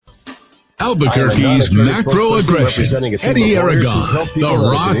Albuquerque's macro aggression, Eddie Aragon, the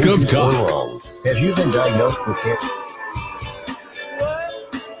Rock of Talk. Have you been diagnosed with cancer?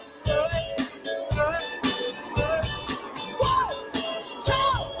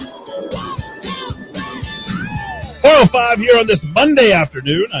 Here on this Monday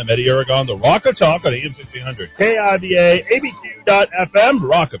afternoon. I'm Eddie Aragon, the Rock of Talk on AM 1500, KIVA, ABQ.FM,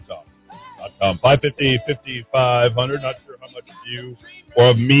 rockoftalk.com, 550, 5500. Not sure how much of you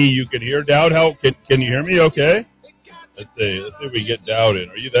or of me you can hear. Dowd, can you hear me okay? Let's see if we get Dowd in.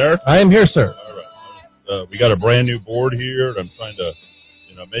 Are you there? I am here, sir. All right. We got a brand new board here, and I'm trying to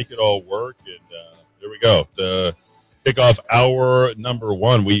make it all work. And there we go. To kick off hour number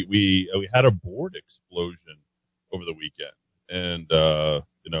one, we had a board explosion over the weekend, and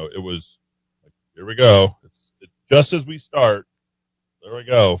it was like, here we go. It's just as we start. There we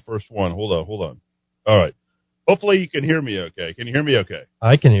go. First one. Hold on. All right. Hopefully you can hear me okay. Can you hear me okay?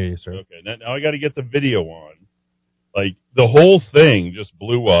 I can hear you, sir. Okay. Now I got to get the video on. Like, the whole thing just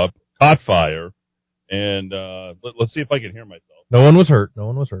blew up, caught fire, and let's see if I can hear myself. No one was hurt.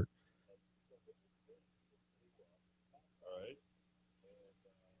 All right.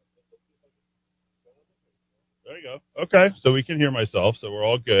 There you go. Okay, so we can hear myself, so we're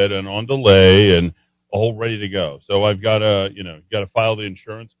all good and on delay and all ready to go. So I've got to, got to file the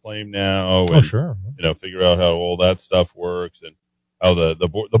insurance claim now. And, sure. Figure out how all that stuff works and how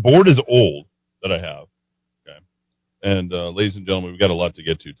the board is old that I have. Okay. And ladies and gentlemen, we've got a lot to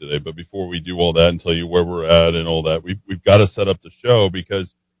get to today. But before we do all that and tell you where we're at and all that, we've got to set up the show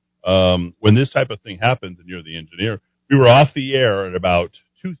because when this type of thing happens and you're the engineer, we were off the air at about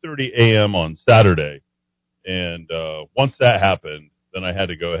 2:30 a.m. on Saturday. And once that happened, then I had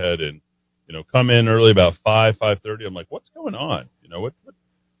to go ahead and, come in early about 5:30. I'm like, what's going on?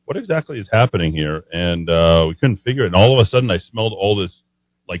 What exactly is happening here? And we couldn't figure it. And all of a sudden, I smelled all this,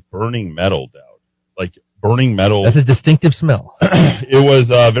 like, burning metal down. Like, burning metal. That's a distinctive smell. It was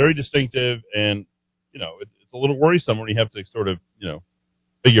very distinctive, and, it's a little worrisome when you have to sort of,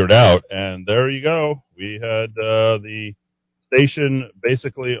 figure it out. And there you go. We had the station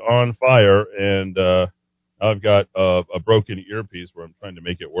basically on fire, and I've got a broken earpiece where I'm trying to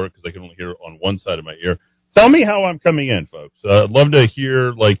make it work because I can only hear on one side of my ear. Tell me how I'm coming in, folks. I'd love to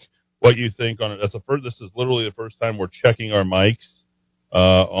hear what you think on it. This is literally the first time we're checking our mics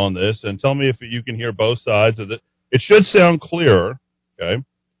on this, and tell me if you can hear both sides of it. It should sound clearer. Okay,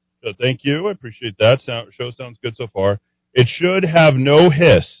 so thank you. I appreciate that. Show sounds good so far. It should have no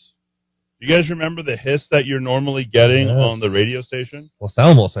hiss. You guys remember the hiss that you're normally getting on the radio station? Los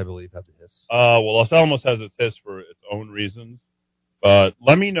Alamos, I believe, have the hiss. Los Alamos has its hiss for its own reasons. But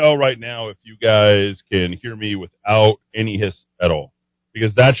let me know right now if you guys can hear me without any hiss at all,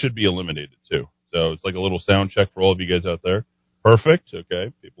 because that should be eliminated too. So it's like a little sound check for all of you guys out there. Perfect.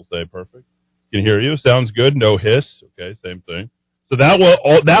 Okay. People say perfect. Can hear you. Sounds good. No hiss. Okay. Same thing. So that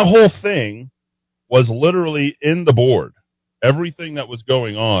whole thing was literally in the board. Everything that was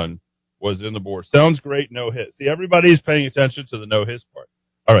going on was in the board. Sounds great. No hiss. See, everybody's paying attention to the no hiss part.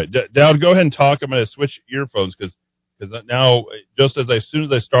 All right. Dowd, go ahead and talk. I'm going to switch earphones because now, just as soon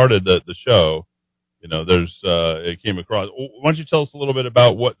as I started the show, it came across. Why don't you tell us a little bit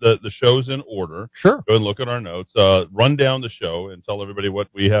about what the show's in order? Sure. Go ahead and look at our notes. Run down the show and tell everybody what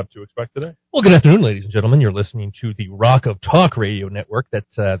we have to expect today. Well, good afternoon, ladies and gentlemen. You're listening to the Rock of Talk radio network.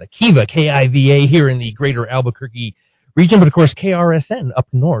 That's the Kiva, K-I-V-A, here in the greater Albuquerque region, but of course KRSN up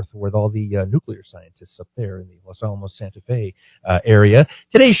north with all the nuclear scientists up there in the Los Alamos Santa Fe area.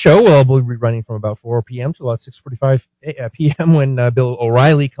 Today's show will be running from about 4 p.m. to about 6:45 p.m. when Bill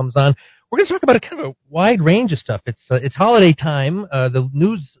O'Reilly comes on. We're going to talk about a kind of a wide range of stuff. It's holiday time. The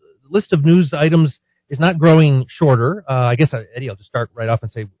list of news items is not growing shorter. I guess, Eddie, I'll just start right off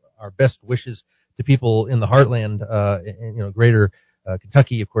and say our best wishes to people in the heartland, in greater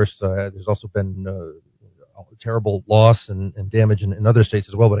Kentucky. Of course, there's also been terrible loss and damage in other states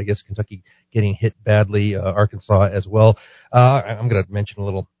as well, but I guess Kentucky getting hit badly, Arkansas as well. I'm going to mention a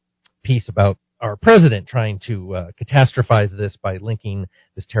little piece about our president trying to catastrophize this by linking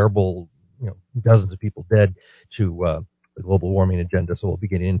this terrible, dozens of people dead to the global warming agenda, so we'll be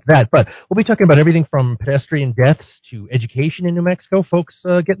getting into that. But we'll be talking about everything from pedestrian deaths to education in New Mexico, folks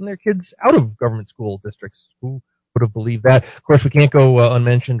getting their kids out of government school districts. Who would have believed that? Of course, we can't go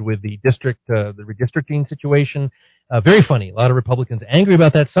unmentioned with the redistricting situation. Very funny. A lot of Republicans angry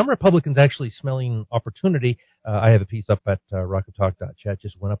about that. Some Republicans actually smelling opportunity. I have a piece up at rockoftalk.chat,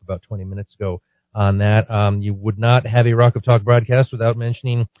 just went up about 20 minutes ago on that. You would not have a Rock of Talk broadcast without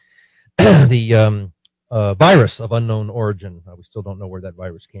mentioning the virus of unknown origin. We still don't know where that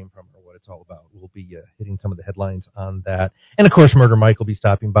virus came from or what it's all about. We'll be hitting some of the headlines on that. And, of course, Murder Mike will be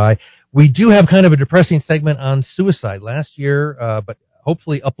stopping by. We do have kind of a depressing segment on suicide last year, but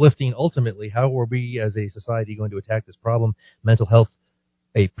hopefully uplifting ultimately. How are we as a society going to attack this problem? Mental health,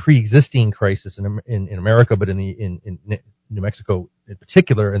 a pre-existing crisis in America, but in New Mexico in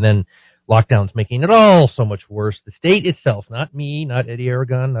particular, and then lockdowns making it all so much worse. The state itself, not me, not Eddie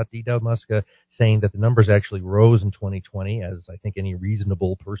Aragon, not D. Dowd Muska, saying that the numbers actually rose in 2020, as I think any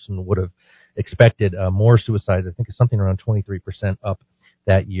reasonable person would have expected. More suicides, I think, is something around 23% up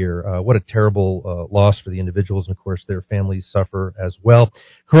that year. What a terrible loss for the individuals, and of course their families suffer as well.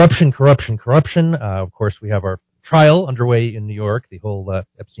 Corruption. Of course, we have our trial underway in New York, the whole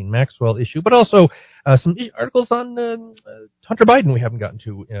Epstein-Maxwell issue, but also some articles on Hunter Biden we haven't gotten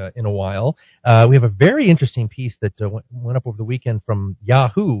to in a while. We have a very interesting piece that went up over the weekend from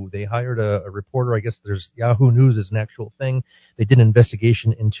Yahoo. They hired a reporter. I guess there's Yahoo News is an actual thing. They did an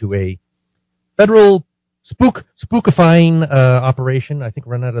investigation into a federal spookifying operation, I think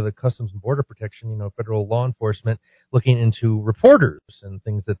run out of the Customs and Border Protection, federal law enforcement, looking into reporters and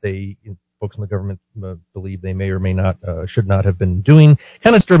things that they, folks in the government believe they may or may not, should not have been doing.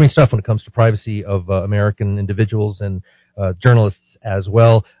 Kind of disturbing stuff when it comes to privacy of American individuals and journalists as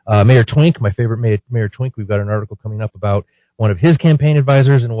well. Mayor Twink, my favorite Mayor Twink, we've got an article coming up about one of his campaign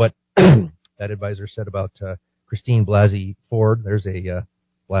advisors and what that advisor said about Christine Blasey Ford. There's a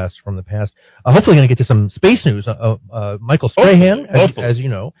blast from the past. Hopefully going to get to some space news. Michael Strahan, as you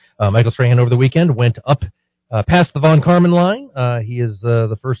know, Michael Strahan over the weekend went up past the Von Karman line. He is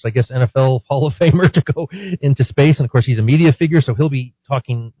the first, I guess, NFL Hall of Famer to go into space. And, of course, he's a media figure, so he'll be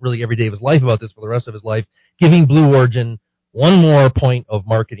talking really every day of his life about this for the rest of his life, giving Blue Origin one more point of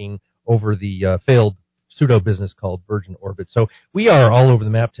marketing over the failed pseudo-business called Virgin Orbit. So we are all over the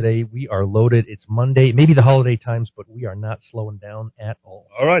map today. We are loaded. It's Monday, maybe the holiday times, but we are not slowing down at all.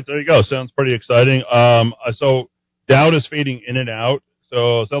 All right, there you go. Sounds pretty exciting. So Dowd is fading in and out,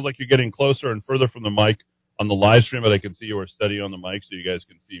 so it sounds like you're getting closer and further from the mic on the live stream, but I can see you are steady on the mic, so you guys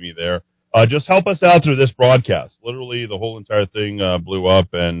can see me there. Just help us out through this broadcast. Literally, the whole entire thing blew up,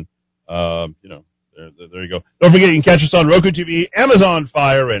 and, there you go. Don't forget, you can catch us on Roku TV, Amazon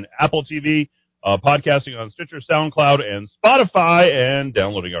Fire, and Apple TV. Podcasting on Stitcher, SoundCloud, and Spotify, and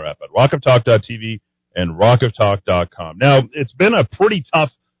downloading our app at rockoftalk.tv and rockoftalk.com. Now, it's been a pretty tough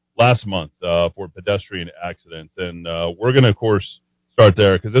last month for pedestrian accidents, and we're going to, of course, start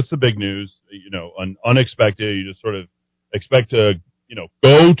there because it's the big news, unexpected. You just sort of expect to,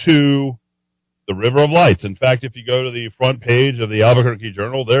 go to the River of Lights. In fact, if you go to the front page of the Albuquerque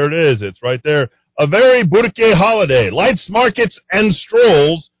Journal, there it is. It's right there. A very Burque holiday, lights, markets, and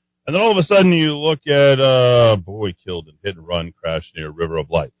strolls. And then all of a sudden you look at boy killed in hit and run crash near River of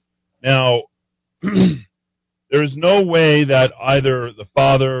Lights. Now, there is no way that either the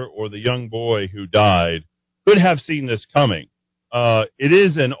father or the young boy who died could have seen this coming. It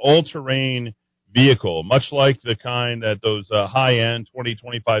is an all-terrain vehicle, much like the kind that those high-end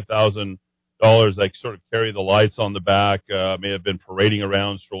 $20,000, $25,000 that sort of carry the lights on the back may have been parading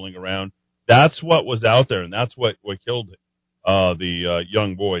around, strolling around. That's what was out there, and that's what killed the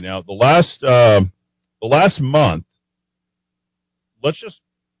young boy. Now, the last month, let's just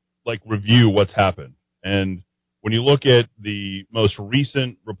review what's happened. And when you look at the most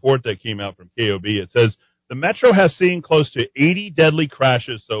recent report that came out from KOB, it says the Metro has seen close to 80 deadly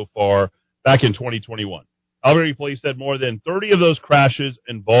crashes so far back in 2021. Albuquerque police said more than 30 of those crashes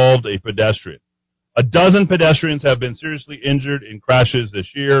involved a pedestrian. A dozen pedestrians have been seriously injured in crashes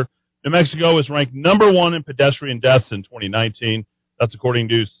this year. New Mexico is ranked number 1 in pedestrian deaths in 2019. That's according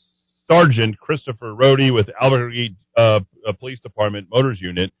to Sergeant Christopher Rohde with Albuquerque Police Department Motors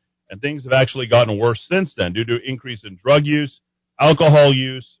Unit. And things have actually gotten worse since then due to increase in drug use, alcohol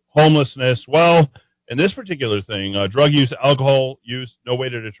use, homelessness. Well, in this particular thing, drug use, alcohol use, no way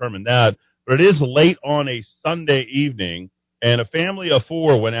to determine that. But it is late on a Sunday evening, and a family of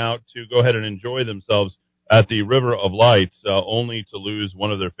 4 went out to go ahead and enjoy themselves at the River of Lights, only to lose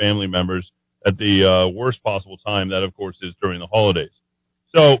one of their family members at the worst possible time. That, of course, is during the holidays.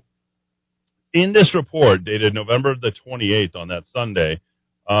 So, in this report, dated November the 28th on that Sunday,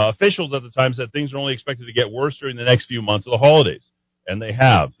 officials at the time said things are only expected to get worse during the next few months of the holidays. And they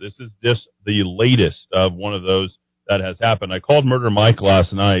have. This is just the latest of one of those that has happened. I called Murder Mike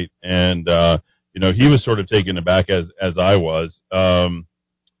last night, and, he was sort of taken aback as I was.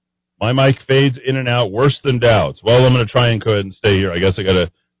 My mic fades in and out worse than Dowd's. Well, I'm going to try and go ahead and stay here. I guess I got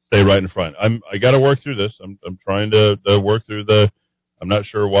to stay right in front. I got to work through this. I'm trying to work through I'm not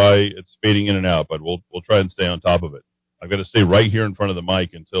sure why it's fading in and out, but we'll try and stay on top of it. I've got to stay right here in front of the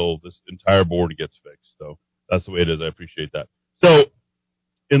mic until this entire board gets fixed. So that's the way it is. I appreciate that. So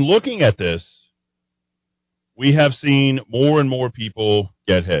in looking at this, we have seen more and more people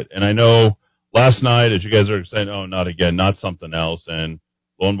get hit. And I know last night, as you guys are saying, oh, not again, not something else. And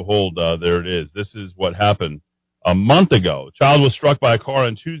lo and behold, there it is. This is what happened a month ago. A child was struck by a car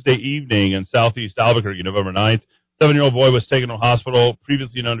on Tuesday evening in southeast Albuquerque, November 9th. 7-year-old boy was taken to a hospital,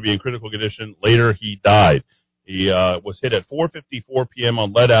 previously known to be in critical condition. Later, he died. He was hit at 4:54 p.m.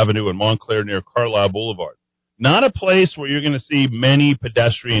 on Lead Avenue in Montclair near Carlisle Boulevard. Not a place where you're going to see many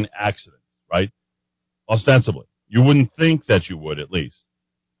pedestrian accidents, right? Ostensibly. You wouldn't think that you would, at least.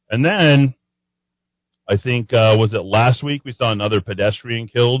 And then, I think, was it last week we saw another pedestrian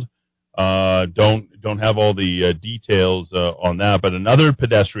killed? Don't have all the details on that, but another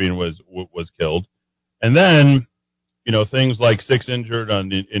pedestrian was killed. And then, you know, things like 6 injured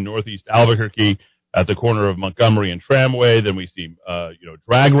in northeast Albuquerque at the corner of Montgomery and Tramway. Then we see,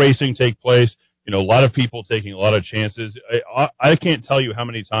 drag racing take place. You know, a lot of people taking a lot of chances. I can't tell you how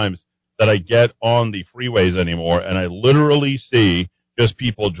many times that I get on the freeways anymore, and I literally see just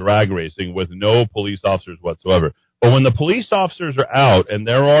people drag racing with no police officers whatsoever. But when the police officers are out and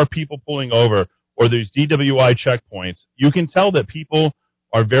there are people pulling over or there's DWI checkpoints, you can tell that people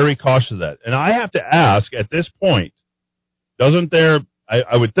are very cautious of that. And I have to ask, at this point, doesn't there,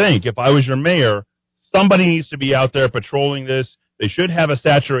 I would think, if I was your mayor, somebody needs to be out there patrolling this. They should have a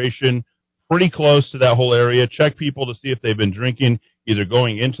saturation pretty close to that whole area. Check people to see if they've been drinking, either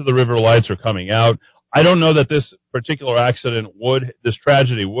going into the river lights or coming out. I don't know that this particular this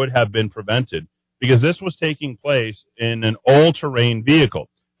tragedy would have been prevented because this was taking place in an all-terrain vehicle.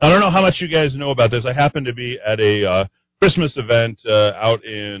 I don't know how much you guys know about this. I happened to be at a Christmas event out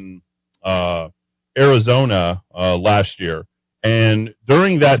in Arizona last year. And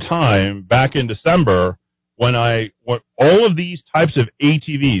during that time, back in December, when all of these types of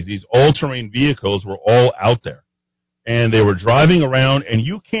ATVs, these all-terrain vehicles, were all out there. And they were driving around, and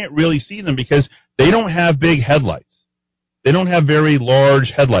you can't really see them because they don't have big headlights. They don't have very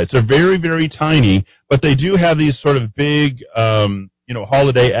large headlights. They're very, very tiny, but they do have these sort of big,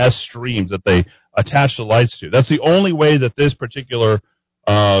 Holiday-esque streams that they attach the lights to. That's the only way that this particular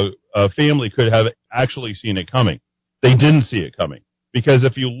family could have actually seen it coming. They didn't see it coming. Because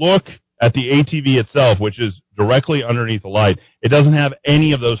if you look at the ATV itself, which is directly underneath the light, it doesn't have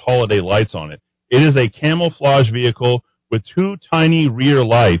any of those holiday lights on it. It is a camouflage vehicle with 2 tiny rear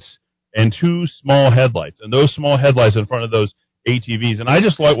lights and 2 small headlights. And those small headlights in front of those ATVs. And I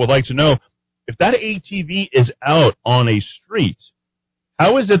just would like to know, if that ATV is out on a street,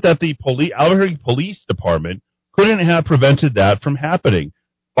 how is it that the Albuquerque Police Department couldn't have prevented that from happening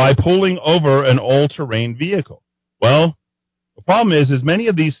by pulling over an all-terrain vehicle? Well, the problem is many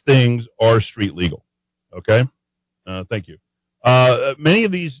of these things are street legal. Okay? Thank you. Many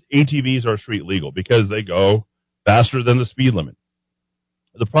of these ATVs are street legal because they go faster than the speed limit.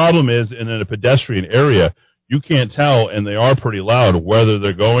 The problem is, in a pedestrian area, you can't tell, and they are pretty loud, whether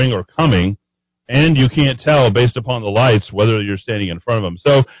they're going or coming, and you can't tell, based upon the lights, whether you're standing in front of them.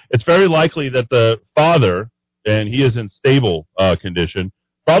 So it's very likely that the father, and he is in stable condition,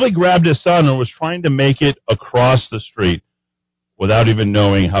 probably grabbed his son and was trying to make it across the street without even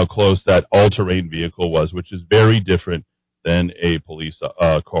knowing how close that all-terrain vehicle was, which is very different than a police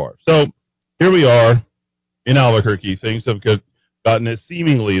car. So here we are in Albuquerque. Things have gotten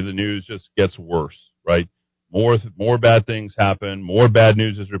seemingly the news just gets worse, right? More bad things happen, more bad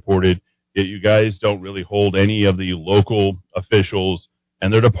news is reported, yet you guys don't really hold any of the local officials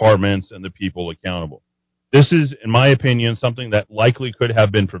and their departments and the people accountable. This is, in my opinion, something that likely could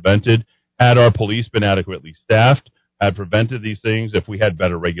have been prevented had our police been adequately staffed, had prevented these things, if we had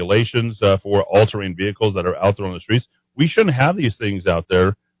better regulations for all-terrain vehicles that are out there on the streets. We shouldn't have these things out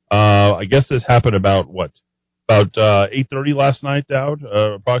there. I guess this happened about 8:30 last night, Dowd,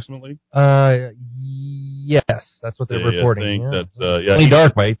 approximately? Yes, that's what they're reporting. I think that's, it's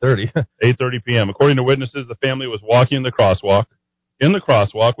dark by 8:30. 8:30 p.m. According to witnesses, the family was walking in the crosswalk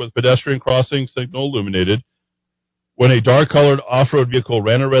with pedestrian crossing signal illuminated when a dark-colored off-road vehicle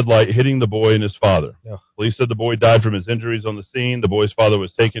ran a red light, hitting the boy and his father. Yeah. Police said the boy died from his injuries on the scene. The boy's father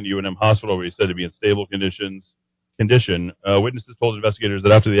was taken to UNM Hospital, where he said to be in stable condition. Witnesses told investigators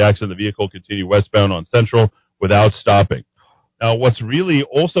that after the accident, the vehicle continued westbound on Central without stopping. Now, what's really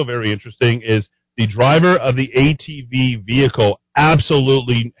also very interesting is the driver of the ATV vehicle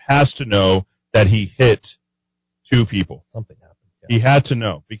absolutely has to know that he hit 2 people. Something happened. Yeah. He had to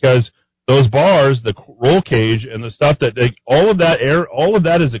know, because those bars, the roll cage, and the stuff all of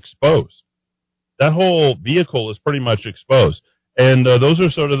that is exposed. That whole vehicle is pretty much exposed. And those are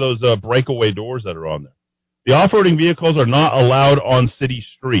sort of those breakaway doors that are on there. The off-roading vehicles are not allowed on city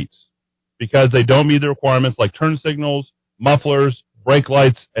streets because they don't meet the requirements like turn signals, mufflers, brake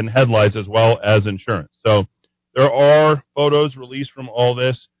lights, and headlights, as well as insurance. So there are photos released from all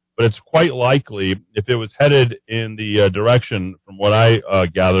this, but it's quite likely if it was headed in the direction, from what I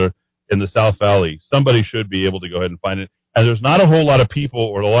gather, in the South Valley, somebody should be able to go ahead and find it. And there's not a whole lot of people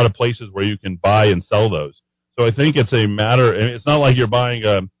or a lot of places where you can buy and sell those. So I think it's a matter. It's not like you're buying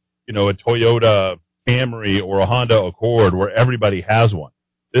a Toyota Camry or a Honda Accord where everybody has one.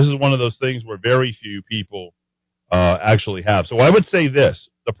 This is one of those things where very few people actually have. So I would say this: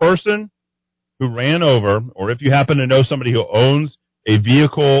 the person who ran over, or if you happen to know somebody who owns a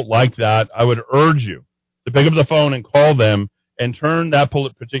vehicle like that, I would urge you to pick up the phone and call them and turn that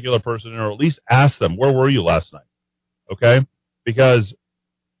particular person in, or at least ask them, where were you last night? Okay? Because,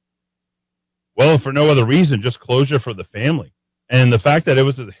 well, for no other reason, just closure for the family. And the fact that it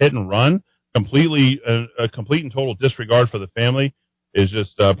was a hit and run, completely a complete and total disregard for the family, is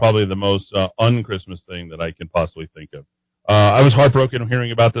just probably the most un-Christmas thing that I can possibly think of. I was heartbroken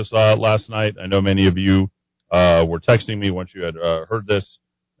hearing about this last night. I know many of you were texting me once you had heard this,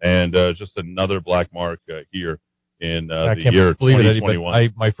 and just another black mark here in the year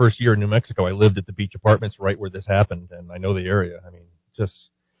 2021. My first year in New Mexico, I lived at the Beach Apartments right where this happened, and I know the area. I mean, just,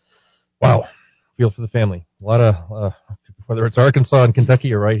 wow. Feel for the family. A lot of, whether it's Arkansas and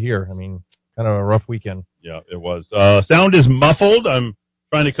Kentucky or right here, I mean, kind of a rough weekend. Yeah, it was. Sound is muffled. I'm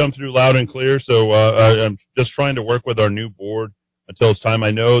trying to come through loud and clear, so I'm just trying to work with our new board until it's time.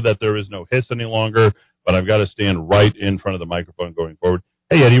 I know that there is no hiss any longer, but I've got to stand right in front of the microphone going forward.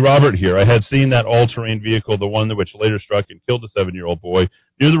 Hey, Eddie, Robert here. I had seen that all-terrain vehicle, the one which later struck and killed a 7-year-old boy,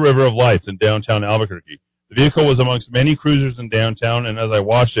 near the River of Lights in downtown Albuquerque. The vehicle was amongst many cruisers in downtown, and as I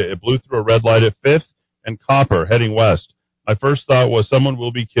watched it, it blew through a red light at 5th and Copper, heading west. My first thought was someone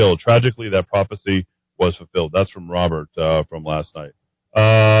will be killed. Tragically, that prophecy was fulfilled. That's from Robert from last night.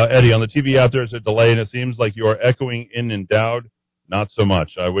 Eddie, on the TV out there is a delay, and it seems like you are echoing in and Dowd. Not so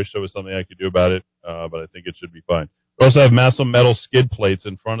much. I wish there was something I could do about it, but I think it should be fine. We also have massive metal skid plates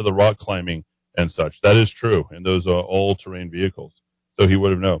in front of the rock climbing and such. That is true in those all-terrain vehicles, so he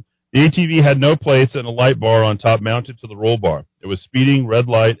would have known. The ATV had no plates and a light bar on top mounted to the roll bar. It was speeding red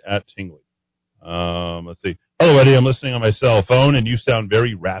light at Tingley. Let's see. Hello, Eddie. I'm listening on my cell phone, and you sound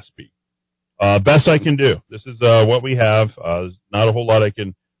very raspy. Best I can do. This is what we have. There's not a whole lot I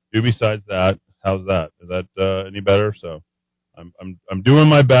can do besides that. How's that? Is that any better? So I'm doing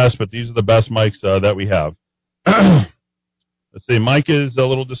my best, but these are the best mics that we have. Let's see. Mic is a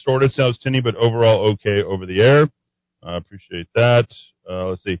little distorted. Sounds tinny, but overall okay over the air. I appreciate that.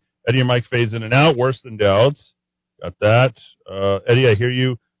 Let's see. Eddie, your mic fades in and out. Worse than Dowd's. Got that. Eddie, I hear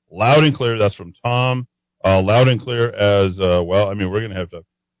you loud and clear. That's from Tom. Loud and clear as well. I mean, we're going to have to.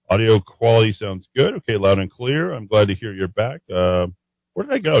 Audio quality sounds good. Okay, loud and clear. I'm glad to hear you're back. Where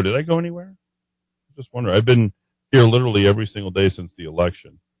did I go? Did I go anywhere? I just wonder. I've been here literally every single day since the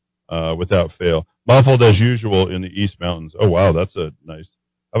election, without fail. Muffled as usual in the East Mountains. Oh, wow, that's a nice.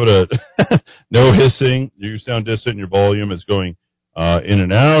 How about a no hissing? You sound distant. Your volume is going in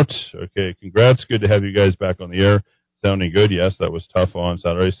and out. Okay, congrats. Good to have you guys back on the air. Sounding good. Yes, that was tough on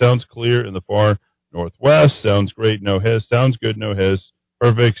Saturday. Sounds clear in the far northwest. Sounds great. No hiss. Sounds good. No hiss.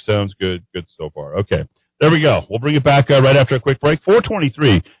 Perfect. Sounds good. Good so far. Okay, there we go. We'll bring it back right after a quick break.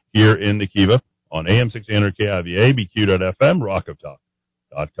 423 here in the Kiva on AM 1600 KIVA, BQ.FM,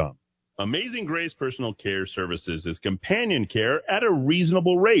 rockoftalk.com. Amazing Grace Personal Care Services is companion care at a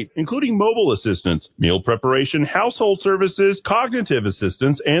reasonable rate, including mobile assistance, meal preparation, household services, cognitive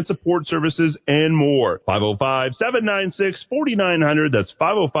assistance, and support services, and more. 505-796-4900. That's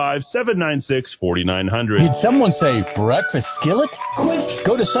 505-796-4900. Did someone say breakfast skillet? Quick!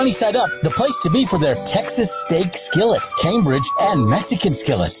 Go to Sunnyside Up, the place to be for their Texas steak skillet, Cambridge, and Mexican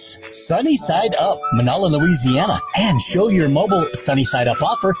skillets. Sunnyside Up, Manala, Louisiana. And show your mobile Sunnyside Up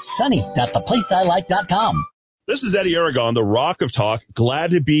offer, sunny.theplaceilike.com. This is Eddie Aragon, the Rock of Talk.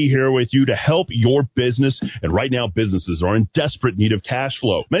 Glad to be here with you to help your business. And right now, businesses are in desperate need of cash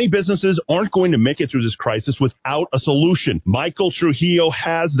flow. Many businesses aren't going to make it through this crisis without a solution. Michael Trujillo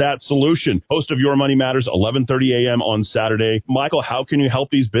has that solution. Host of Your Money Matters, 11:30 a.m. on Saturday. Michael, how can you help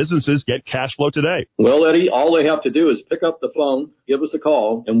these businesses get cash flow today? Well, Eddie, all they have to do is pick up the phone, give us a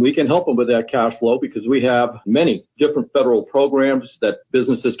call, and we can help them with that cash flow because we have many different federal programs that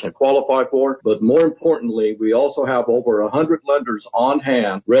businesses can qualify for. But more importantly, we also have over 100 lenders on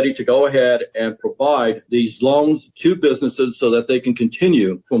hand ready to go ahead and provide these loans to businesses so that they can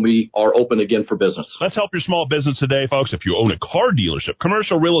continue when we are open again for business. Let's help your small business today, folks. If you own a car dealership,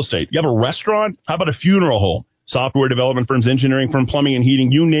 commercial real estate, you have a restaurant, how about a funeral home? Software development firms, engineering firm, plumbing and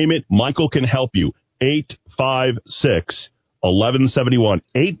heating, you name it, Michael can help you. 856-1171,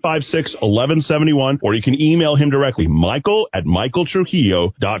 856-1171, or you can email him directly,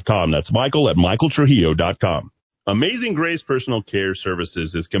 Michael@michaeltrujillo.com. That's Michael@michaeltrujillo.com. Amazing Grace Personal Care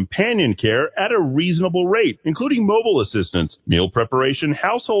Services is companion care at a reasonable rate, including mobile assistance, meal preparation,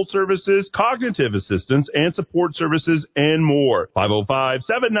 household services, cognitive assistance, and support services, and more.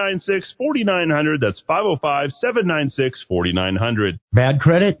 505-796-4900. That's 505-796-4900. Bad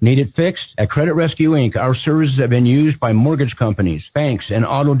credit? Need it fixed? At Credit Rescue Inc., our services have been used by mortgage companies, banks, and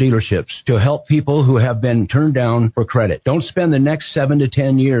auto dealerships to help people who have been turned down for credit. Don't spend the next 7 to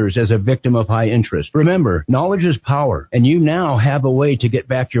 10 years as a victim of high interest. Remember, knowledge is power, and you now have a way to get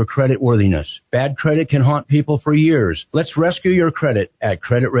back your credit worthiness. Bad credit can haunt people for years. Let's rescue your credit at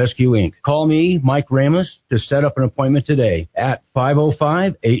Credit Rescue Inc. Call me, Mike Ramos, to set up an appointment today at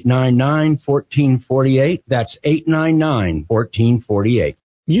 505-899-1448. That's 899-1448.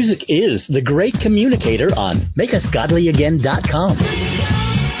 Music is the great communicator on MakeUsGodlyAgain.com.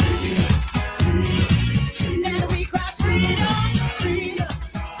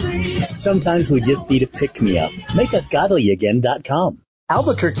 Sometimes we just need a pick-me-up. MakeUsGodlyAgain.com.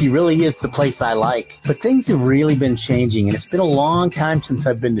 Albuquerque really is the place I like, but things have really been changing, and it's been a long time since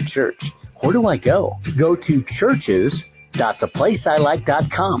I've been to church. Where do I go? Go to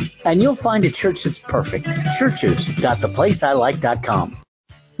churches.theplaceilike.com, and you'll find a church that's perfect. Churches.theplaceilike.com.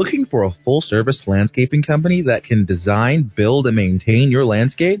 Looking for a full-service landscaping company that can design, build, and maintain your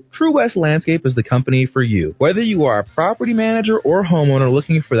landscape? True West Landscape is the company for you. Whether you are a property manager or homeowner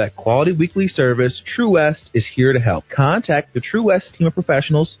looking for that quality weekly service, True West is here to help. Contact the True West team of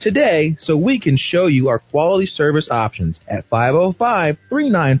professionals today so we can show you our quality service options at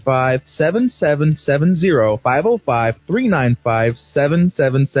 505-395-7770,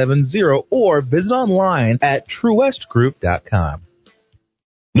 505-395-7770, or visit online at truewestgroup.com.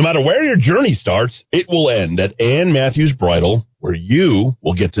 No matter where your journey starts, it will end at Ann Matthews Bridal, where you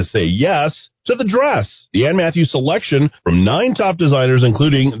will get to say yes to the dress. The Ann Matthews selection from 9 top designers,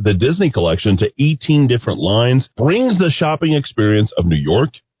 including the Disney collection, to 18 different lines, brings the shopping experience of New York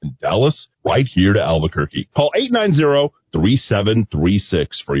and Dallas right here to Albuquerque. Call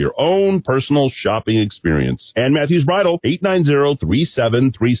 890-3736 for your own personal shopping experience. Ann Matthews Bridal,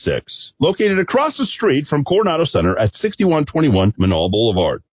 890-3736. Located across the street from Coronado Center at 6121 Manal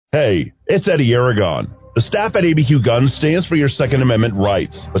Boulevard. Hey, it's Eddie Aragon. The staff at ABQ Guns stands for your Second Amendment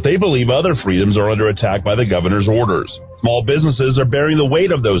rights, but they believe other freedoms are under attack by the governor's orders. Small businesses are bearing the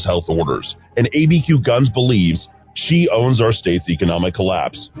weight of those health orders, and ABQ Guns believes she owns our state's economic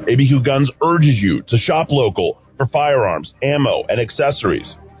collapse. ABQ Guns urges you to shop local for firearms, ammo, and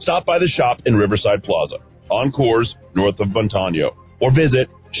accessories. Stop by the shop in Riverside Plaza, on Coors, north of Montano, or visit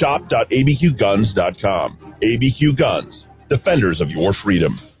shop.abqguns.com. ABQ Guns, defenders of your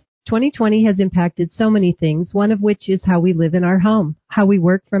freedom. 2020 has impacted so many things, one of which is how we live in our home, how we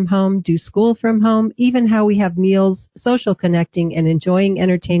work from home, do school from home, even how we have meals, social connecting, and enjoying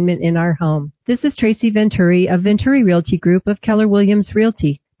entertainment in our home. This is Tracy Venturi of Venturi Realty Group of Keller Williams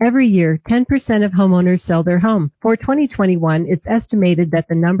Realty. Every year, 10% of homeowners sell their home. For 2021, it's estimated that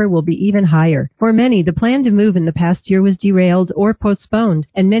the number will be even higher. For many, the plan to move in the past year was derailed or postponed,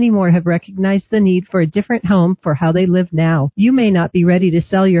 and many more have recognized the need for a different home for how they live now. You may not be ready to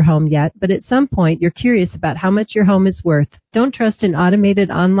sell your home yet, but at some point, you're curious about how much your home is worth. Don't trust an automated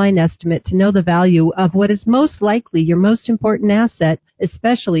online estimate to know the value of what is most likely your most important asset,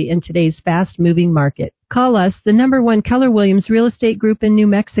 especially in today's fast-moving market. Call us, the #1 Keller Williams Real Estate Group in New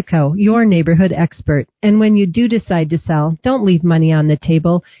Mexico, your neighborhood expert. And when you do decide to sell, don't leave money on the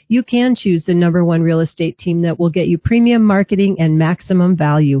table. You can choose the #1 real estate team that will get you premium marketing and maximum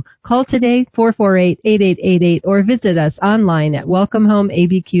value. Call today, 448-8888, or visit us online at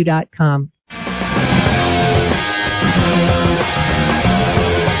welcomehomeabq.com.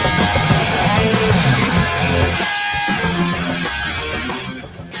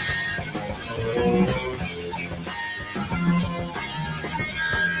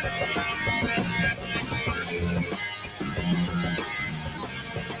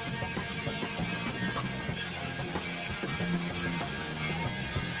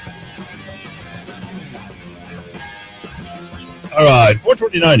 All right,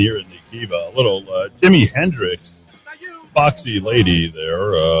 429 here in the Kiva. A little Jimi Hendrix, Foxy Lady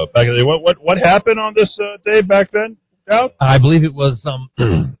there. Back in the day. What happened on this day back then? Al? I believe it was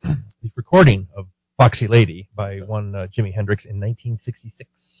the recording of Foxy Lady by one Jimi Hendrix in 1966.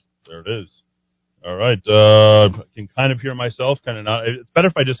 There it is. All right. I can kind of hear myself, kind of not. It's better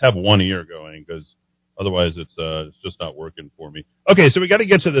if I just have one ear going, because otherwise it's just not working for me. Okay, so we got to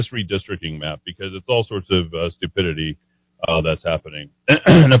get to this redistricting map, because it's all sorts of stupidity that's happening.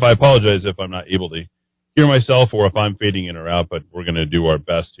 And if I apologize if I'm not able to hear myself or if I'm fading in or out, but we're going to do our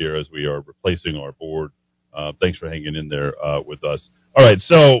best here as we are replacing our board. Thanks for hanging in there with us. All right,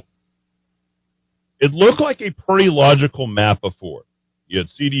 so it looked like a pretty logical map before. You had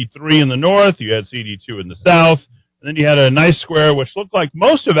CD3 in the north, you had CD2 in the south, and then you had a nice square which looked like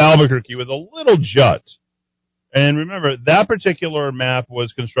most of Albuquerque with a little jut. And remember, that particular map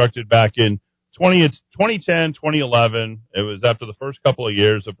was constructed back in 2010, 2011. It was after the first couple of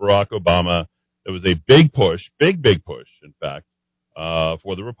years of Barack Obama. There was a big push, big push, in fact,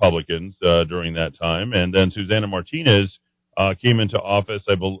 for the Republicans during that time. And then Susana Martinez came into office,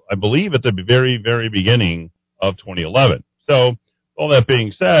 I believe, at the very, very beginning of 2011. So, all that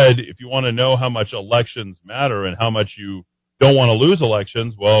being said, if you want to know how much elections matter and how much you don't want to lose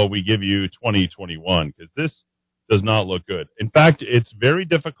elections, well, we give you 2021, because this does not look good. In fact, it's very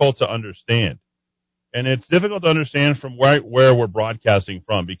difficult to understand. And it's difficult to understand from where we're broadcasting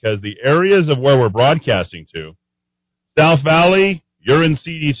from, because the areas of where we're broadcasting to, South Valley, you're in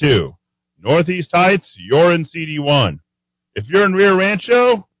CD2. Northeast Heights, you're in CD1. If you're in Rio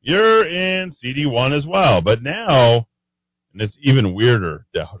Rancho, you're in CD1 as well. But now, and it's even weirder,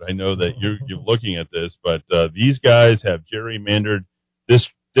 Dowd, I know that you're looking at this, but these guys have gerrymandered this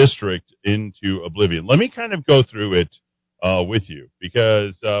district into oblivion. Let me kind of go through it with you,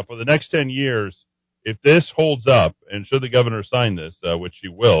 because for the next 10 years, if this holds up, and should the governor sign this, which he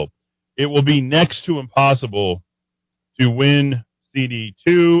will, it will be next to impossible to win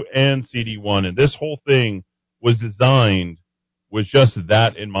CD2 and CD1. And this whole thing was designed with just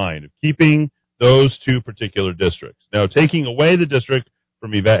that in mind, of keeping those two particular districts. Now, taking away the district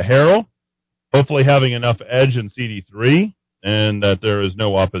from Yvette Harrell, hopefully having enough edge in CD3, and that there is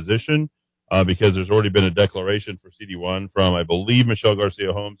no opposition, because there's already been a declaration for CD1 from, I believe, Michelle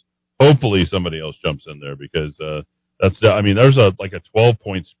Garcia Holmes. Hopefully somebody else jumps in there, because there's a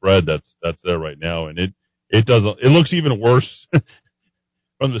 12-point spread that's there right now, and it looks even worse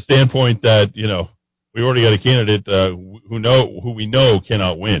from the standpoint that, we already got a candidate who we know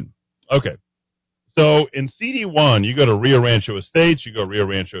cannot win. Okay. So in CD1, you go to Rio Rancho Estates, you go Rio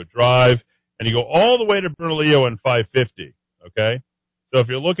Rancho Drive, and you go all the way to Bernalillo and 550. Okay? So if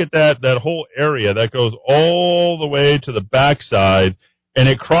you look at that whole area, that goes all the way to the backside, and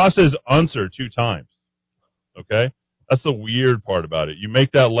it crosses Unser 2 times. Okay? That's the weird part about it. You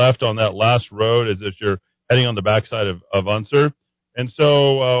make that left on that last road as if you're heading on the backside of Unser. And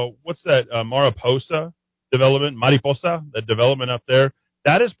so, what's that, Mariposa, that development up there?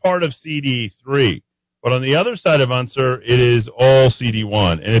 That is part of CD3. But on the other side of Unser, it is all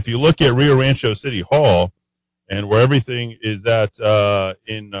CD1. And if you look at Rio Rancho City Hall, and where everything is at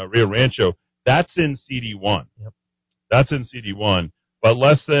in Rio Rancho, that's in CD1. Yep. That's in CD1. But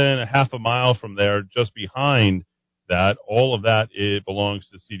less than a half a mile from there, just behind that, all of that, it belongs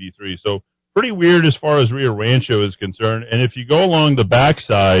to CD3. So pretty weird as far as Rio Rancho is concerned. And if you go along the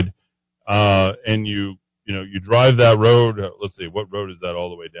backside and you drive that road, let's see, what road is that all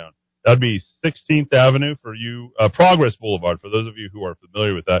the way down? That'd be 16th Avenue for you, Progress Boulevard, for those of you who are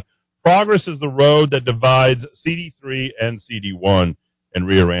familiar with that. Progress is the road that divides CD3 and CD1 in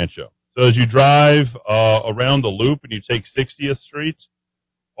Rio Rancho. So as you drive around the loop and you take 60th Street,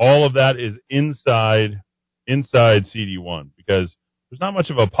 all of that is inside CD1, because there's not much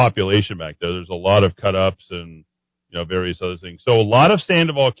of a population back there. There's a lot of cut-ups and various other things. So a lot of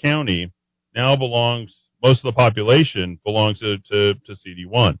Sandoval County now most of the population belongs to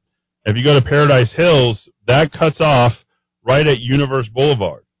CD1. If you go to Paradise Hills, that cuts off right at Universe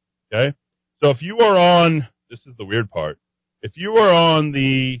Boulevard. Okay? So if you are this is the weird part, if you are on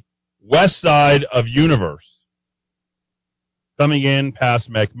the west side of Universe, coming in past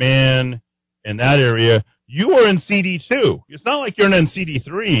McMahon and that area, you are in CD2. It's not like you're in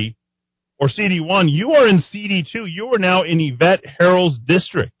CD3 or CD1. You are in CD2. You are now in Yvette Harrell's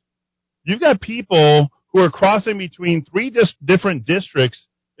district. You've got people who are crossing between 3 different districts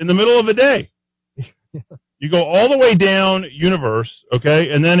in the middle of a day. You go all the way down Universe, okay,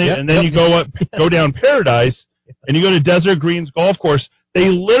 and then you go down Paradise, and you go to Desert Greens Golf Course. They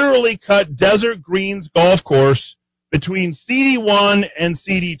literally cut Desert Greens Golf Course between CD1 and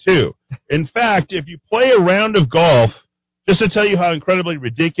CD2. In fact, if you play a round of golf, just to tell you how incredibly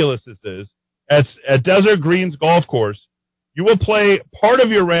ridiculous this is, at Desert Greens Golf Course, you will play part of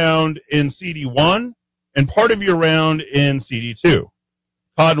your round in CD1 and part of your round in CD2.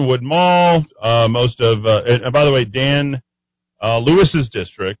 Cottonwood Mall, and by the way, Dan Lewis's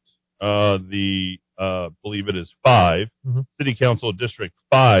district, believe it is 5, City Council District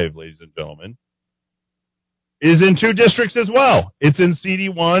 5, ladies and gentlemen, is in 2 districts as well. It's in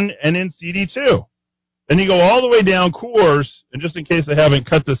CD1 and in CD2. Then you go all the way down Coors, and just in case they haven't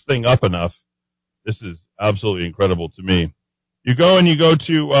cut this thing up enough, this is absolutely incredible to me. You go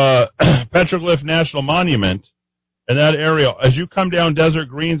to Petroglyph National Monument, in that area. As you come down Desert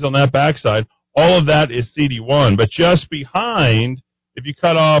Greens on that backside, all of that is CD1. But just behind, if you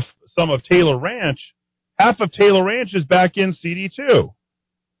cut off some of Taylor Ranch, half of Taylor Ranch is back in CD2.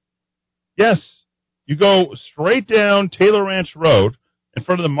 Yes, you go straight down Taylor Ranch Road in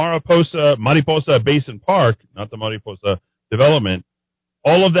front of the Mariposa Basin Park, not the Mariposa development.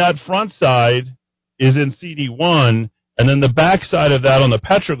 All of that front side is in CD1, and then the back side of that on the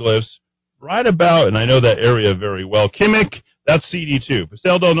petroglyphs, right about, and I know that area very well, Kimmick, that's CD2.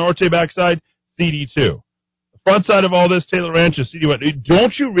 Paseo del Norte backside, CD2. The front side of all this, Taylor Ranch, is CD1.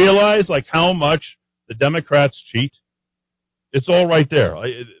 Don't you realize, like, how much the Democrats cheat? It's all right there.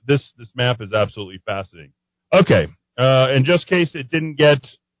 This map is absolutely fascinating. Okay, in just case it didn't get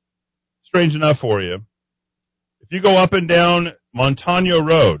strange enough for you, if you go up and down Montano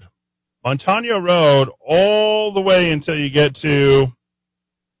Road all the way until you get to,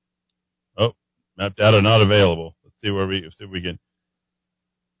 map data not available. Let's see if we can,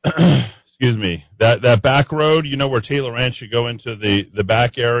 excuse me, that back road, you know where Taylor Ranch, you go into the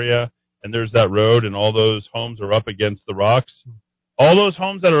back area, and there's that road, and all those homes are up against the rocks. All those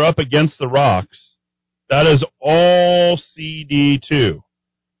homes that are up against the rocks, that is all CD2.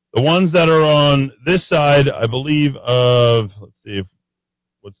 The ones that are on this side, I believe of, let's see,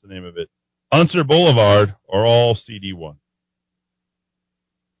 what's the name of it? Unser Boulevard, are all CD1.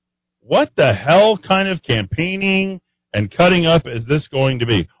 What the hell kind of campaigning and cutting up is this going to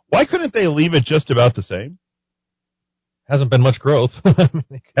be? Why couldn't they leave it just about the same? Hasn't been much growth.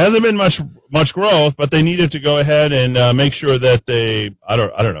 Hasn't been much growth, but they needed to go ahead and make sure that they, I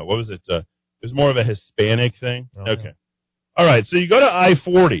don't know, what was it? It was more of a Hispanic thing. Okay. All right, so you go to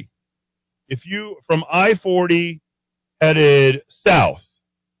I-40. If you, from I-40 headed south,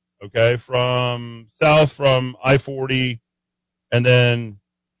 okay, from I-40 and then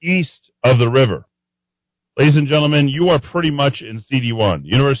east of the river, ladies and gentlemen, you are pretty much in CD1.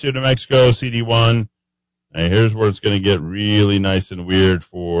 University of New Mexico, CD1. And here's where it's going to get really nice and weird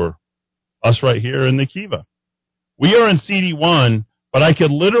for us right here in the Kiva. We are in CD1, but I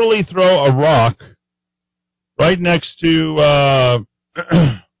could literally throw a rock right next to,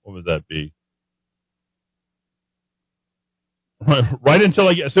 what would that be? Right until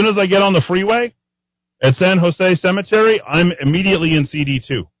as soon as I get on the freeway at San Jose Cemetery, I'm immediately in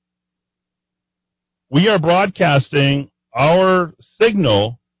CD2. We are broadcasting our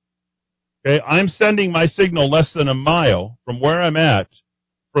signal. Okay, I'm sending my signal less than a mile from where I'm at,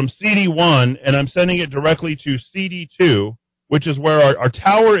 from CD1, and I'm sending it directly to CD2, which is where our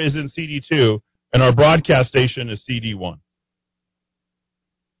tower is in CD2, and our broadcast station is CD1.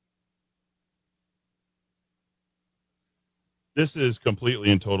 This is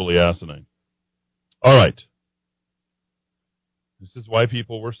completely and totally asinine. All right. This is why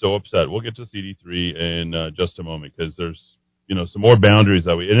people were so upset. We'll get to CD3 in just a moment, because there's, some more boundaries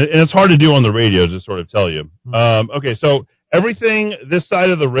that and it's hard to do on the radio to sort of tell you. Okay, so everything this side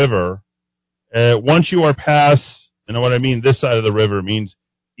of the river, once you are past, what I mean this side of the river means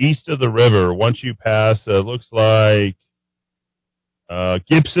east of the river, once you pass, looks like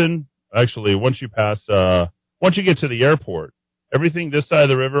Gibson, actually, once you get to the airport, everything this side of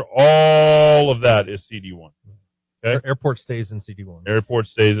the river, all of that is CD1. Okay? Airport stays in CD1. Airport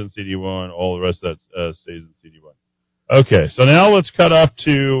stays in CD1, all the rest of that stays in CD1. Okay, so now let's cut up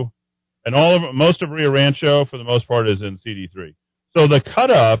to, and most of Rio Rancho, for the most part, is in CD3. So the cut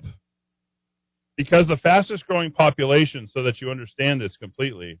up, because the fastest growing population, so that you understand this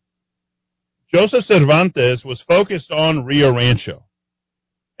completely, Joseph Cervantes was focused on Rio Rancho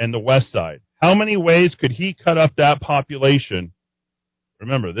and the west side. How many ways could he cut up that population?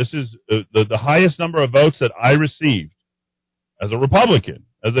 Remember, this is the highest number of votes that I received as a Republican.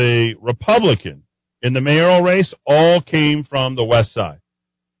 In the mayoral race, all came from the west side.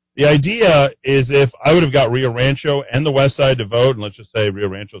 The idea is, if I would have got Rio Rancho and the west side to vote, and let's just say Rio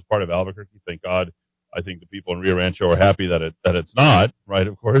Rancho is part of Albuquerque, thank God, I think the people in Rio Rancho are happy that it's not, right,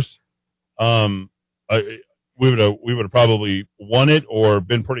 of course. We would have probably won it or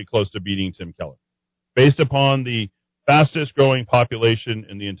been pretty close to beating Tim Keller, based upon the fastest growing population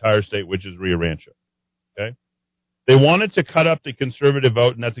in the entire state, which is Rio Rancho. Okay? They wanted to cut up the conservative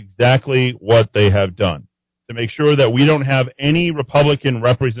vote, and that's exactly what they have done, to make sure that we don't have any Republican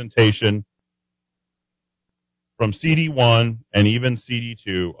representation from CD1 and even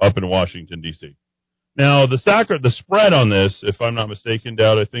CD2 up in Washington, D.C. Now, the spread on this, if I'm not mistaken,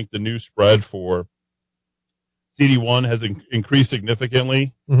 Dowd, I think the new spread for CD1 has increased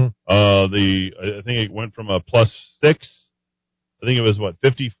significantly. Mm-hmm. I think it went from a +6. I think it was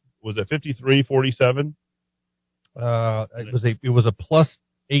 50? Was it 53-47? It was a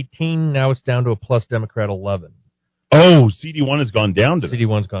 +18. Now it's down to a plus Democrat 11. Oh, CD1 has gone down to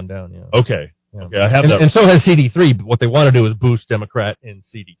CD1's gone down. Yeah. Okay. Yeah. Okay, I have that. And so has CD3, but what they want to do is boost Democrat in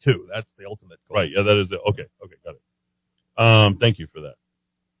CD2. That's the ultimate goal. Right, yeah, that is it. Okay, got it. Thank you for that.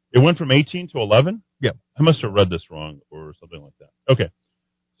 It went from 18 to 11? Yeah. I must have read this wrong or something like that. Okay.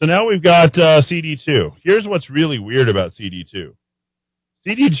 So now we've got CD2. Here's what's really weird about CD2.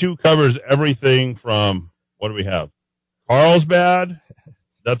 CD2 covers everything from, what do we have? Carlsbad.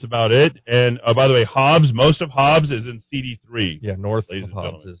 That's about it. And by the way, Hobbs, most of Hobbs is in CD3. Yeah, north ladies of and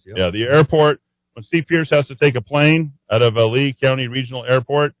Hobbs gentlemen. is. Yep. Yeah, the airport, when Steve Pierce has to take a plane out of Lee County Regional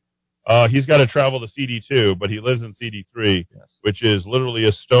Airport, he's got to travel to CD2, but he lives in CD3, yes, which is literally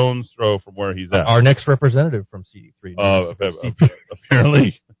a stone's throw from where he's at. Our next representative from CD3.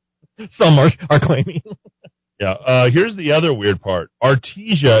 Apparently. Some are claiming. Yeah. Here's the other weird part.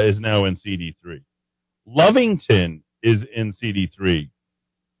 Artesia is now in CD3. Lovington is in CD3.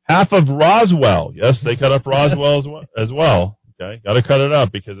 Half of Roswell. Yes, they cut up Roswell as well. Okay. Got to cut it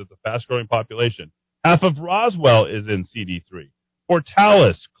up because it's a fast-growing population. Half of Roswell is in CD3.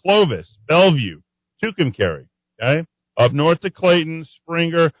 Portales, Clovis, Bellevue, Tucumcari. Okay. Up north to Clayton,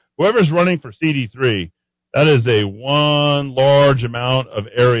 Springer, whoever's running for CD3, that is a one large amount of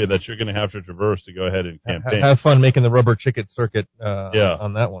area that you're going to have to traverse to go ahead and campaign. Have fun making the rubber chicken circuit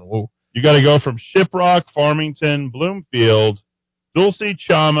on that one. Whoa. You got to go from Shiprock, Farmington, Bloomfield, Dulce,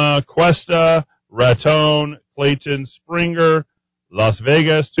 Chama, Cuesta, Raton, Clayton, Springer, Las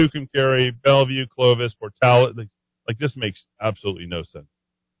Vegas, Tucumcari, Bellevue, Clovis, Portales. Like, this makes absolutely no sense.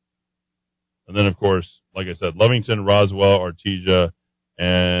 And then, of course, like I said, Lovington, Roswell, Artesia,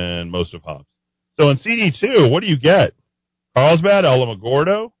 and most of Hobbs. So in CD2, what do you get? Carlsbad,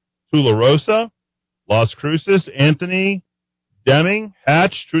 Alamogordo, Tularosa, Las Cruces, Anthony, Deming,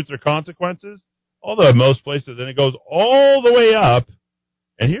 Hatch, Truth or Consequences, although most places, and it goes all the way up.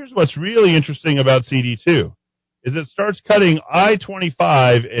 And here's what's really interesting about CD2, is it starts cutting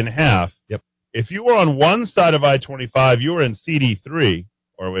I-25 in half. Yep. If you were on one side of I-25, you were in CD3,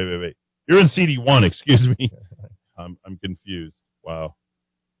 or wait. You're in CD1, excuse me. I'm confused. Wow.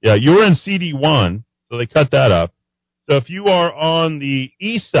 Yeah, you were in CD1, so they cut that up. So if you are on the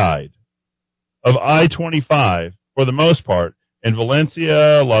east side of I-25, for the most part, in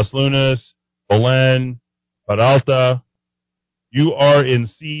Valencia, Las Lunas, Belen, Peralta, you are in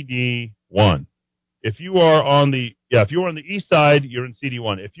CD1. If you are on the east side, you're in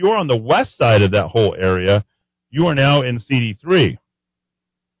CD1. If you are on the west side of that whole area, you are now in CD3.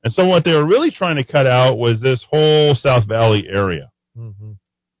 And so what they were really trying to cut out was this whole South Valley area. Mm-hmm.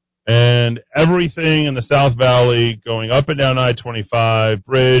 And everything in the South Valley going up and down I-25,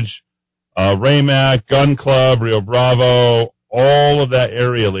 Bridge, Raymac, Gun Club, Rio Bravo, all of that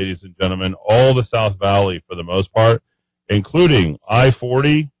area, ladies and gentlemen, all the South Valley for the most part, including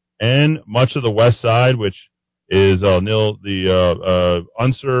I-40 and much of the west side, which is the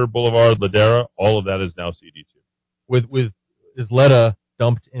Unser Boulevard, Ladera, all of that is now CD2. With Isleta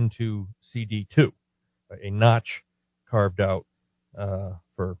dumped into CD2, a notch carved out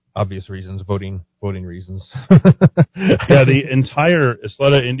for obvious reasons, voting reasons. Yeah, the entire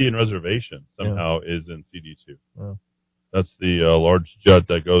Isleta Indian Reservation somehow is in CD2. Yeah. That's the large jut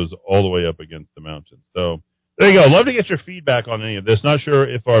that goes all the way up against the mountain. So there you go. Love to get your feedback on any of this. Not sure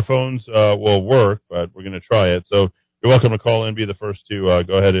if our phones will work, but we're going to try it. So you're welcome to call in, be the first to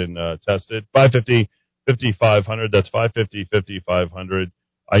go ahead and test it. 550-5500. That's 550-5500.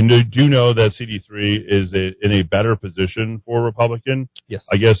 I do know that CD3 is in a better position for Republican. Yes.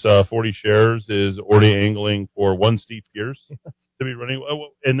 I guess 40 shares is already angling for one Steve Pierce to be running.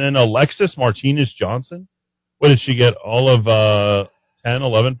 And then Alexis Martinez Johnson. What did she get? All of 10,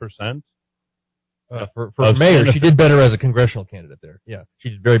 11%? For mayor, she did better as a congressional candidate there. Yeah, she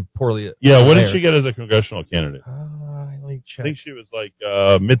did very poorly. What did she get as a congressional candidate? Let me check. I think she was like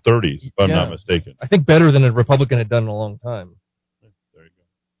mid-30s, if I'm not mistaken. I think better than a Republican had done in a long time. There you go.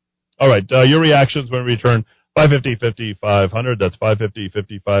 All right, your reactions when we return. 550-5500. That's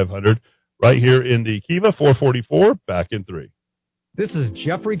 550-5500. Right here in the Kiva 444. Back in 3. This is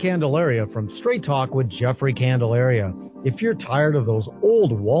Jeffrey Candelaria from Straight Talk with Jeffrey Candelaria. If you're tired of those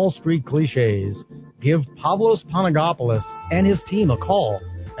old Wall Street cliches, give Pavlos Panagopoulos and his team a call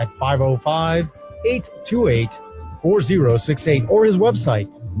at 505-828-4068 or his website,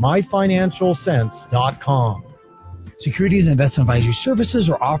 myfinancialsense.com. Securities and investment advisory services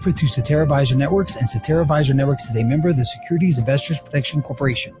are offered through Cetera Advisor Networks, and Cetera Advisor Networks is a member of the Securities Investors Protection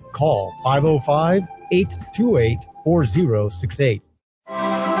Corporation. Call 505-828-4068.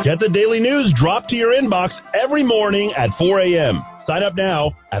 Get the daily news dropped to your inbox every morning at 4 a.m. Sign up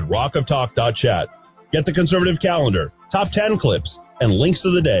now at rockoftalk.chat. Get the conservative calendar, top 10 clips, and links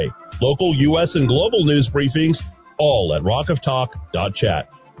of the day, local, U.S., and global news briefings, all at rockoftalk.chat.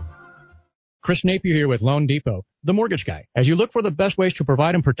 Chris Napier here with Loan Depot, the mortgage guy. As you look for the best ways to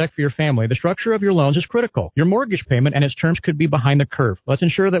provide and protect for your family, the structure of your loans is critical. Your mortgage payment and its terms could be behind the curve. Let's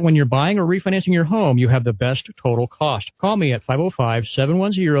ensure that when you're buying or refinancing your home, you have the best total cost. Call me at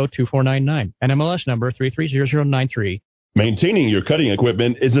 505-710-2499. NMLS number 330093. Maintaining your cutting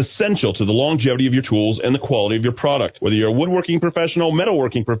equipment is essential to the longevity of your tools and the quality of your product. Whether you're a woodworking professional,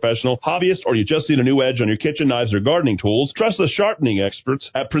 metalworking professional, hobbyist, or you just need a new edge on your kitchen knives or gardening tools, trust the sharpening experts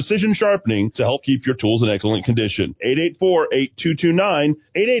at Precision Sharpening to help keep your tools in excellent condition. 884-8229,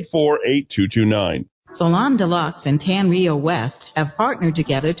 884-8229. Salon Deluxe and Tan Rio West have partnered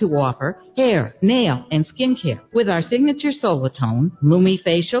together to offer hair, nail, and skincare with our signature Solatone, Lumi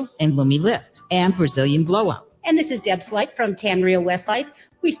Facial, and Lumi Lift, and Brazilian Blowout. And this is Deb Slight from Tan Rio Westside.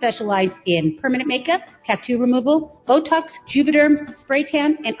 We specialize in permanent makeup, tattoo removal, Botox, Juvederm, spray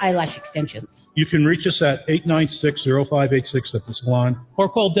tan, and eyelash extensions. You can reach us at 896-0586 at the salon or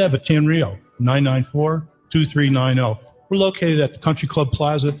call Deb at Tan Rio, 994-2390. We're located at the Country Club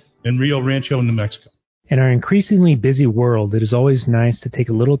Plaza in Rio Rancho, New Mexico. In our increasingly busy world, it is always nice to take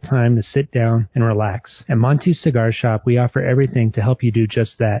a little time to sit down and relax. At Monty's Cigar Shop, we offer everything to help you do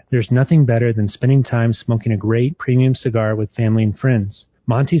just that. There's nothing better than spending time smoking a great premium cigar with family and friends.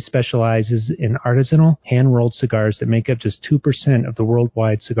 Monty specializes in artisanal, hand-rolled cigars that make up just 2% of the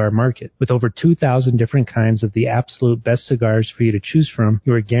worldwide cigar market. With over 2,000 different kinds of the absolute best cigars for you to choose from,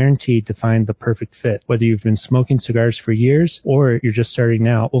 you are guaranteed to find the perfect fit. Whether you've been smoking cigars for years or you're just starting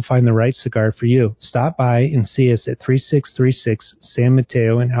out, we'll find the right cigar for you. Stop by and see us at 3636 San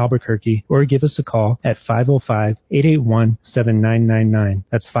Mateo in Albuquerque or give us a call at 505-881-7999.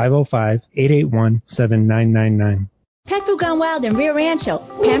 That's 505-881-7999. Pet Food Gone Wild in Rio Rancho,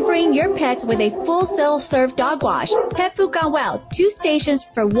 pampering your pets with a full self-serve dog wash. Pet Food Gone Wild, 2 stations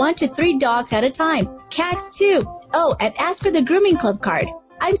for 1 to 3 dogs at a time. Cats too. Oh, and ask for the Grooming Club card.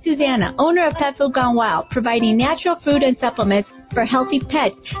 I'm Susanna, owner of Pet Food Gone Wild, providing natural food and supplements for healthy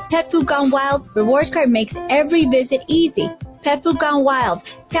pets. Pet Food Gone Wild rewards card makes every visit easy. Pet Food Gone Wild.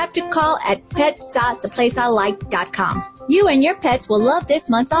 Tap to call at pets.theplaceilike.com. You and your pets will love this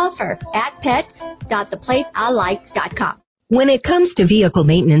month's offer at pets.theplaceilike.com. When it comes to vehicle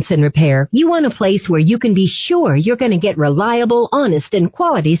maintenance and repair, you want a place where you can be sure you're going to get reliable, honest, and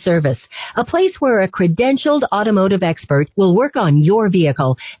quality service. A place where a credentialed automotive expert will work on your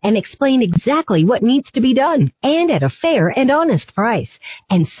vehicle and explain exactly what needs to be done, and at a fair and honest price.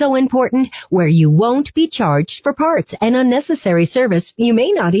 And so important, where you won't be charged for parts and unnecessary service you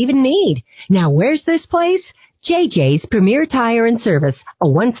may not even need. Now, where's this place? JJ's Premier Tire and Service, a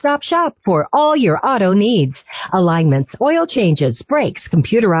one-stop shop for all your auto needs. Alignments, oil changes, brakes,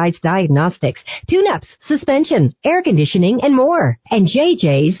 computerized diagnostics, tune-ups, suspension, air conditioning, and more. And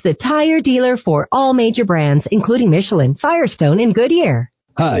JJ's the tire dealer for all major brands, including Michelin, Firestone, and Goodyear.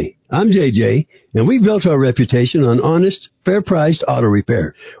 Hi, I'm JJ, and we built our reputation on honest, fair-priced auto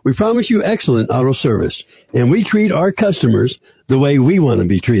repair. We promise you excellent auto service, and we treat our customers the way we want to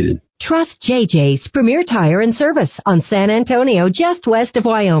be treated. Trust JJ's Premier Tire and Service on San Antonio, just west of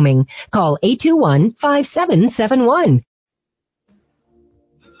Wyoming. Call 821-5771.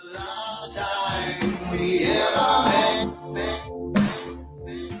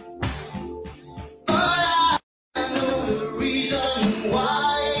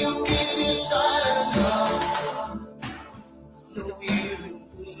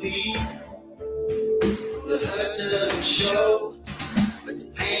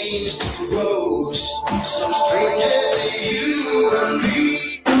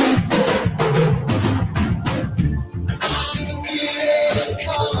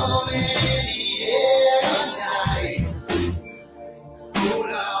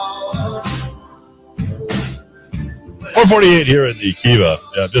 .448 here at the Kiva.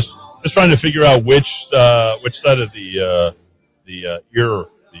 Yeah, just trying to figure out which side of the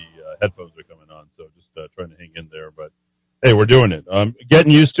headphones are coming on. So just trying to hang in there. But hey, we're doing it.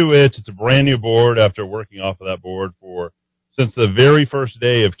 Getting used to it. It's a brand new board after working off of that board since the very first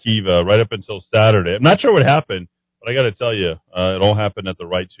day of Kiva, right up until Saturday. I'm not sure what happened, but I got to tell you, it all happened at the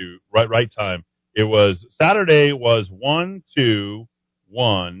right time. It was Saturday was 1, 2,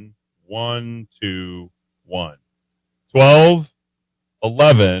 1, 1, 2, 1. 12,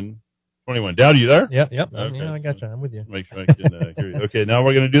 11, 21. Dad, are you there? Yep. Okay. Yeah, I got you. I'm with you. Make sure I can hear you. Okay, now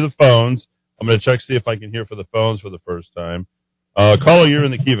we're going to do the phones. I'm going to check, see if I can hear for the phones for the first time. Caller, you're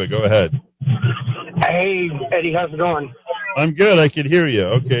in the Kiva. Go ahead. Hey, Eddie, how's it going? I'm good. I can hear you.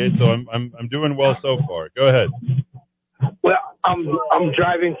 Okay, so I'm doing well so far. Go ahead. Well, I'm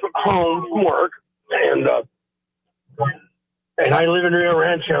driving home from work, and I live in Rio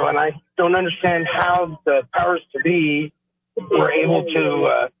Rancho, and I don't understand how the powers to be were able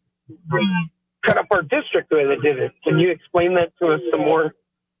to cut up our district the way they did it. Can you explain that to us some more?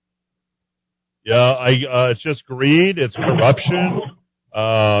 Yeah, it's just greed. It's corruption.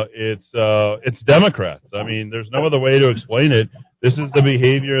 It's Democrats. I mean, there's no other way to explain it. This is the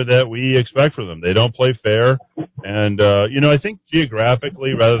behavior that we expect from them. They don't play fair. And, I think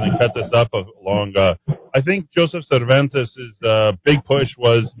geographically, rather than cut this up along, I think Joseph Cervantes' big push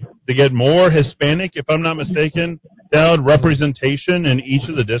was to get more Hispanic, if I'm not mistaken, representation in each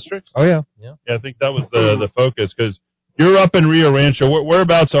of the districts. Oh, yeah. Yeah, I think that was the focus, because you're up in Rio Rancho.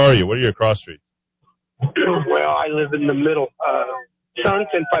 Whereabouts are you? What are your cross streets? Well, I live in the middle. Suns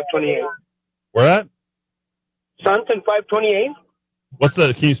and 528. Where at? Suns and 528. What's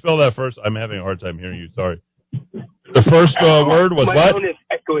that? Can you spell that first? I'm having a hard time hearing you. Sorry. The first word was my what? My phone is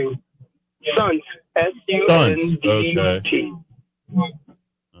echoing. Suns. S-U-N-D-T.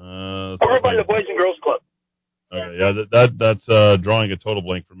 Over by the Boys and Girls Club. Okay, yeah, that's drawing a total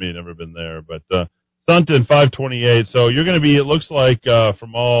blank for me. Never been there. But Sunton 528. So you're going to be, it looks like,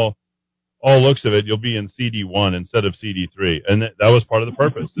 from all looks of it, you'll be in CD1 instead of CD3. And that was part of the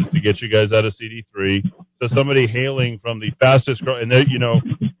purpose, is to get you guys out of CD3. So somebody hailing from the fastest growing, and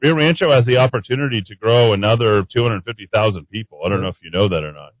Rio Rancho has the opportunity to grow another 250,000 people. I don't know if you know that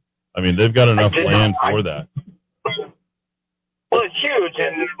or not. I mean, they've got enough land for that. Well, it's huge,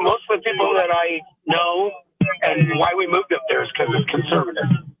 and most of the people that I know and why we moved up there is because it's conservative.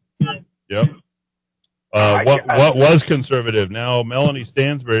 Yep. What was conservative? Now Melanie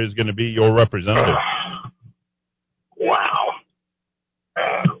Stansbury is going to be your representative. Wow.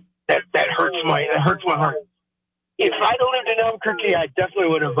 That hurts my heart. If I'd lived in Albuquerque, I definitely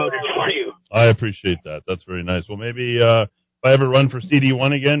would have voted for you. I appreciate that. That's very nice. Well, maybe if I ever run for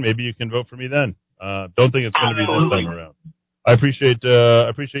CD1 again, maybe you can vote for me then. Don't think it's going to be this time around. I appreciate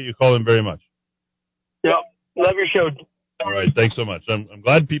you calling very much. Yep. Love your show. All right, thanks so much. I'm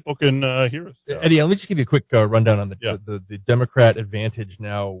glad people can hear us. Eddie, let me just give you a quick rundown on the Democrat advantage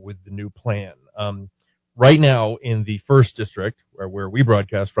now with the new plan. Right now in the 1st district, where we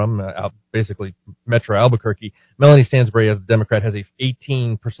broadcast from, basically Metro Albuquerque, Melanie Stansbury as the Democrat has a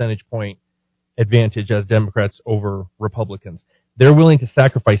 18 percentage point advantage as Democrats over Republicans. They're willing to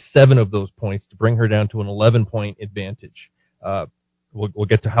sacrifice 7 of those points to bring her down to an 11-point advantage. We'll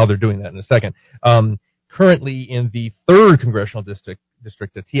get to how they're doing that in a second. Currently in the 3rd congressional district,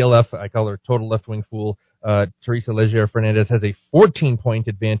 the TLF, I call her total left-wing fool, Teresa Leger Fernandez has a 14-point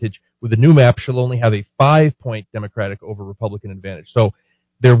advantage. With the new map, she'll only have a 5-point Democratic over Republican advantage. So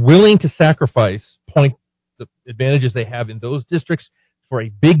they're willing to sacrifice the advantages they have in those districts for a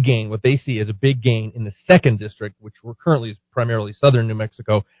big gain, what they see as a big gain in the 2nd district, which we're currently is primarily southern New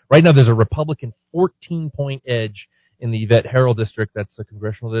Mexico. Right now there's a Republican 14-point edge in the Yvette Harrell district. That's a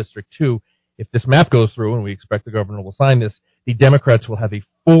congressional district 2. If this map goes through, and we expect the governor will sign this, the Democrats will have a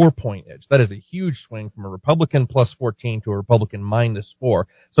 4-point edge. That is a huge swing from a Republican plus 14 to a Republican minus 4.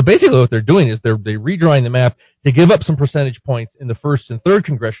 So basically what they're doing is they're redrawing the map to give up some percentage points in the 1st and 3rd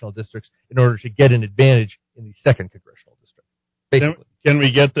congressional districts in order to get an advantage in the 2nd congressional district. Basically. Can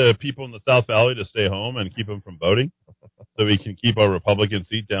we get the people in the South Valley to stay home and keep them from voting so we can keep our Republican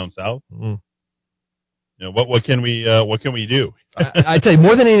seat down south? Mm-hmm. What can we do? I tell you,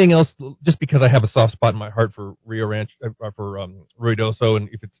 more than anything else, just because I have a soft spot in my heart for Rio Rancho, for Ruidoso, and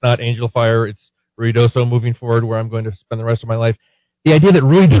if it's not Angel Fire, it's Ruidoso moving forward, where I'm going to spend the rest of my life. The idea that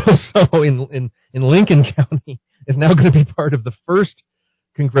Ruidoso in Lincoln County is now going to be part of the 1st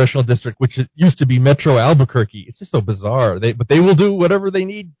congressional district, which used to be Metro Albuquerque. It's just so bizarre. But they will do whatever they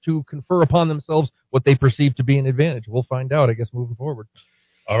need to confer upon themselves what they perceive to be an advantage. We'll find out, I guess, moving forward.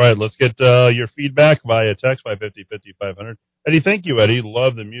 All right, let's get your feedback via text 550-5500. Eddie, thank you, Eddie.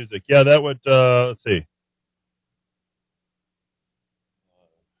 Love the music. Yeah, that would, let's see.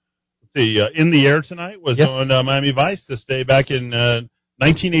 In the Air Tonight was on Miami Vice this day back in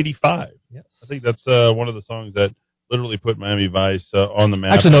 1985. Yes. I think that's one of the songs that literally put Miami Vice on the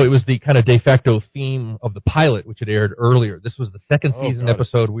map. Actually, no, it was the kind of de facto theme of the pilot, which had aired earlier. This was the 2nd season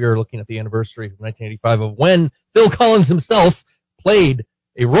episode. We are looking at the anniversary of 1985 of when Phil Collins himself played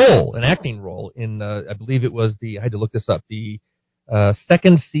an acting role in, I believe it was I had to look this up, the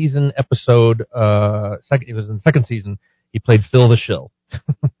 2nd season episode, it was in the 2nd season, he played Phil the Shill.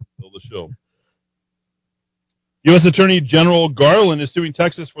 Phil the Shill. U.S. Attorney General Garland is suing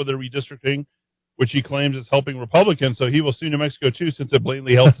Texas for the redistricting, which he claims is helping Republicans, so he will sue New Mexico too, since it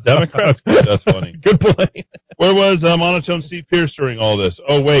blatantly helps Democrats. That's funny. Good point. Where was Monotone Steve Pierce during all this?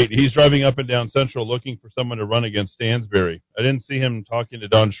 Oh, wait, he's driving up and down Central looking for someone to run against Stansbury. I didn't see him talking to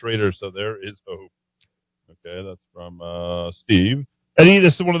Don Schrader, so there is hope. Okay, that's from Steve. Eddie,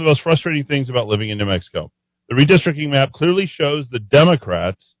 this is one of the most frustrating things about living in New Mexico. The redistricting map clearly shows the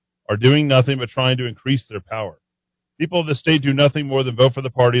Democrats are doing nothing but trying to increase their power. People of the state do nothing more than vote for the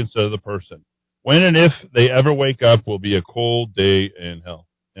party instead of the person. When and if they ever wake up will be a cold day in hell.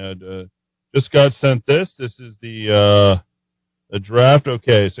 And just got sent this. This is the draft.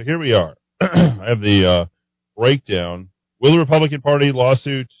 Okay, so here we are. I have the breakdown. Will the Republican Party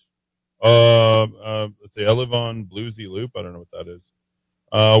lawsuit, let's see, I live on Bluesy Loop. I don't know what that is.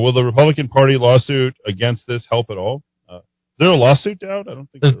 Will the Republican Party lawsuit against this help at all? Is there a lawsuit out? I don't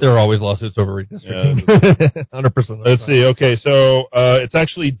think there are always lawsuits over redistricting. 100%. Let's see. Okay, so it's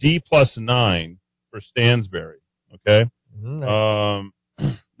actually D+9 for Stansbury. Okay. Nice.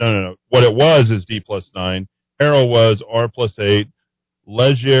 No. What it was is D+9. Harrell was R+8.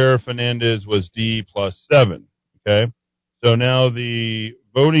 Leger Fernandez was D+7. Okay. So now the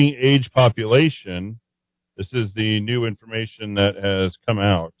voting age population. This is the new information that has come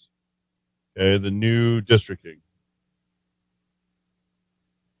out. Okay, the new districting.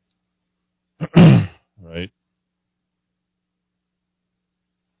 Right.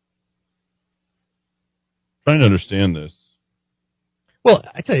 Trying to understand this. Well,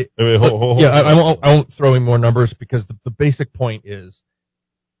 I tell you, hold I won't throw in more numbers because the basic point is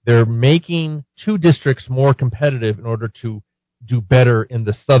they're making two districts more competitive in order to do better in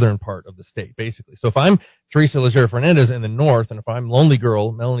the southern part of the state, basically. So if I'm Teresa Leger Fernandez in the north, and if I'm Lonely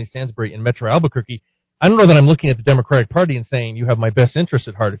Girl Melanie Stansbury in Metro Albuquerque, I don't know that I'm looking at the Democratic Party and saying you have my best interest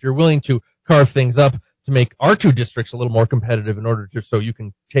at heart. If you're willing to carve things up to make our two districts a little more competitive in order to so you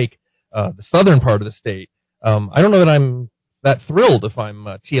can take the southern part of the state, I don't know that I'm that thrilled if I'm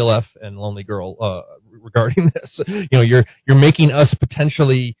TLF and Lonely Girl regarding this. You're making us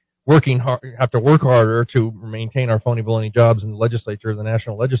potentially working hard, have to work harder to maintain our phony baloney jobs in the legislature, the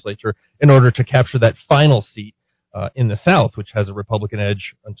national legislature, in order to capture that final seat in the South, which has a Republican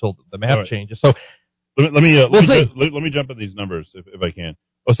edge until the map changes. So let me jump at these numbers if I can.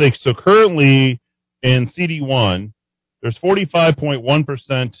 I'll say so. Currently in CD1, there's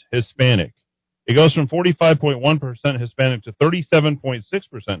 45.1% Hispanic. It goes from 45.1% Hispanic to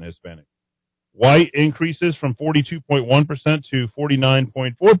 37.6% Hispanic. White increases from 42.1% to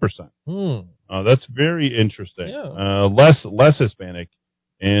 49.4%. That's very interesting. Yeah. Less Hispanic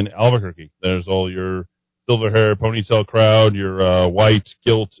in Albuquerque. There's all your silver hair ponytail crowd, your white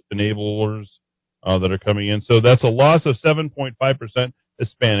guilt enablers that are coming in. So that's a loss of 7.5%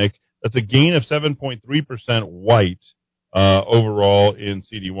 Hispanic. That's a gain of 7.3% white overall in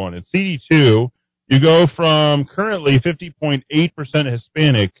CD1. In CD2, you go from currently 50.8%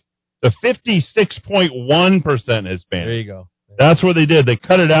 Hispanic to 56.1% Hispanic. There you go. That's what they did. They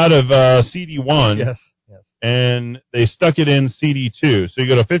cut it out of CD1. Yes. And they stuck it in CD2. So you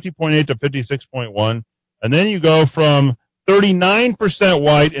go to 50.8 to 56.1. And then you go from 39%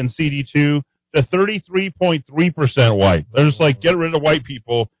 white in CD2 to 33.3% white. They're just like, get rid of white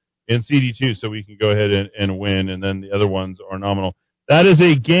people in CD2 so we can go ahead and win. And then the other ones are nominal. That is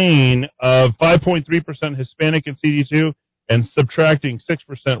a gain of 5.3% Hispanic in CD2 and subtracting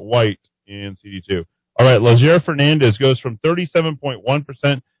 6% white in CD2. All right, Leger Fernandez goes from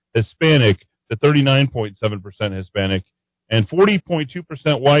 37.1% Hispanic to 39.7% Hispanic, and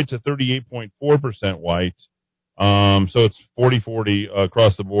 40.2% white to 38.4% white. So it's 40-40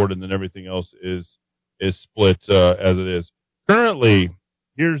 across the board, and then everything else is split as it is. Currently,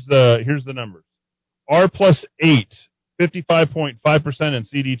 here's the numbers. R+8, 55.5% in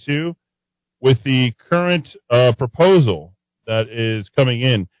CD2, with the current proposal that is coming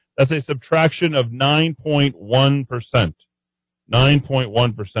in. That's a subtraction of 9.1%.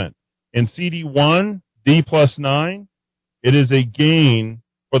 9.1%. In CD1, D+9, it is a gain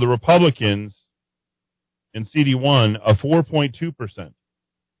for the Republicans in CD1 of 4.2%.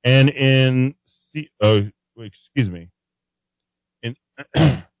 And in in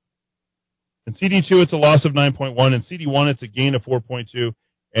CD2, it's a loss of 9.1. In CD1, it's a gain of 4.2.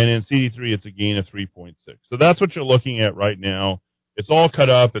 And in CD3, it's a gain of 3.6. So that's what you're looking at right now. It's all cut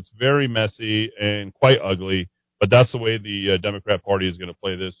up. It's very messy and quite ugly. But that's the way the Democrat Party is going to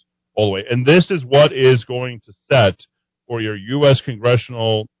play this all the way. And this is what is going to set for your U.S.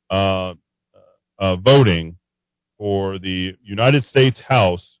 congressional voting for the United States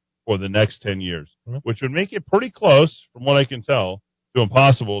House for the next 10 years, which would make it pretty close, from what I can tell, to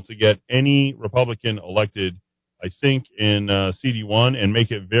impossible to get any Republican elected, I think, in CD1 and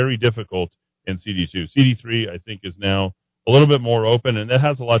make it very difficult in CD2. CD3, I think, is now a little bit more open, and that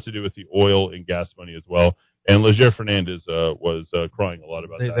has a lot to do with the oil and gas money as well. And Leger Fernandez was crying a lot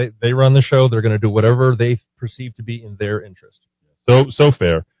about that. They run the show. They're going to do whatever they perceive to be in their interest. So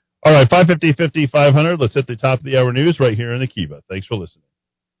fair. All right, 550, 500. Let's hit the top of the hour news right here in the Kiva. Thanks for listening.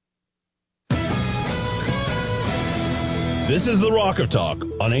 This is the Rock of Talk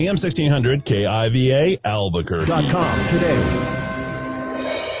on AM 1600 KIVA Albuquerque. .com today.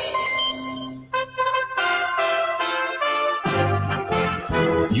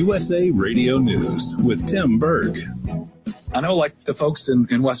 USA Radio News with Tim Berg. I know, like the folks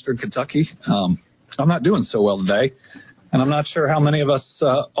in Western Kentucky, I'm not doing so well today, and I'm not sure how many of us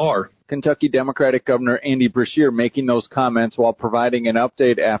are. Kentucky Democratic Governor Andy Beshear making those comments while providing an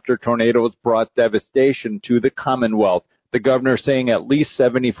update after tornadoes brought devastation to the Commonwealth. The governor saying at least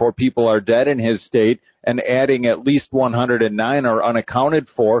 74 people are dead in his state and adding at least 109 are unaccounted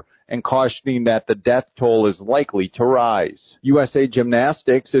for, and cautioning that the death toll is likely to rise. USA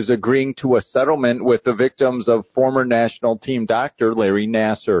Gymnastics is agreeing to a settlement with the victims of former national team doctor Larry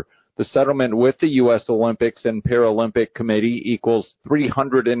Nassar. The settlement with the U.S. Olympics and Paralympic Committee equals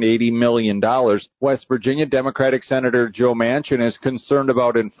 $380 million. West Virginia Democratic Senator Joe Manchin is concerned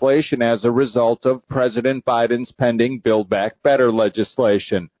about inflation as a result of President Biden's pending Build Back Better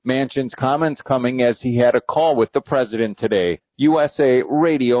legislation. Manchin's comments coming as he had a call with the president today. USA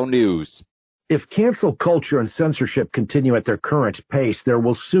Radio News. If cancel culture and censorship continue at their current pace, there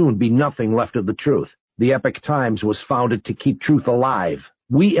will soon be nothing left of the truth. The Epoch Times was founded to keep truth alive.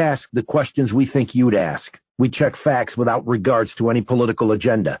 We ask the questions we think you'd ask. We check facts without regards to any political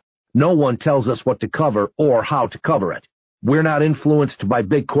agenda. No one tells us what to cover or how to cover it. We're not influenced by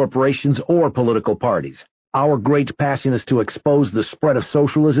big corporations or political parties. Our great passion is to expose the spread of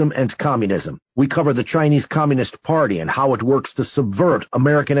socialism and communism. We cover the Chinese Communist Party and how it works to subvert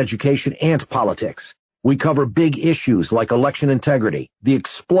American education and politics. We cover big issues like election integrity, the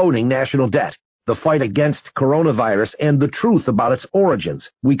exploding national debt, the fight against coronavirus, and the truth about its origins.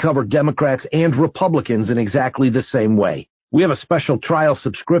 We cover Democrats and Republicans in exactly the same way. We have a special trial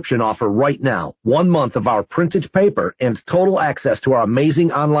subscription offer right now. 1 month of our printed paper and total access to our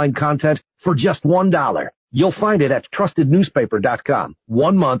amazing online content for just $1. You'll find it at trustednewspaper.com.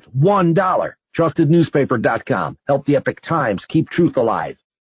 1 month, $1. Trustednewspaper.com. Help the Epoch Times keep truth alive.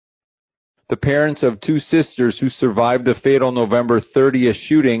 The parents of two sisters who survived the fatal November 30th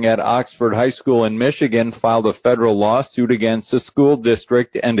shooting at Oxford High School in Michigan filed a federal lawsuit against the school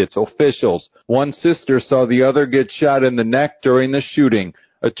district and its officials. One sister saw the other get shot in the neck during the shooting.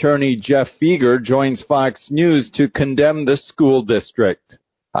 Attorney Jeff Feger joins Fox News to condemn the school district.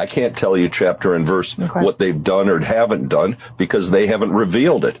 I can't tell you chapter and verse what they've done or haven't done because they haven't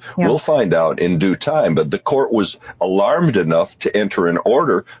revealed it. Yep. We'll find out in due time. But the court was alarmed enough to enter an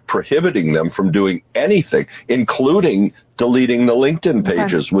order prohibiting them from doing anything, including deleting the LinkedIn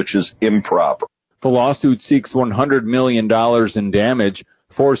pages, which is improper. The lawsuit seeks $100 million in damage.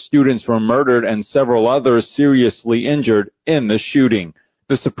 4 students were murdered and several others seriously injured in the shooting.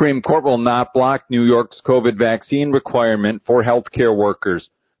 The Supreme Court will not block New York's COVID vaccine requirement for healthcare workers.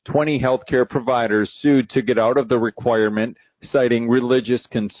 20 healthcare providers sued to get out of the requirement, citing religious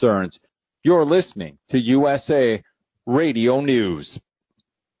concerns. You're listening to USA Radio News.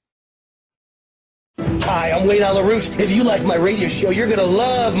 Hi, I'm Wayne Alaroot. If you like my radio show, you're going to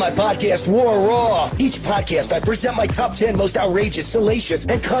love my podcast, War Raw. Each podcast, I present my top 10 most outrageous, salacious,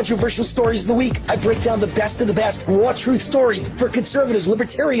 and controversial stories of the week. I break down the best of the best raw truth stories for conservatives,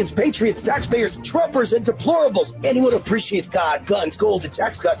 libertarians, patriots, taxpayers, Trumpers, and deplorables. Anyone who appreciates God, guns, gold, and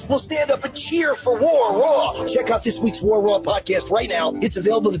tax cuts will stand up and cheer for War Raw. Check out this week's War Raw podcast right now. It's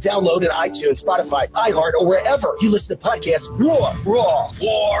available to download at iTunes, Spotify, iHeart, or wherever you listen to podcasts. War Raw.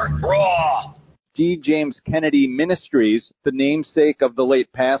 War Raw. D. James Kennedy Ministries, the namesake of the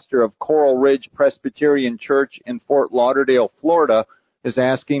late pastor of Coral Ridge Presbyterian Church in Fort Lauderdale, Florida, is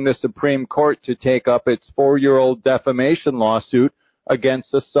asking the Supreme Court to take up its 4-year-old defamation lawsuit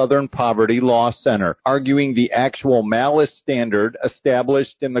against the Southern Poverty Law Center, arguing the actual malice standard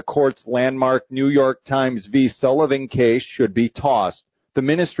established in the court's landmark New York Times v. Sullivan case should be tossed. The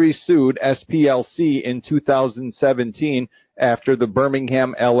ministry sued SPLC in 2017 after the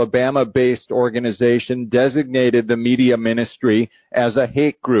Birmingham, Alabama-based organization designated the media ministry as a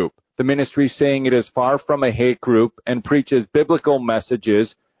hate group. The ministry saying it is far from a hate group and preaches biblical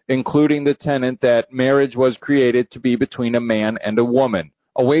messages, including the tenet that marriage was created to be between a man and a woman.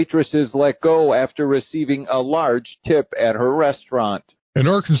 A waitress is let go after receiving a large tip at her restaurant. An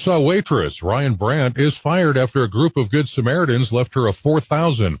Arkansas waitress, Ryan Brandt, is fired after a group of Good Samaritans left her a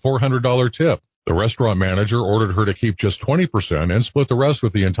 $4,400 tip. The restaurant manager ordered her to keep just 20% and split the rest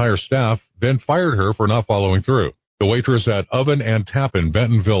with the entire staff, then fired her for not following through. The waitress at Oven and Tap in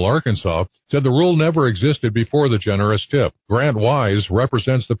Bentonville, Arkansas, said the rule never existed before the generous tip. Grant Wise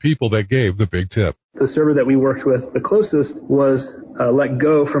represents the people that gave the big tip. The server that we worked with the closest was let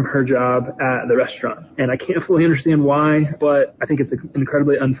go from her job at the restaurant. And I can't fully understand why, but I think it's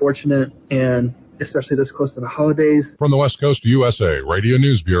incredibly unfortunate, and especially this close to the holidays. From the West Coast USA Radio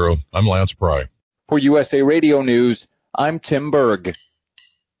News Bureau, I'm Lance Pry. For USA Radio News, I'm Tim Berg.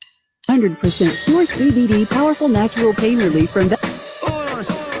 100% pure CBD powerful natural pain relief from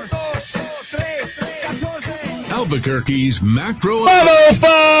Albuquerque's Macro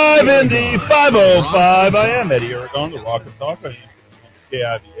 505 Indy 505. I am Eddie Aragon, the Rocket Talk.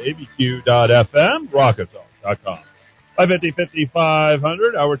 KIVABQ.FM, RocketTalk.com.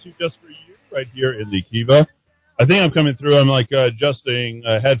 550-5500, hour 2 just for you, right here in the Kiva. I think I'm coming through. I'm like adjusting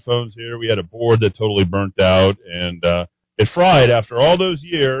headphones here. We had a board that totally burnt out, and it fried after all those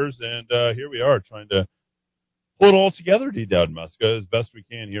years, and here we are trying to pull it all together, D. Dowd Muska, as best we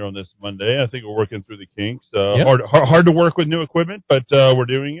can here on this Monday. I think we're working through the kinks. Yep. Hard to work with new equipment, but we're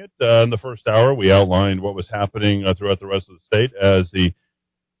doing it. In the first hour, we outlined what was happening throughout the rest of the state as the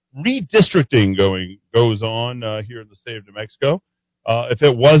redistricting goes on here in the state of New Mexico. If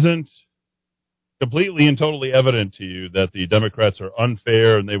it wasn't completely and totally evident to you that the Democrats are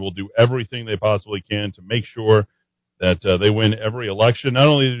unfair and they will do everything they possibly can to make sure that they win every election, not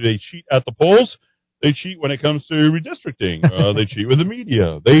only do they cheat at the polls, they cheat when it comes to redistricting. They cheat with the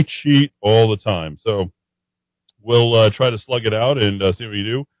media. They cheat all the time. So we'll try to slug it out and see what we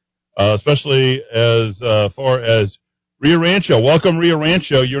do, especially as far as Rio Rancho. Welcome, Rio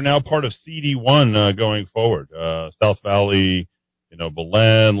Rancho. You're now part of CD1 going forward. South Valley,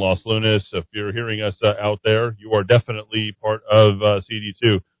 Belen, Los Lunas. If you're hearing us out there, you are definitely part of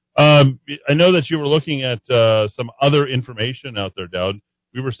CD2. I know that you were looking at some other information out there, Dowd.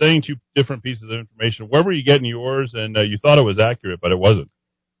 We were saying 2 different pieces of information. Where were you getting yours? And you thought it was accurate, but it wasn't.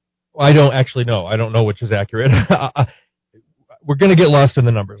 Well, I don't actually know. I don't know which is accurate. We're going to get lost in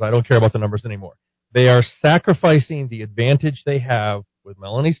the numbers. I don't care about the numbers anymore. They are sacrificing the advantage they have with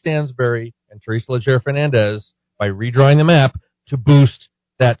Melanie Stansbury and Teresa Leger Fernandez by redrawing the map to boost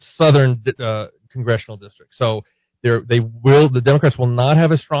that southern congressional district. So the Democrats will not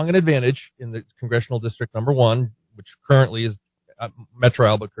have as strong an advantage in the congressional district number 1, which currently is Metro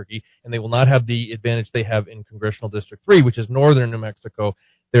Albuquerque, and they will not have the advantage they have in congressional district 3, which is northern New Mexico.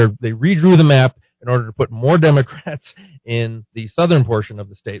 They redrew the map in order to put more Democrats in the southern portion of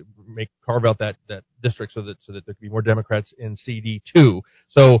the state, carve out that district so that there could be more Democrats in CD2.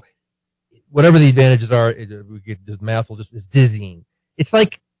 So whatever the advantages are, the math is dizzying. It's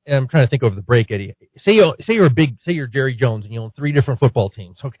like, I'm trying to think over the break, Eddie. Say you're Jerry Jones and you own 3 different football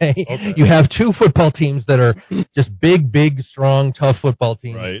teams, okay? You have 2 football teams that are just big, strong, tough football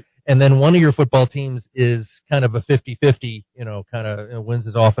teams. Right. And then one of your football teams is kind of a 50-50, wins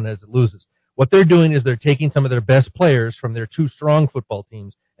as often as it loses. What they're doing is they're taking some of their best players from their 2 strong football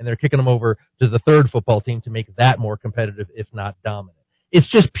teams and they're kicking them over to the 3rd football team to make that more competitive, if not dominant.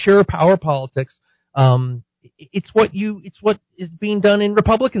 It's just pure power politics. It's what is being done in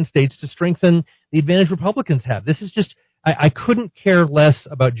Republican states to strengthen the advantage Republicans have. This is just, I couldn't care less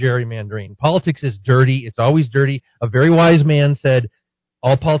about gerrymandering. Politics is dirty. It's always dirty. A very wise man said,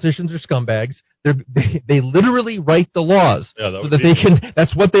 all politicians are scumbags. They literally write the laws so that they can.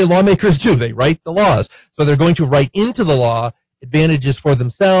 That's what lawmakers do. They write the laws. So they're going to write into the law advantages for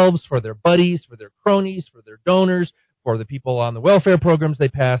themselves, for their buddies, for their cronies, for their donors, for the people on the welfare programs they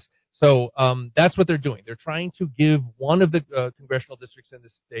pass. So that's what they're doing. They're trying to give one of the congressional districts in the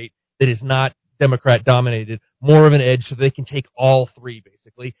state that is not Democrat-dominated more of an edge so they can take all 3,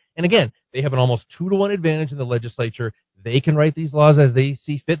 basically. And again, they have an almost 2-to-1 advantage in the legislature. They can write these laws as they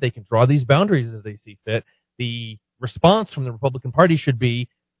see fit. They can draw these boundaries as they see fit. The response from the Republican Party should be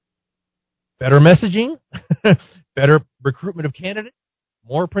better messaging, better recruitment of candidates,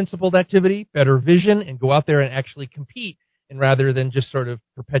 more principled activity, better vision, and go out there and actually compete, and rather than just sort of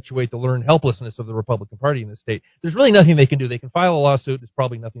perpetuate the learned helplessness of the Republican Party in the state. There's really nothing they can do. They can file a lawsuit. There's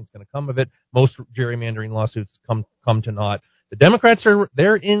probably nothing's going to come of it. Most gerrymandering lawsuits come to naught. The Democrats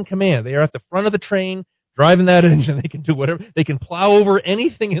they're in command. They are at the front of the train, driving that engine. They can do whatever. They can plow over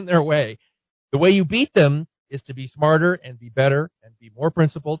anything in their way. The way you beat them is to be smarter and be better and be more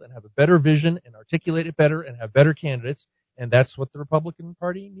principled and have a better vision and articulate it better and have better candidates. And that's what the Republican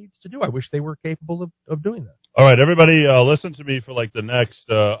Party needs to do. I wish they were capable of doing that. All right, everybody, listen to me for like the next,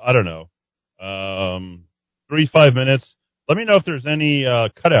 3-5 minutes. Let me know if there's any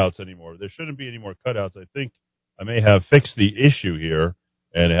cutouts anymore. There shouldn't be any more cutouts. I think I may have fixed the issue here,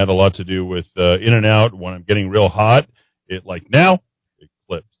 and it had a lot to do with in and out. When I'm getting real hot, it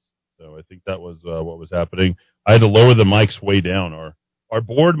clips. So I think that was what was happening. I had to lower the mics way down. Our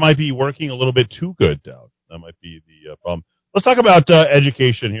board might be working a little bit too good, Dowd. That might be the problem. Let's talk about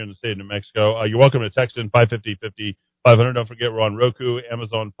education here in the state of New Mexico. You're welcome to text in 550-500. Don't forget we're on Roku,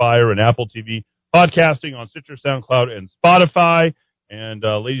 Amazon Fire, and Apple TV. Podcasting on Stitcher, SoundCloud, and Spotify. And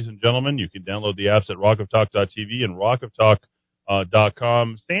ladies and gentlemen, you can download the apps at rockoftalk.tv and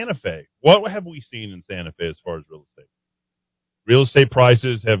rockoftalk.com. Santa Fe. What have we seen in Santa Fe as far as real estate? Real estate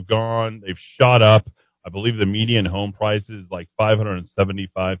prices have gone, they've shot up. I believe the median home price is like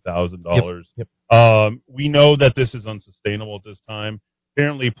 $575,000. Yep. We know that this is unsustainable at this time.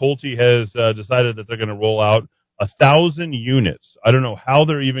 Apparently, Pulte has decided that they're going to roll out 1,000 units. I don't know how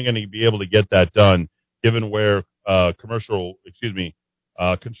they're even going to be able to get that done, given where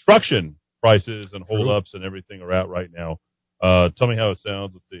construction prices and holdups and everything are at right now. Tell me how it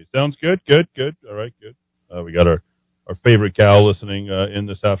sounds. Let's see. Sounds good. Good. All right. Good. We got our favorite gal listening in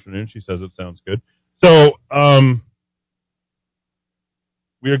this afternoon. She says it sounds good. So,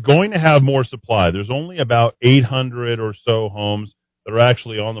 we are going to have more supply. There's only about 800 or so homes that are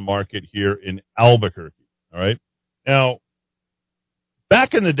actually on the market here in Albuquerque. All right. Now,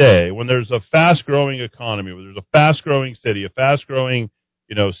 back in the day when there's a fast-growing economy, when there's a fast-growing city, a fast-growing,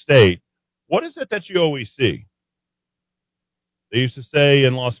 state, what is it that you always see? They used to say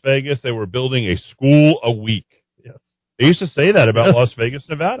in Las Vegas they were building a school a week. Yes. They used to say that about Las Vegas,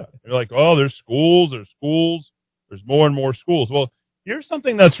 Nevada. They're like, oh, there's schools, there's more and more schools. Well, here's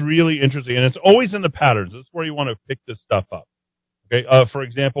something that's really interesting, and it's always in the patterns. This is where you want to pick this stuff up. Okay, for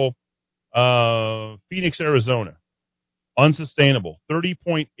example, Phoenix, Arizona, unsustainable,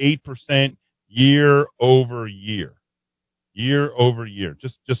 30.8% year over year.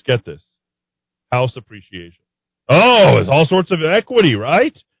 Just get this, house appreciation. Oh, it's all sorts of equity,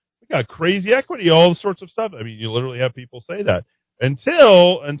 right? We got crazy equity, all sorts of stuff. I mean, you literally have people say that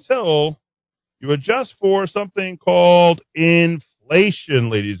until you adjust for something called inflation,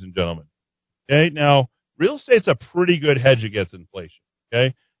 ladies and gentlemen. Okay, now real estate's a pretty good hedge against inflation.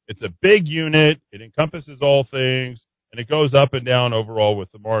 Okay, it's a big unit, it encompasses all things, and it goes up and down overall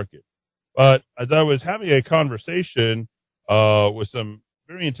with the market. But as I was having a conversation with some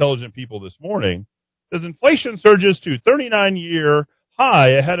very intelligent people this morning, as inflation surges to 39-year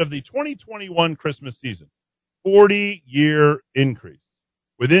high ahead of the 2021 Christmas season, 40-year increase,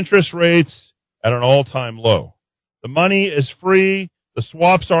 with interest rates at an all-time low. The money is free. The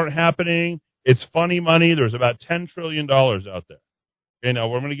swaps aren't happening. It's funny money. There's about $10 trillion out there. Okay, now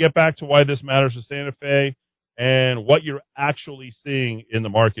we're going to get back to why this matters to Santa Fe and what you're actually seeing in the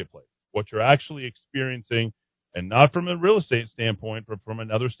marketplace, what you're actually experiencing, and not from a real estate standpoint, but from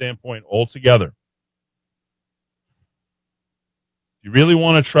another standpoint altogether. If you really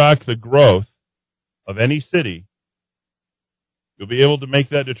want to track the growth of any city, you'll be able to make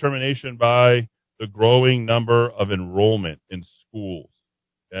that determination by the growing number of enrollment in schools.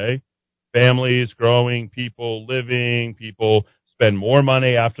 Okay? Families growing, people living, people spend more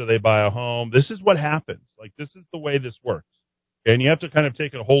money after they buy a home. This is what happens. Like, this is the way this works. Okay? And you have to kind of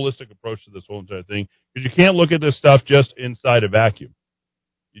take a holistic approach to this whole entire thing, because you can't look at this stuff just inside a vacuum.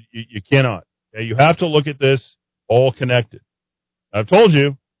 You cannot. Okay? You have to look at this all connected. I've told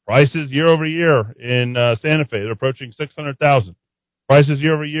you, prices year over year in Santa Fe, they're approaching 600,000. Prices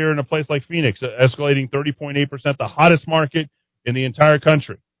year over year in a place like Phoenix, escalating 30.8%, the hottest market in the entire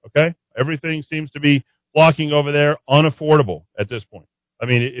country. Okay? Everything seems to be flocking over there, unaffordable at this point. I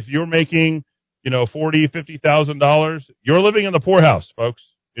mean, if you're making, $40,000, $50,000, you're living in the poorhouse, folks,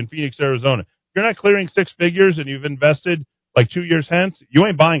 in Phoenix, Arizona. If you're not clearing six figures and you've invested like 2 years hence, you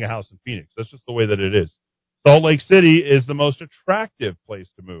ain't buying a house in Phoenix. That's just the way that it is. Salt Lake City is the most attractive place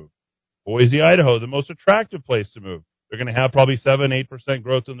to move. Boise, Idaho, the most attractive place to move. They're going to have probably 7-8%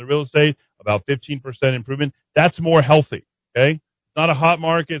 growth in the real estate, about 15% improvement. That's more healthy, okay? It's not a hot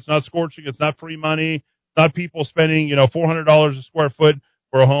market. It's not scorching. It's not free money. It's not people spending, $400 a square foot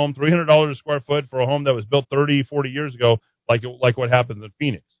for a home, $300 a square foot for a home that was built 30, 40 years ago, like what happens in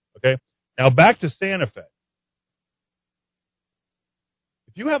Phoenix, okay? Now back to Santa Fe.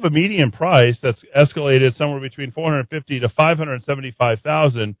 If you have a median price that's escalated somewhere between $450,000 to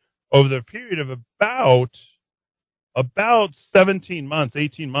 $575,000 over the period of about 17 months,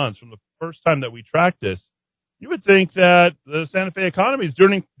 18 months from the first time that we tracked this, you would think that the Santa Fe economy is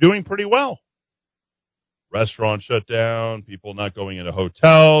doing pretty well. Restaurants shut down, people not going into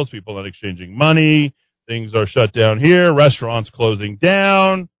hotels, people not exchanging money, things are shut down here, restaurants closing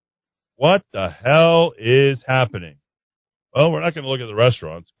down. What the hell is happening? Well, we're not going to look at the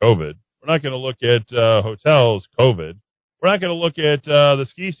restaurants, COVID. We're not going to look at hotels, COVID. We're not going to look at the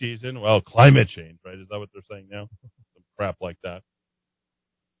ski season, well, climate change, right? Is that what they're saying now? Some crap like that.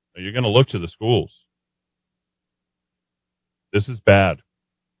 Now, you're going to look to the schools. This is bad.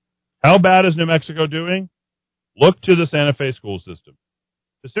 How bad is New Mexico doing? Look to the Santa Fe school system.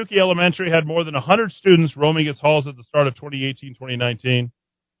 Tesuque Elementary had more than 100 students roaming its halls at the start of 2018-2019.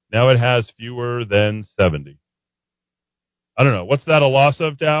 Now it has fewer than 70. I don't know. What's that a loss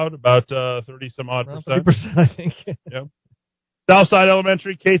of, Dowd? About 30 some odd percent? 30%, I think. Yep. Southside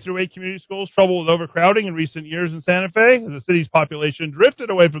Elementary K through 8 community schools trouble with overcrowding in recent years in Santa Fe as the city's population drifted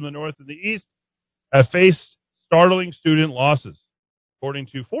away from the north and the east have faced startling student losses, according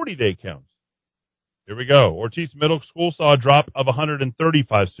to 40-day counts. Here we go. Ortiz Middle School saw a drop of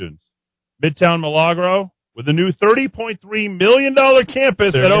 135 students. Midtown Milagro, with a new $30.3 million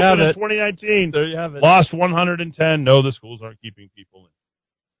campus that opened in 2019, there you have it. Lost 110. No, the schools aren't keeping people in.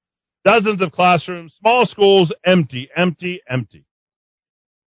 Dozens of classrooms, small schools, empty.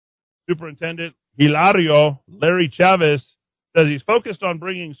 Superintendent Hilario Larry Chavez says he's focused on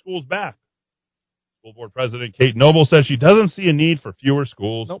bringing schools back. School Board President Kate Noble says she doesn't see a need for fewer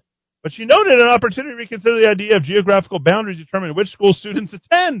schools. Nope. But she noted an opportunity to reconsider the idea of geographical boundaries determining which school students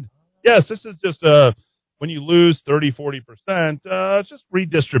attend. Yes, this is just when you lose 30, 40%, it's just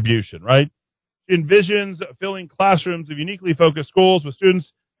redistribution, right? She envisions filling classrooms of uniquely focused schools with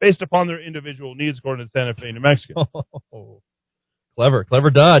students based upon their individual needs, according to Santa Fe, New Mexico.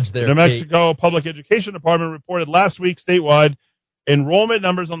 Clever dodge there. The New Mexico Public Education Department reported last week statewide enrollment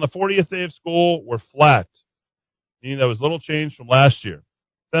numbers on the 40th day of school were flat, meaning there was little change from last year.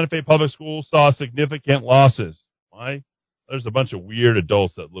 Santa Fe Public Schools saw significant losses. Why? There's a bunch of weird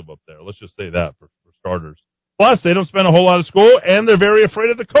adults that live up there. Let's just say that for starters. Plus, they don't spend a whole lot of school, and they're very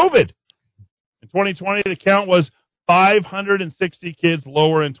afraid of the COVID. In 2020, the count was 560 kids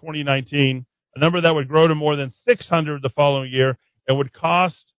lower in 2019, a number that would grow to more than 600 the following year and would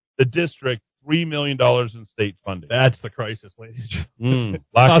cost the district $3 million in state funding. That's the crisis, ladies and gentlemen.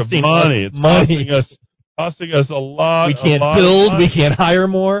 Lack of money. It's costing us a lot. We can't build. We can't hire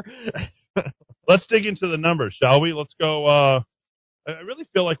more. Let's dig into the numbers, shall we? Let's go. I really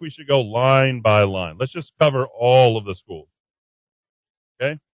feel like we should go line by line. Let's just cover all of the schools.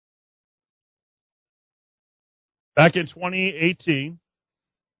 Okay? Back in 2018,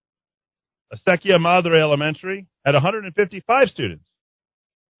 Acequia Madre Elementary had 155 students.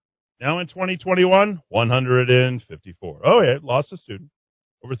 Now in 2021, 154. Oh, yeah, lost a student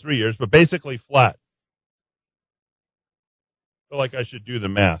over 3 years, but basically flat. I feel like I should do the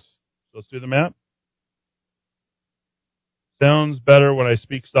math. So let's do the math. Sounds better when I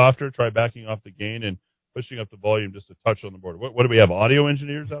speak softer. Try backing off the gain and pushing up the volume just a touch on the board. What do we have? Audio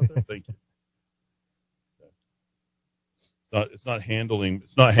engineers out there? Thank you. It's not handling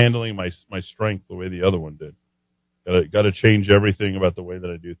my strength the way the other one did. Got to change everything about the way that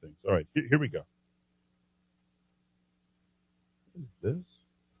I do things. All right, here we go. What is this?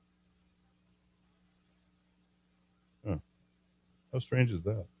 Oh, how strange is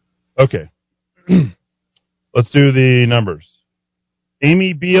that? Okay. Let's do the numbers.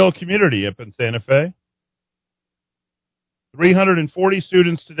 Amy Beal Community up in Santa Fe. 340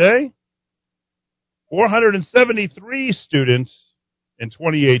 students today. 473 students in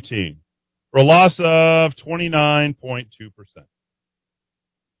 2018 for a loss of 29.2%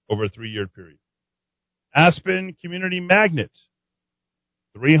 over a 3-year period. Aspen Community Magnet.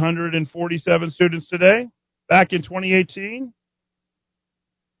 347 students today. Back in 2018,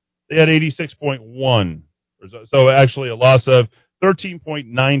 they had 86.1. So actually a loss of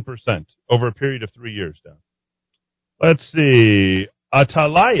 13.9% over a period of 3 years now. Let's see.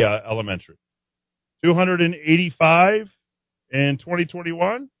 Atalaya Elementary. 285 in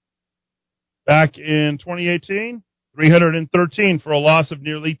 2021. Back in 2018, 313 for a loss of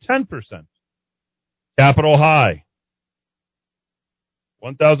nearly 10%. Capitol High.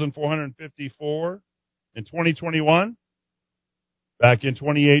 1,454 in 2021. Back in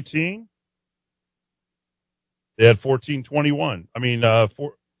 2018, they had 1421.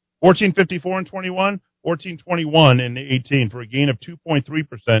 1454 in 21, 1421 in 18 for a gain of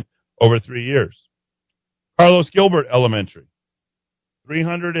 2.3% over 3 years. Carlos Gilbert Elementary,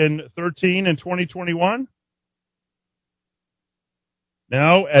 313 in 2021.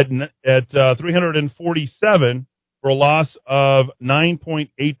 Now at 347 for a loss of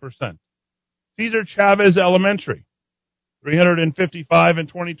 9.8%. Cesar Chavez Elementary, 355 in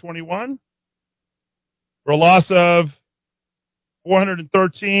 2021 for a loss of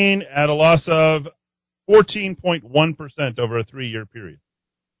 413 at a loss of 14.1% over a 3-year period.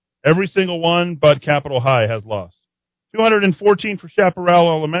 Every single one but Capitol High has lost. 214 for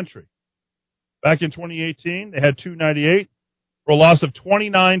Chaparral Elementary. Back in 2018, they had 298 for a loss of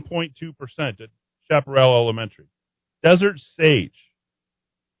 29.2% at Chaparral Elementary. Desert Sage,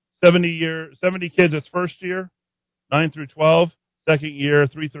 70 kids its first year, 9 through 12. Second year,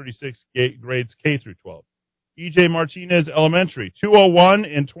 336 grades K through 12. E.J. Martinez Elementary, 201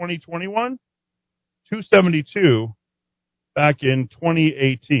 in 2021, 272 back in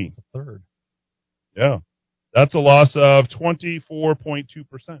 2018. Third. Yeah. That's a loss of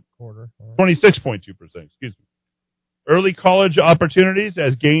 24.2%. Quarter. 26.2%, excuse me. Early college opportunities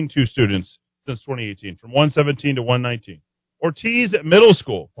has gained 2 students since 2018, from 117 to 119. Ortiz Middle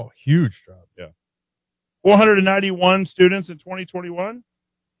School. Oh, huge drop. Yeah. 491 students in 2021,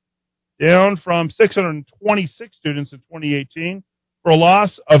 down from 626 students in 2018, for a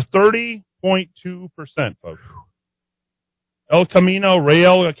loss of 30.2%, folks. El Camino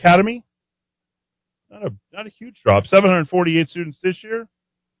Real Academy, not a huge drop. 748 students this year.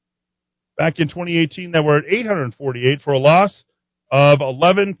 Back in 2018, that were at 848 for a loss of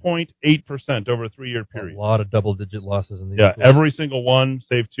 11.8% over a 3-year period. A lot of double-digit losses in these. Yeah, schools. every single one,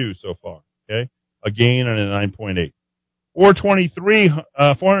 save 2 so far. Okay, a gain and a 9.8.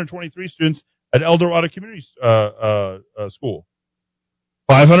 423 students at El Dorado Community School.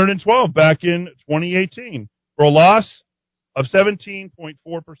 512 back in 2018 for a loss of 17.4%.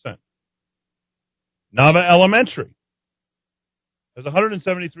 Nava Elementary has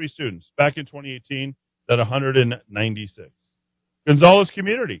 173 students. Back in 2018, that 196. Gonzales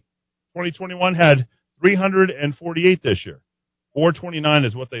Community, 2021 had 348 this year. 429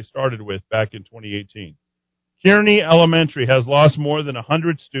 is what they started with back in 2018. Kearney Elementary has lost more than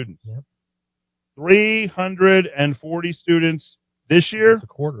 100 students. Yep. 340 students this year. That's a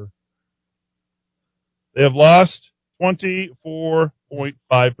quarter. They have lost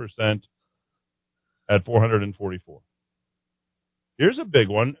 24.5% at 444. Here's a big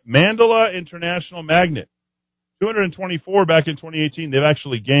one. Mandala International Magnet. 224 back in 2018. They've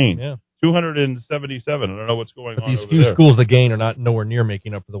actually gained. Yeah. 277. I don't know what's going But on these over few there. schools that gain are not nowhere near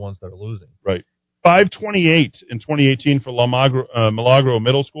making up for the ones that are losing. Right. 528 in 2018 for Milagro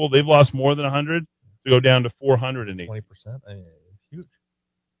Middle School. They've lost more than 100 to go down to 408. 20%. I mean, it's huge.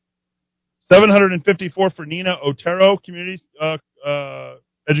 754 for Nina Otero Community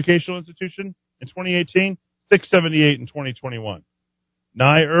Educational Institution in 2018. 678 in 2021.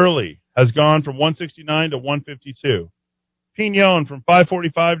 Nye Early has gone from 169 to 152. Pinon from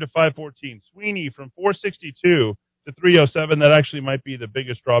 545 to 514. Sweeney from 462 to 307. That actually might be the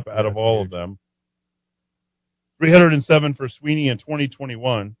biggest drop out of all of them. 307 for Sweeney in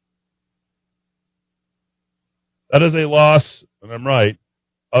 2021. That is a loss, and I'm right,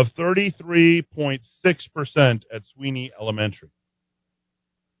 of 33.6% at Sweeney Elementary.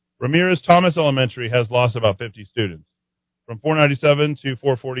 Ramirez Thomas Elementary has lost about 50 students, from 497 to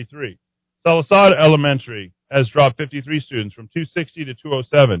 443. Salazar Elementary has dropped 53 students, from 260 to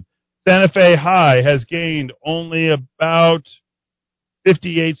 207. Santa Fe High has gained only about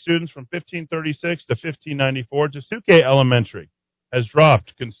 58 students, from 1536 to 1594. Tasuke Elementary has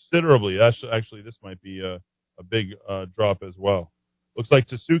dropped considerably. Actually, this might be a big drop as well. Looks like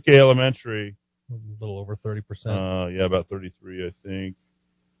Tasuke Elementary, a little over 30%. Yeah, about 33, I think.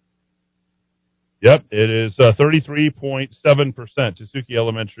 Yep, it is 33.7%. Tasuke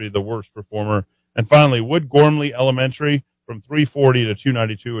Elementary, the worst performer. And finally, Wood Gormley Elementary, from 340 to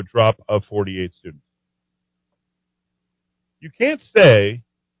 292, a drop of 48 students. You can't say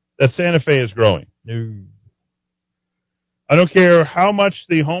that Santa Fe is growing. No. I don't care how much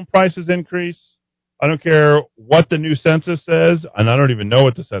the home prices increase. I don't care what the new census says, and I don't even know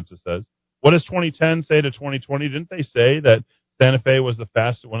what the census says. What does 2010 say to 2020? Didn't they say that Santa Fe was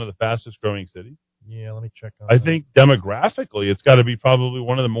one of the fastest growing cities? Yeah, let me check on I that. think demographically, it's got to be probably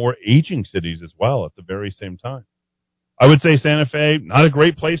one of the more aging cities as well at the very same time. I would say Santa Fe, not a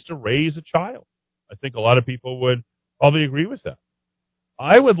great place to raise a child. I think a lot of people would probably agree with that.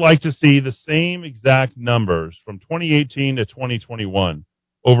 I would like to see the same exact numbers from 2018 to 2021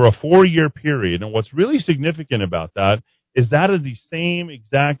 over a 4-year period. And what's really significant about that is that is the same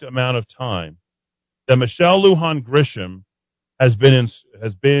exact amount of time that Michelle Lujan Grisham has been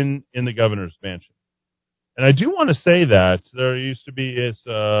in the governor's mansion. And I do want to say that there used to be do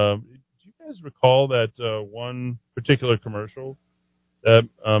you guys recall that one particular commercial that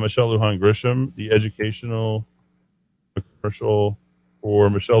Michelle Lujan Grisham, the educational commercial for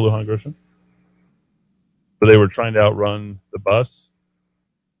Michelle Lujan Grisham, where they were trying to outrun the bus?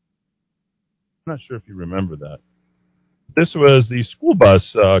 I'm not sure if you remember that. This was the school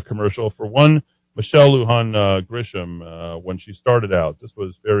bus commercial for one Michelle Lujan Grisham when she started out. This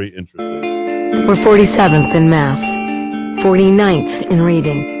was very interesting. We're 47th in math, 49th in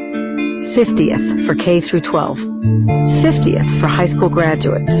reading, 50th for K through 12, 50th for high school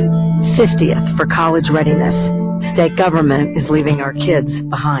graduates, 50th for college readiness. State government is leaving our kids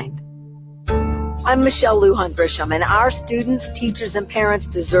behind. I'm Michelle Lujan Grisham, and our students, teachers, and parents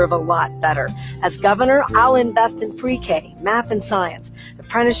deserve a lot better. As governor, I'll invest in pre-K, math and science,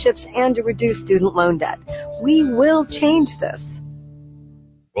 apprenticeships, and to reduce student loan debt. We will change this.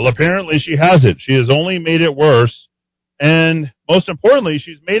 Well, apparently she hasn't. She has only made it worse. And most importantly,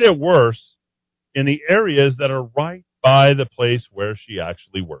 she's made it worse in the areas that are right by the place where she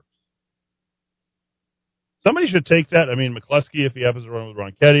actually works. Somebody should take that. I mean, McCluskey, if he happens to run with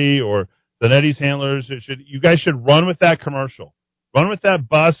Ronchetti, or Zanetti's handlers, you guys should run with that commercial. Run with that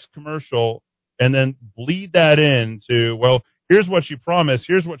bus commercial and then bleed that into, well, here's what she promised,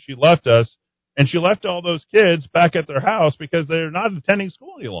 here's what she left us, and she left all those kids back at their house because they're not attending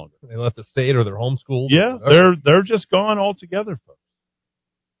school any longer. They left the state or they're homeschooled. Yeah, they're just gone altogether, folks.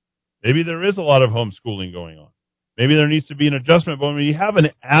 Maybe there is a lot of homeschooling going on. Maybe there needs to be an adjustment, but when you have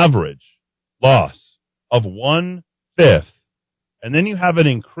an average loss of 1/5, and then you have an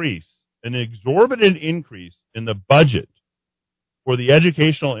exorbitant increase in the budget for the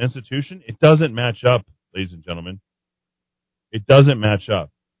educational institution, it doesn't match up, ladies and gentlemen. It doesn't match up.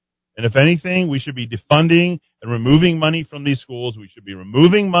 And if anything, we should be defunding and removing money from these schools. We should be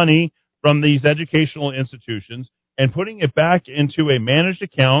removing money from these educational institutions and putting it back into a managed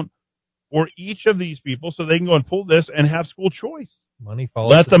account for each of these people so they can go and pull this and have school choice. Money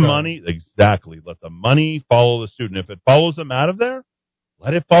follows Let the money, exactly, let the money follow the student. If it follows them out of there,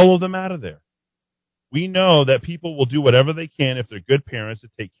 let it follow them out of there. We know that people will do whatever they can if they're good parents to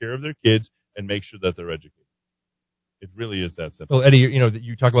take care of their kids and make sure that they're educated. It really is that simple. Well, Eddie,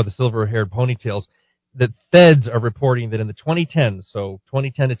 you talk about the silver-haired ponytails. The feds are reporting that in the 2010s, so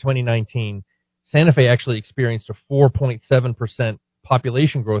 2010 to 2019, Santa Fe actually experienced a 4.7%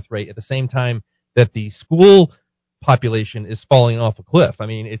 population growth rate at the same time that the school population is falling off a cliff. I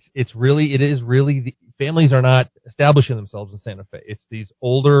mean, it is really the families are not establishing themselves in Santa Fe. It's these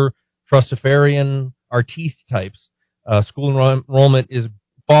older Trustafarian artiste types. School enrollment is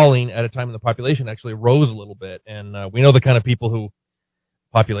falling at a time when the population actually rose a little bit, and we know the kind of people who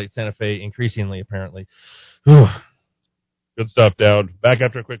populate Santa Fe increasingly, apparently. Good stuff, Dowd. Back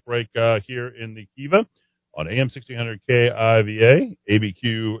after a quick break here in the Kiva on AM 1600 KIVA,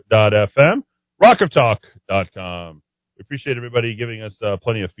 ABQ.FM, rockoftalk.com. We appreciate everybody giving us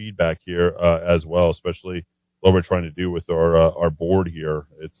plenty of feedback here as well, especially what we're trying to do with our board here.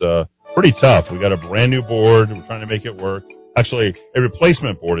 It's pretty tough. We got a brand new board. We're trying to make it work. Actually, a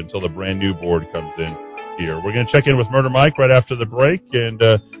replacement board until the brand new board comes in here. We're going to check in with Murder Mike right after the break and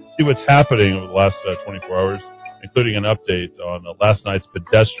see what's happening over the last 24 hours, including an update on last night's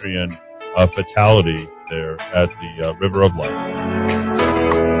pedestrian fatality there at the River of Light.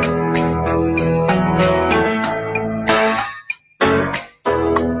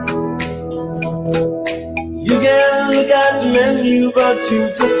 You can look at the menu, but you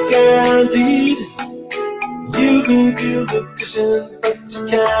just can't eat. You can feel the cushion, but you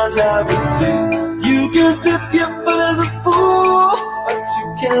can't have a seat. You can dip your foot in the pool, but you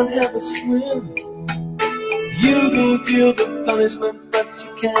can't have a swim. You can feel the punishment, but you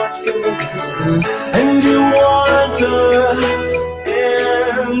can't commit the sin. And you wonder,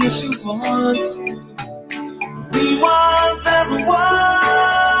 and you want to. We want everyone,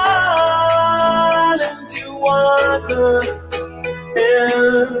 and you wonder,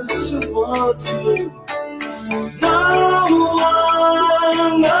 and you want to.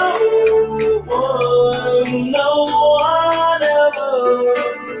 No one ever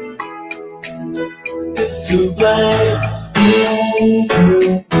is to blame.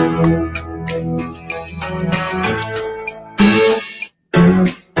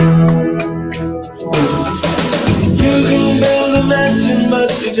 You can build a mansion, but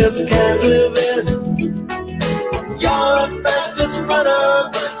you just can't live in. You're a fastest runner,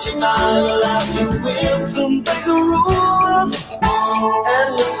 but you're not allowed to win. Some bigger rules, and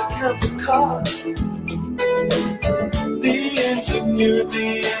let's count the cost. The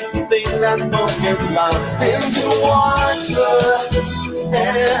insecurity is the thing that won't get lost. And you want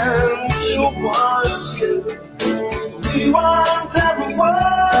and you want we want everyone,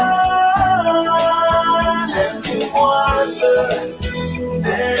 and you want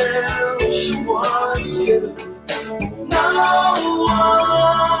and you want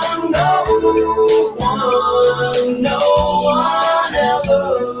no one ever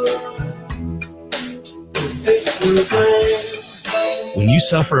takes the blame. When you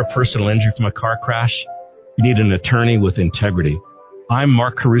suffer a personal injury from a car crash, you need an attorney with integrity. I'm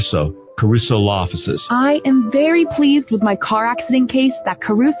Mark Caruso, Caruso Law Offices. I am very pleased with my car accident case that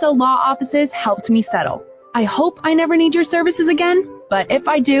Caruso Law Offices helped me settle. I hope I never need your services again, but if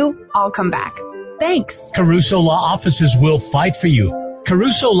I do, I'll come back. Thanks. Caruso Law Offices will fight for you.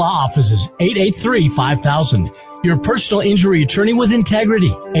 Caruso Law Offices, 883-5000. Your personal injury attorney with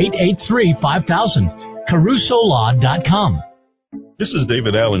integrity, 883-5000. CarusoLaw.com. This is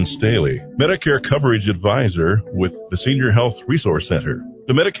David Allen Staley, Medicare Coverage Advisor with the Senior Health Resource Center.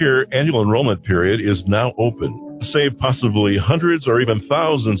 The Medicare annual enrollment period is now open. Save possibly hundreds or even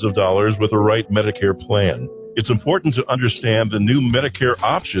thousands of dollars with the right Medicare plan. It's important to understand the new Medicare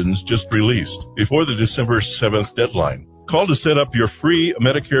options just released before the December 7th deadline. Call to set up your free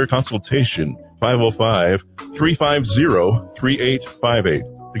Medicare consultation,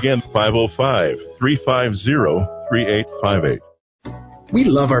 505-350-3858. Again, 505-350-3858. We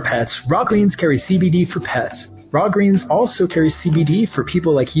love our pets. Raw Greens carry CBD for pets. Raw Greens also carries CBD for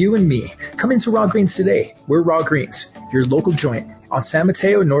people like you and me. Come into Raw Greens today. We're Raw Greens, your local joint on San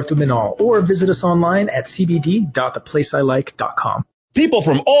Mateo, north of Manal, or visit us online at cbd.theplaceilike.com. People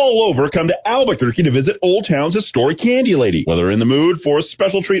from all over come to Albuquerque to visit Old Town's historic Candy Lady. Whether in the mood for a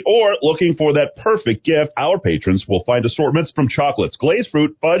special treat or looking for that perfect gift, our patrons will find assortments from chocolates, glazed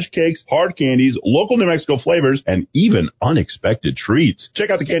fruit, fudge cakes, hard candies, local New Mexico flavors, and even unexpected treats. Check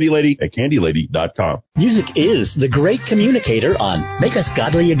out the Candy Lady at candylady.com. Music is the great communicator on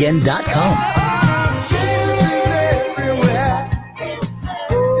MakeUsGodlyAgain.com.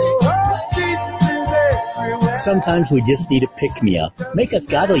 Sometimes we just need a pick-me-up.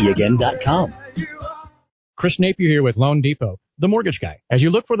 MakeUsGodlyAgain.com. Chris Napier here with Loan Depot, the mortgage guy. As you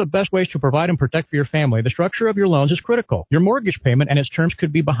look for the best ways to provide and protect for your family, the structure of your loans is critical. Your mortgage payment and its terms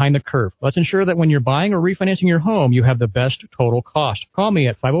could be behind the curve. Let's ensure that when you're buying or refinancing your home, you have the best total cost. Call me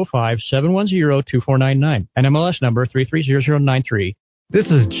at 505-710-2499. NMLS number 330093. This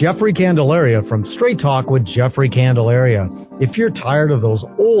is Jeffrey Candelaria from Straight Talk with Jeffrey Candelaria. If you're tired of those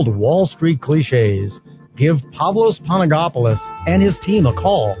old Wall Street cliches, give Pavlos Panagopoulos and his team a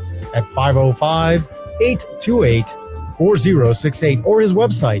call at 505-828-4068 or his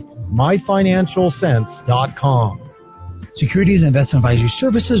website, myfinancialsense.com. Securities and investment advisory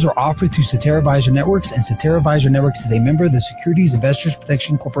services are offered through Cetera Advisor Networks, and Cetera Advisor Networks is a member of the Securities Investors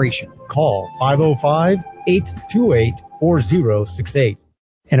Protection Corporation. Call 505-828-4068.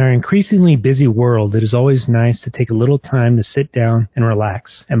 In our increasingly busy world, it is always nice to take a little time to sit down and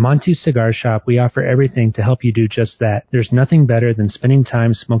relax. At Monty's Cigar Shop, we offer everything to help you do just that. There's nothing better than spending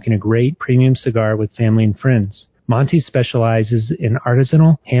time smoking a great premium cigar with family and friends. Monty specializes in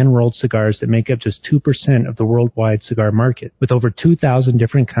artisanal, hand-rolled cigars that make up just 2% of the worldwide cigar market. With over 2,000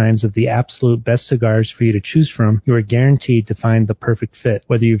 different kinds of the absolute best cigars for you to choose from, you are guaranteed to find the perfect fit.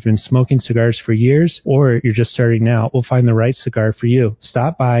 Whether you've been smoking cigars for years or you're just starting out, we'll find the right cigar for you.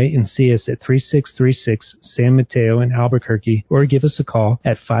 Stop by and see us at 3636 San Mateo in Albuquerque, or give us a call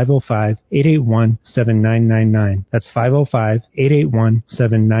at 505-881-7999. That's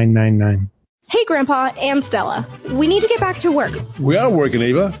 505-881-7999. Hey, Grandpa and Stella. We need to get back to work. We are working,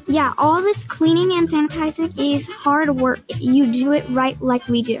 Ava. Yeah, all this cleaning and sanitizing is hard work if you do it right like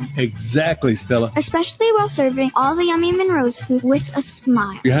we do. Exactly, Stella. Especially while serving all the yummy Monroe's food with a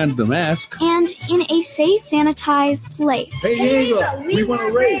smile. Behind the mask. And in a safe, sanitized place. Hey, Ava, we want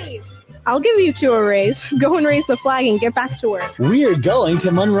a raise. I'll give you two a raise. Go and raise the flag and get back to work. We're going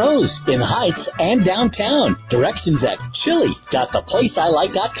to Monroe's in Heights and downtown. Directions at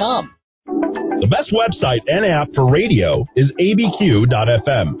chili.theplaceilike.com. The best website and app for radio is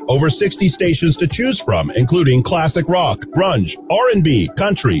abq.fm. Over 60 stations to choose from, including classic rock, grunge, R&B,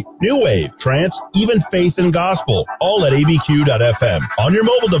 country, new wave, trance, even faith and gospel, all at abq.fm on your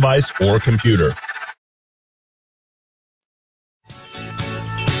mobile device or computer.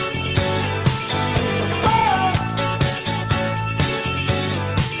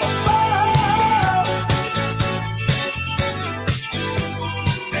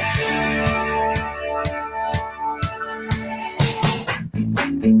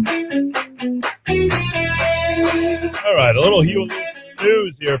 All right, a little news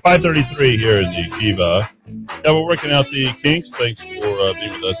here. 5:33 here in the Kiva. Yeah, we're working out the kinks. Thanks for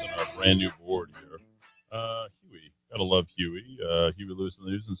being with us on our brand new board here. Huey, gotta love Huey. Huey Lewis in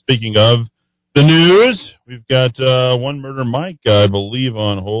the news. And speaking of the news, we've got one Murder Mike, I believe,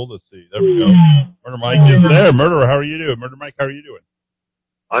 on hold. Let's see. There we go. Murder Mike is there. Murderer, how are you doing? Murder Mike, how are you doing?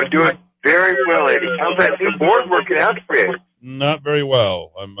 I'm doing very well, Eddie. How's that new board working out for you? Not very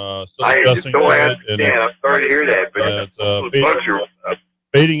well. I'm still I adjusting don't to it. understand. I'm sorry to hear that, but It's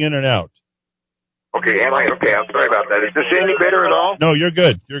fading in and out. Okay, am I? Okay, I'm sorry about that. Is this any better at all? No, you're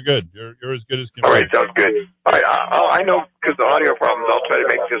good. You're good. You're as good as can be. All right, sounds good. All right, I know because the audio problems, I'll try to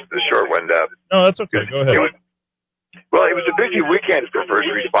make this a short one. No, that's okay. Go ahead. It was a busy weekend for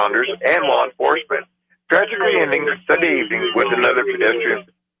first responders and law enforcement. Tragically ending Sunday evening with another pedestrian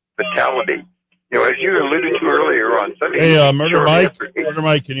fatality. You know, as you alluded to earlier on Sunday. Hey, Murder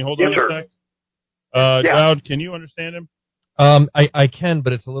Mike, can you hold on a sec? Yeah. Dowd, can you understand him? I can,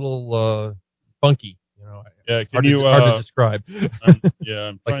 but it's a little funky. You know, yeah, hard to describe.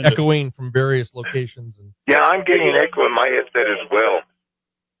 I'm like echoing from various locations. And yeah, I'm getting an echo in my headset as well.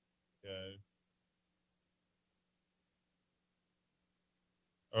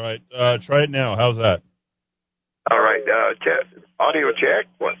 All right. Try it now. How's that? All right. Audio check.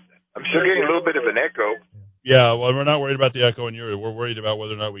 What? I'm still getting a little bit of an echo. Yeah, well, we're not worried about the echo in your ear. We're worried about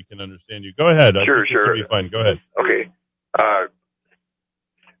whether or not we can understand you. Go ahead. Sure. Be fine. Go ahead. Okay.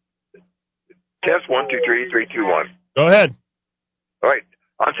 Test 1, 2, 3, 3, 2, 1. Go ahead. All right.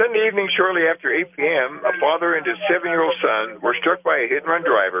 On Sunday evening, shortly after 8 p.m., a father and his 7-year-old son were struck by a hit-and-run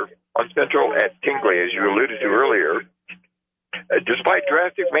driver on Central at Tingley, as you alluded to earlier. Despite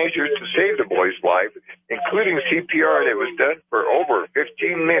drastic measures to save the boy's life, including CPR that was done for over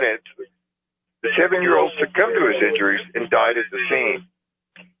 15 minutes, the 7-year-old succumbed to his injuries and died at the scene.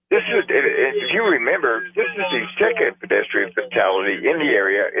 This is, if you remember, this is the second pedestrian fatality in the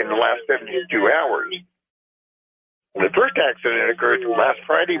area in the last 72 hours. The first accident occurred last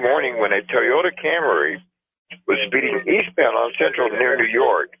Friday morning when a Toyota Camry was speeding eastbound on Central near New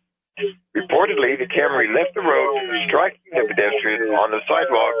York. Reportedly, the Camry left the road, striking the pedestrian on the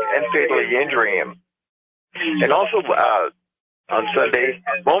sidewalk and fatally injuring him. And also, on Sunday,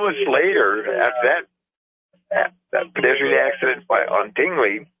 moments later, after that pedestrian accident on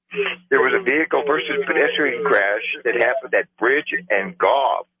Tingley, there was a vehicle versus pedestrian crash that happened at Bridge and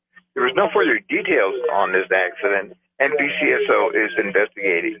Goff. There was no further details on this accident, and BCSO is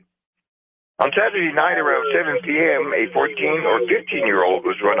investigating. On Saturday night around 7 p.m., a 14 or 15-year-old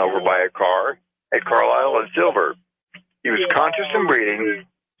was run over by a car at Carlisle and Silver. He was conscious and breathing,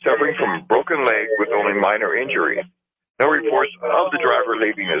 suffering from a broken leg with only minor injury. No reports of the driver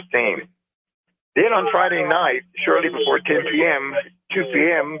leaving the scene. Then on Friday night, shortly before 2 p.m.,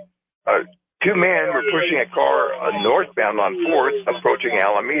 two men were pushing a car northbound on 4th, approaching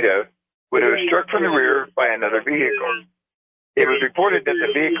Alameda, when it was struck from the rear by another vehicle. It was reported that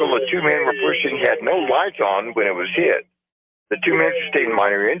the vehicle the two men were pushing had no lights on when it was hit. The two men sustained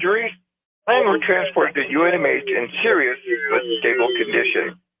minor injuries and were transported to UNMH in serious but stable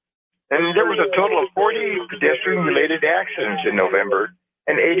condition. And there was a total of 40 pedestrian-related accidents in November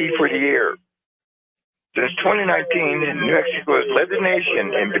and 80 for the year. Since 2019, New Mexico has led the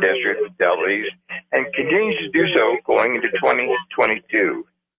nation in pedestrian fatalities and continues to do so going into 2022.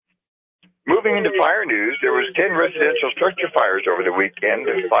 Moving into fire news, there was 10 residential structure fires over the weekend,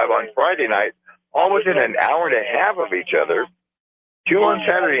 5 on Friday night, all within an hour and a half of each other, 2 on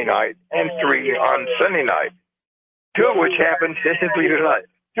Saturday night, and 3 on Sunday night. 2 of which happened, believe it or not,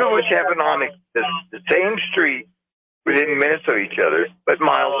 2 of which happened on the same street within minutes of each other, but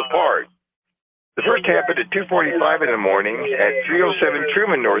miles apart. The first happened at 2:45 in the morning at 307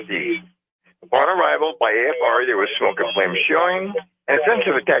 Truman Northeast. Upon arrival by AFR, there was smoke and flames showing. An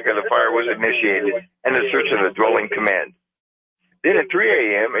offensive attack of the fire was initiated, and the search of the dwelling commenced. Then at 3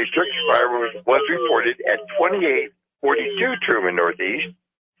 a.m., a structure fire was reported at 2842 Truman Northeast.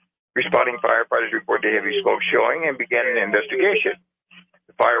 Responding firefighters reported heavy smoke showing and began an investigation.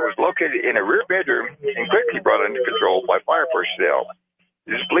 The fire was located in a rear bedroom and quickly brought under control by fire personnel.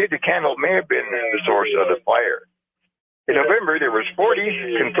 It is believed the candle may have been the source of the fire. In November, there was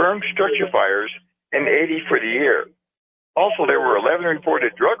 40 confirmed structure fires and 80 for the year. Also, there were 11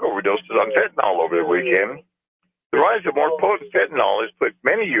 reported drug overdoses on fentanyl over the weekend. The rise of more potent fentanyl has put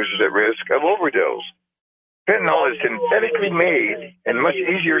many users at risk of overdose. Fentanyl is synthetically made and much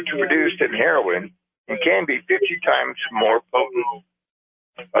easier to produce than heroin and can be 50 times more potent.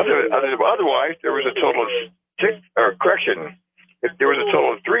 Otherwise, there was a total of there was a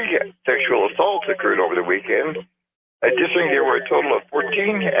total of 3 sexual assaults occurred over the weekend. Additionally, there were a total of 14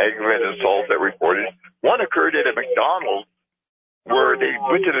 aggravated assaults that reported. One occurred at a McDonald's where they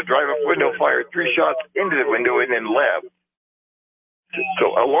went to the drive-up window, fired 3 shots into the window, and then left.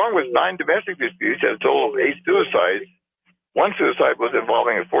 So along with 9 domestic disputes and a total of 8 suicides, one suicide was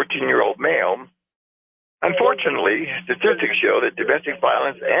involving a 14-year-old male. Unfortunately, statistics show that domestic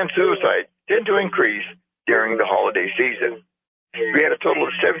violence and suicide tend to increase during the holiday season. We had a total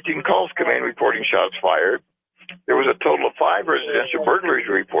of 17 calls come in reporting shots fired. There was a total of 5 residential burglaries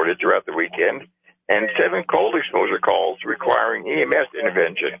reported throughout the weekend and 7 cold exposure calls requiring EMS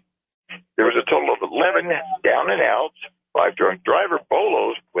intervention. There was a total of 11 down and outs, 5 drunk driver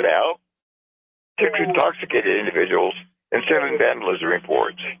bolos put out, 6 intoxicated individuals, and 7 vandalism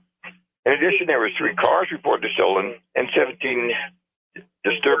reports. In addition, there were 3 cars reported stolen and 17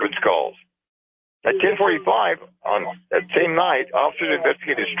 disturbance calls. At 10:45 on that same night, officers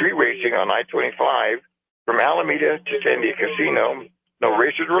investigated street racing on I-25 from Alameda to Sandia Casino. No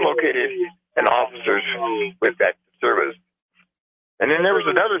racers were located, and officers went back to service. And then there was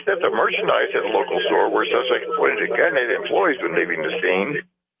another theft of merchandise at a local store where suspects pointed a gun at employees when leaving the scene.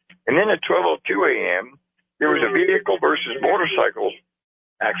 And then at 12:02 a.m., there was a vehicle versus motorcycle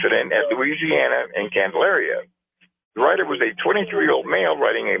accident at Louisiana and Candelaria. The rider was a 23-year-old male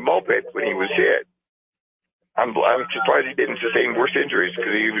riding a moped when he was hit. I'm surprised he didn't sustain worse injuries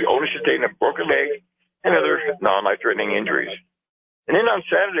because he only sustained a broken leg and other non-life-threatening injuries. And then on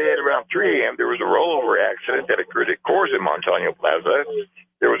Saturday at around 3 a.m., there was a rollover accident that occurred at Coors in Montano Plaza.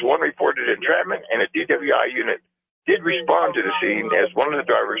 There was one reported entrapment, and a DWI unit did respond to the scene as one of the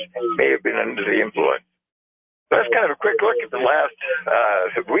drivers may have been under the influence. So that's kind of a quick look at the last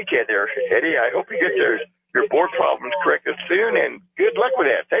weekend there, Eddie. I hope you get your board problems corrected soon, and good luck with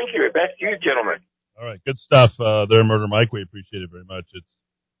that. Thank you. Back to you, gentlemen. All right, good stuff there, Murder Mike. We appreciate it very much.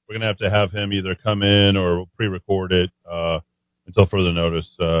 We're going to have him either come in or pre-record it until further notice.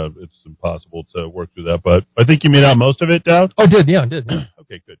 It's impossible to work through that, but I think you made out most of it, Dowd? Oh, I did.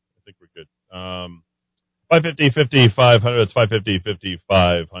 Okay, good. I think we're good. 550-500, that's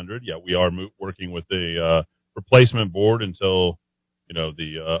 550-500. Yeah, we are working with the replacement board until,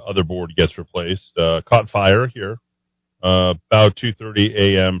 the other board gets replaced. Caught fire here. About 2:30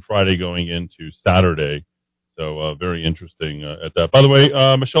 a.m. Friday going into Saturday. So very interesting at that. By the way,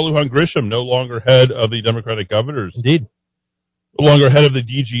 Michelle Lujan Grisham, no longer head of the Democratic governors. Indeed. No longer head of the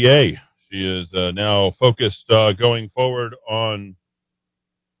DGA. She is now focused going forward on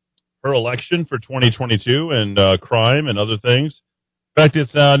her election for 2022 and crime and other things. In fact,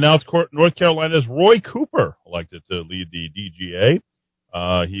 it's now North Carolina's Roy Cooper elected to lead the DGA.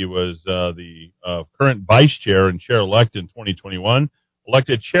 He was the current vice chair and chair-elect in 2021.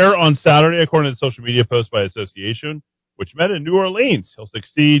 Elected chair on Saturday, according to the social media post by association, which met in New Orleans. He'll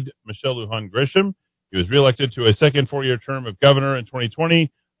succeed Michelle Lujan Grisham. He was reelected to a second four-year term of governor in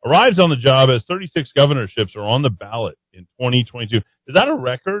 2020. Arrives on the job as 36 governorships are on the ballot in 2022. Is that a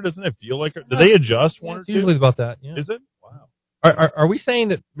record? Doesn't it feel like it? Did they adjust one or two? Usually about that. Yeah. Is it? Wow. Are we saying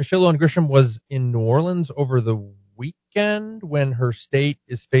that Michelle Lujan Grisham was in New Orleans over the weekend when her state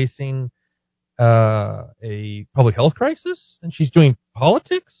is facing a public health crisis and she's doing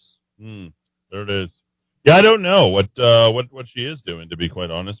politics? There it is. Yeah, I don't know what she is doing, to be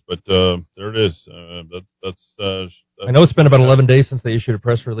quite honest, but there it is. That's I know it's been about 11 days since they issued a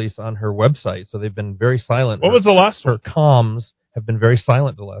press release on her website, so they've been very silent. What was the last one? Her comms have been very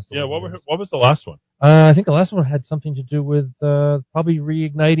silent the last. Yeah, what was the last one? I think the last one had something to do with probably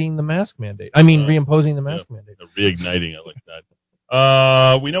reigniting the mask mandate. Reimposing the mask mandate. Reigniting, I like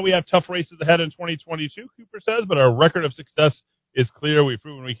that. We know we have tough races ahead in 2022, Cooper says, but our record of success is clear. We've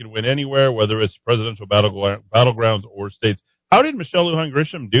proven we can win anywhere, whether it's presidential battlegrounds or states. How did Michelle Lujan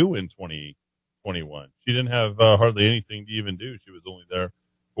Grisham do in 2021? She didn't have hardly anything to even do. She was only there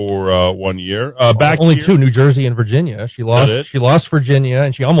for 1 year. Only two, New Jersey and Virginia. She lost Virginia,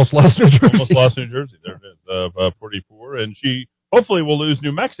 and she almost lost New Jersey. Almost lost New Jersey. There it is. Pretty poor. And she hopefully will lose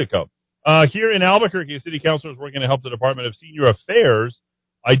New Mexico. Here in Albuquerque, city council is working to help the Department of Senior Affairs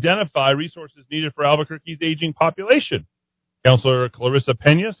identify resources needed for Albuquerque's aging population. Councilor Clarissa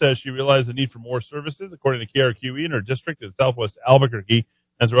Pena says she realized the need for more services, according to KRQE, in her district in southwest Albuquerque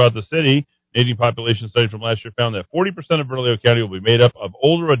and throughout the city. An aging population study from last year found that 40% of Bernalillo County will be made up of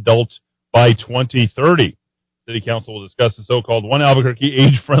older adults by 2030. City Council will discuss the so-called One Albuquerque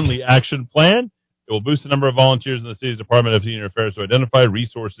Age-Friendly Action Plan. It will boost the number of volunteers in the city's Department of Senior Affairs to identify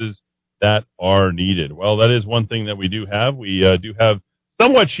resources that are needed. Well, that is one thing that we do have. We do have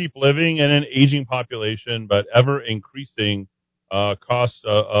somewhat cheap living and an aging population, but ever-increasing cost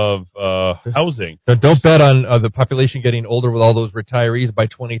of housing. So don't bet on the population getting older with all those retirees by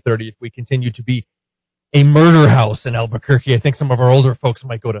 2030. If we continue to be a murder house in Albuquerque, I think some of our older folks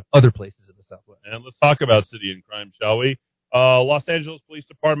might go to other places in the Southwest. And let's talk about city and crime, shall we? Los Angeles Police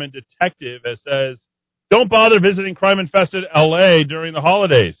Department detective says, don't bother visiting crime-infested L.A. during the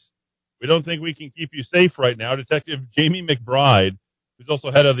holidays. We don't think we can keep you safe right now. Detective Jamie McBride, who's also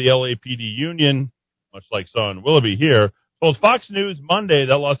head of the LAPD union, much like Son Willoughby here, told Fox News Monday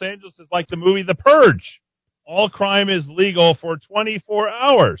that Los Angeles is like the movie The Purge. All crime is legal for 24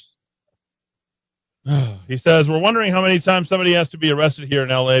 hours. He says, we're wondering how many times somebody has to be arrested here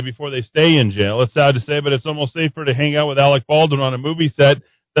in L.A. before they stay in jail. It's sad to say, but it's almost safer to hang out with Alec Baldwin on a movie set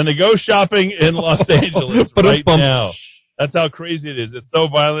than to go shopping in Los Angeles right now. That's how crazy it is. It's so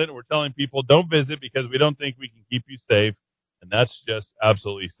violent. We're telling people don't visit because we don't think we can keep you safe. And that's just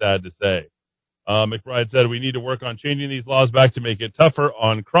absolutely sad to say. McBride said we need to work on changing these laws back to make it tougher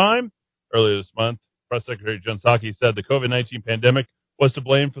on crime. Earlier this month, Press Secretary Jen Psaki said the COVID-19 pandemic was to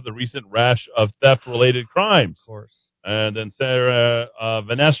blame for the recent rash of theft-related crimes. Of course. And then Sarah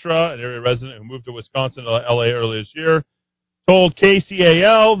Vanestra, an area resident who moved to Wisconsin to L.A. earlier this year, told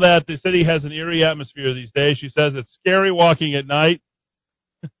KCAL that the city has an eerie atmosphere these days. She says it's scary walking at night.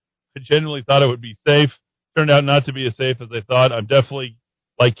 I genuinely thought it would be safe. Turned out not to be as safe as I thought. I'm definitely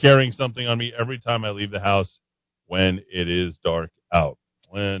like carrying something on me every time I leave the house. when it is dark out.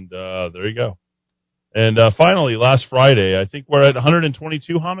 And there you go. And finally, last Friday, I think we're at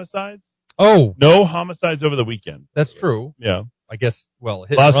 122 homicides. Oh. No homicides over the weekend. That's true. Yeah. I guess, well,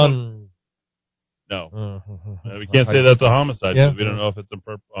 hit Last and run. one. No. We can't say that's a homicide because we don't know if it's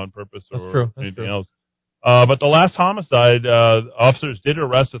on purpose or anything else. But the last homicide, officers did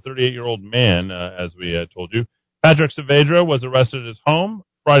arrest a 38-year-old man, as we had told you. Patrick Saavedra was arrested at his home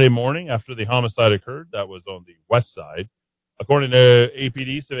Friday morning after the homicide occurred. That was on the west side. According to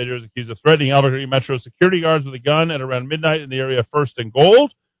APD, Saavedra is accused of threatening Albuquerque Metro security guards with a gun at around midnight in the area of First and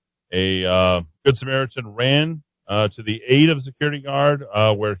Gold. A Good Samaritan ran to the aid of the security guard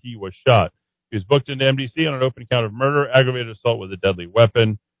where he was shot. He was booked into MDC on an open count of murder, aggravated assault with a deadly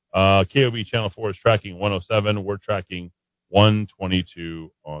weapon. KOB Channel 4 is tracking 107. We're tracking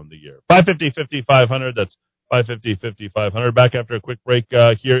 122 on the year. 550-5500. That's 550-5500. Back after a quick break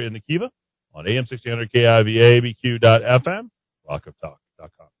here in the Kiva on AM 1600 KIVA, BQ.FM,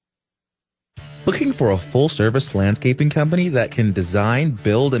 rockoftalk.com. Looking for a full-service landscaping company that can design,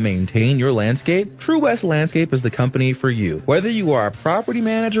 build, and maintain your landscape? True West Landscape is the company for you. Whether you are a property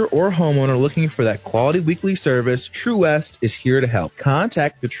manager or homeowner looking for that quality weekly service, True West is here to help.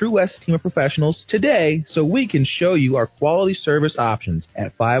 Contact the True West team of professionals today so we can show you our quality service options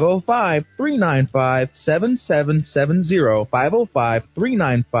at 505-395-7770,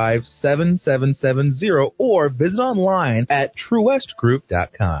 505-395-7770, or visit online at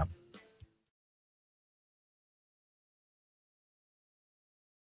truewestgroup.com.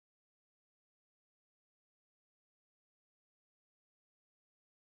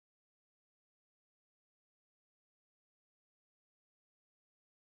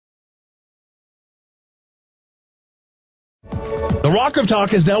 The Rock of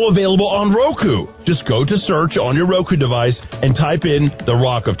Talk is now available on Roku. Just go to search on your Roku device and type in The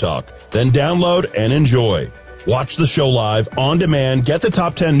Rock of Talk. Then download and enjoy. Watch the show live, on demand, get the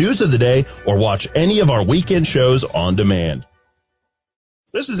top 10 news of the day, or watch any of our weekend shows on demand.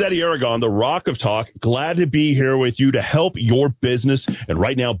 This is Eddie Aragon, the Rock of Talk. Glad to be here with you to help your business. And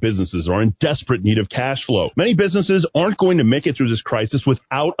right now, businesses are in desperate need of cash flow. Many businesses aren't going to make it through this crisis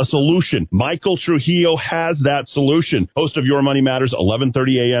without a solution. Michael Trujillo has that solution. Host of Your Money Matters,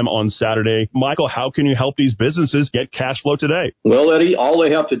 11:30 a.m. on Saturday. Michael, how can you help these businesses get cash flow today? Well, Eddie, all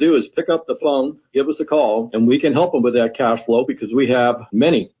they have to do is pick up the phone, give us a call, and we can help them with that cash flow because we have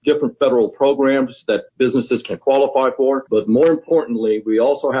many different federal programs that businesses can qualify for. But more importantly, we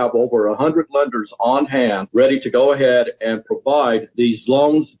also have over 100 lenders on hand ready to go ahead and provide these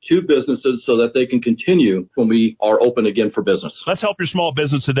loans to businesses so that they can continue when we are open again for business. Let's help your small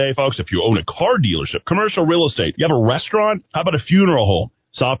business today, folks. If you own a car dealership, commercial real estate, you have a restaurant, how about a funeral home?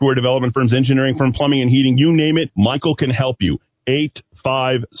 Software development firms, engineering firm, plumbing and heating, you name it, Michael can help you.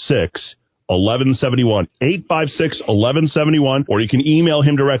 856-1171. 856-1171. Or you can email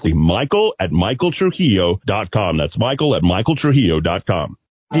him directly, michael@michaeltrujillo.com. That's michael@michaeltrujillo.com.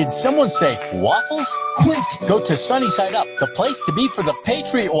 Did someone say waffles? Quick, go to Sunny Side Up, the place to be for the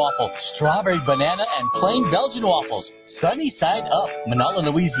Patriot Waffle, strawberry banana, and plain Belgian waffles. Sunny Side Up, Manala,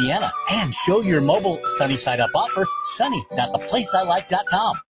 Louisiana. And show your mobile Sunny Side Up offer,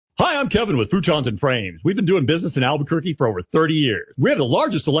 sunny.theplaceilike.com. Hi, I'm Kevin with Futons and Frames. We've been doing business in Albuquerque for over 30 years. We have the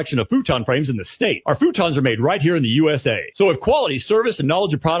largest selection of futon frames in the state. Our futons are made right here in the USA. So if quality, service, and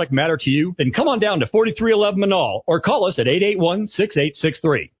knowledge of product matter to you, then come on down to 4311 Manal or call us at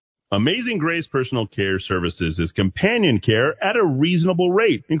 881-6863. Amazing Grace Personal Care Services is companion care at a reasonable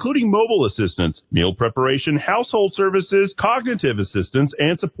rate, including mobile assistance, meal preparation, household services, cognitive assistance,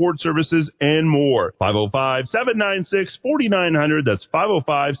 and support services, and more. 505-796-4900. That's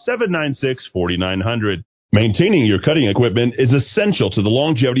 505-796-4900. Maintaining your cutting equipment is essential to the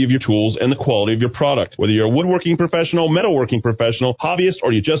longevity of your tools and the quality of your product. Whether you're a woodworking professional, metalworking professional, hobbyist,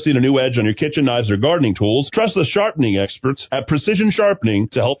 or you just need a new edge on your kitchen knives or gardening tools, trust the sharpening experts at Precision Sharpening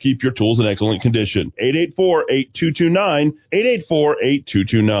to help keep your tools in excellent condition. 884-8229,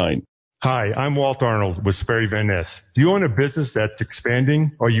 884-8229. Hi, I'm Walt Arnold with Sperry Van Ness. Do you own a business that's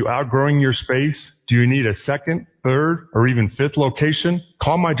expanding? Are you outgrowing your space? Do you need a second, third, or even fifth location?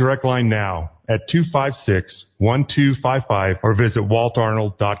 Call my direct line now at 256-1255 or visit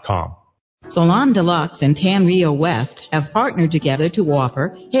waltarnold.com. Salon Deluxe and Tan Rio West have partnered together to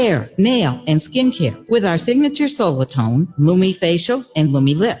offer hair, nail, and skincare with our signature Solatone, Lumi Facial, and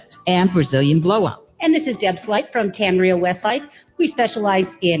Lumi Lift, and Brazilian Blowout. And this is Deb Slight from Tan Rio Westlight. We specialize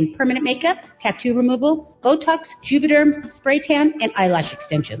in permanent makeup, tattoo removal, Botox, Juvederm, spray tan, and eyelash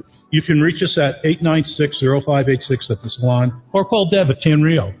extensions. You can reach us at 896-0586 at the salon or call Deb at Tan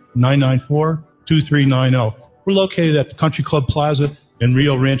Rio, 994-2390. We're located at the Country Club Plaza in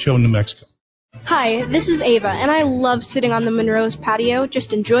Rio Rancho, New Mexico. Hi, this is Ava, and I love sitting on the Monroe's patio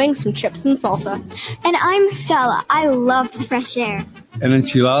just enjoying some chips and salsa. And I'm Stella. I love the fresh air. And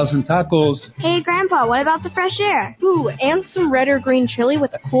enchiladas and tacos. Hey, Grandpa, what about the fresh air? Ooh, and some red or green chili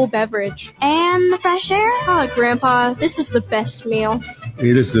with a cool beverage. And the fresh air? Oh, Grandpa, this is the best meal.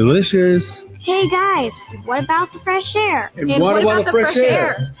 It is delicious. Hey, guys, what about the fresh air? And what about the fresh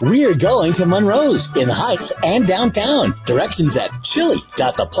air? We're going to Monroe's in the Heights and downtown. Directions at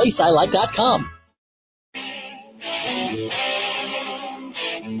chili.theplaceilike.com.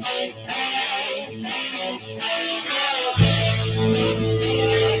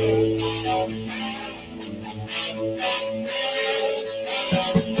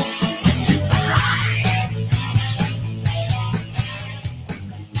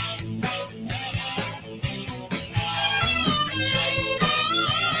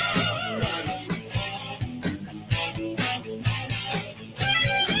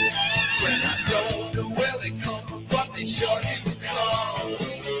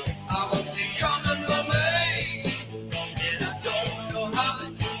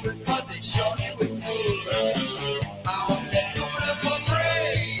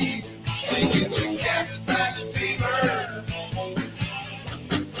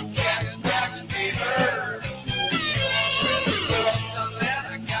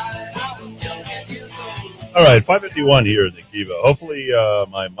 All right, 551 here in the Kiva. Hopefully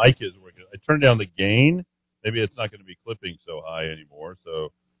my mic is working. I turned down the gain. Maybe it's not going to be clipping so high anymore,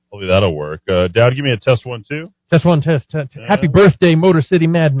 so hopefully that'll work. Dad, give me a test 1, 2. Test 1, test. Happy birthday, Motor City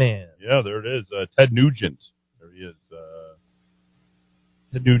Madman. Yeah, there it is. Ted Nugent. There he is.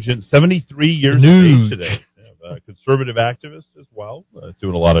 Ted Nugent, 73 years of age today. Yeah, conservative activist as well.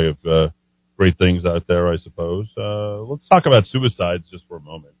 Doing a lot of great things out there, I suppose. Let's talk about suicides just for a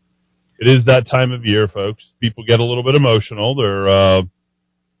moment. It is that time of year, folks. People get a little bit emotional. They're,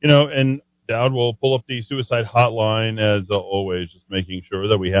 and Dowd will pull up the suicide hotline as always, just making sure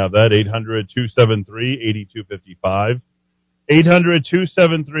that we have that. 800-273-8255.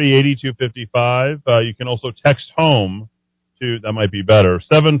 800-273-8255. You can also text home to, that might be better,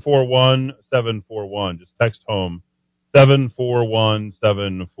 741-741. Just text home,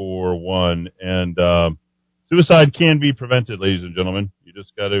 741-741. And suicide can be prevented, ladies and gentlemen. You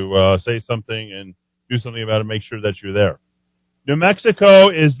just got to say something and do something about it. Make sure that you're there. New Mexico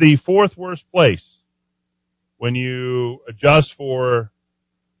is the 4th worst place when you adjust for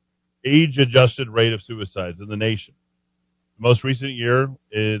age-adjusted rate of suicides in the nation. The most recent year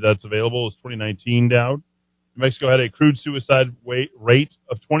that's available is 2019, Dowd. New Mexico had a crude suicide rate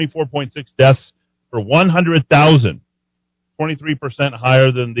of 24.6 deaths per 100,000, 23%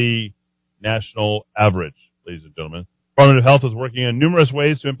 higher than the national average, ladies and gentlemen. Department of Health is working on numerous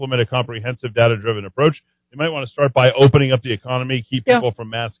ways to implement a comprehensive data-driven approach. You might want to start by opening up the economy, keep people from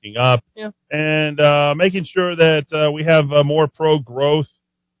masking up, and making sure that we have more pro-growth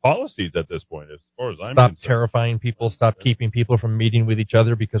policies at this point, as far as I'm concerned. Stop terrifying people, stop keeping people from meeting with each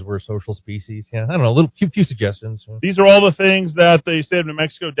other because we're a social species. Yeah, I don't know, few suggestions. These are all the things that the state of New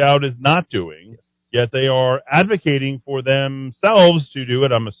Mexico, Dowd, is not doing, yet they are advocating for themselves to do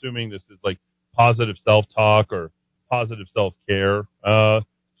it. I'm assuming this is like positive self-talk or positive self-care.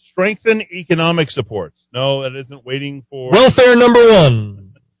 Strengthen economic supports. No, that isn't waiting for... Welfare number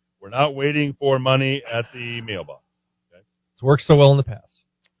 1. We're not waiting for money at the mailbox. Okay? It's worked so well in the past.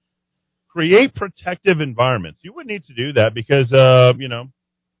 Create protective environments. You wouldn't need to do that because,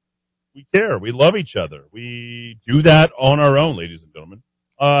 we care. We love each other. We do that on our own, ladies and gentlemen.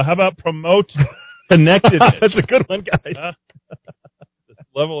 How about promote connectedness? That's a good one, guys. This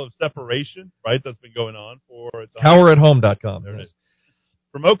level of separation, right, that's been going on for... Cowerathome.com. There it is.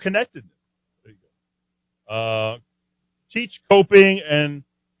 Promote connectedness. There you go. Teach coping and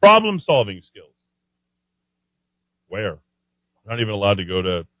problem-solving skills. Where? Not even allowed to go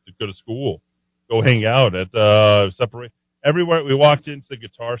to school. Go hang out at separate. Everywhere we walked into the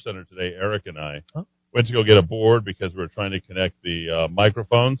Guitar Center today, Eric and I went to go get a board because we were trying to connect the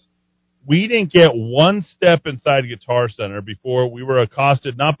microphones. We didn't get one step inside Guitar Center before we were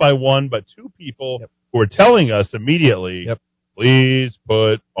accosted not by one but 2 people who were telling us immediately, please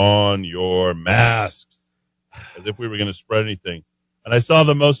put on your masks, as if we were going to spread anything. And I saw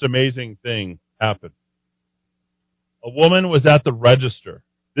the most amazing thing happen. A woman was at the register.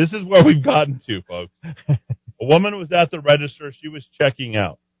 This is where we've gotten to, folks. A woman was at the register. She was checking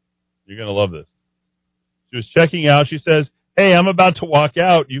out. You're going to love this. She was checking out. She says, hey, I'm about to walk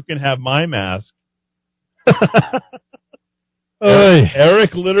out. You can have my mask.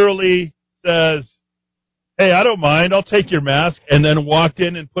 Eric literally says, hey, I don't mind. I'll take your mask. And then walked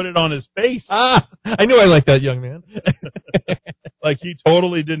in and put it on his face. I knew I liked that young man. Like he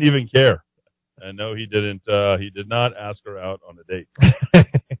totally didn't even care. And no, he didn't. He did not ask her out on a date.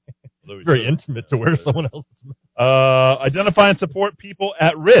 It's very intimate to wear someone else's. Identify and support people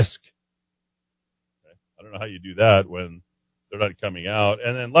at risk. Okay. I don't know how you do that when they're not coming out.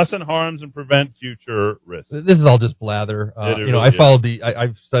 And then lessen harms and prevent future risks. This is all just blather. I followed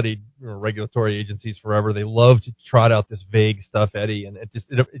I've studied regulatory agencies forever. They love to trot out this vague stuff, Eddie, and it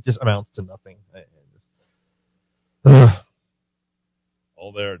just amounts to nothing.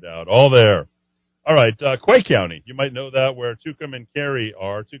 All there, Dowd. All there. All right, Quay County. You might know that where Tucumcari and Cary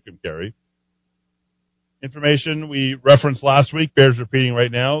are. Tucumcari. Information we referenced last week bears repeating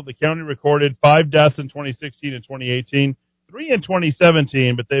right now. The county recorded 5 deaths in 2016 and 2018, 3 in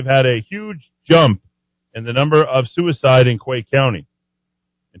 2017, but they've had a huge jump in the number of suicide in Quay County.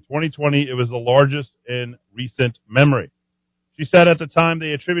 In 2020, it was the largest in recent memory. She said at the time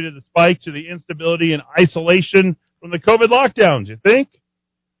they attributed the spike to the instability and isolation from the COVID lockdowns. You think?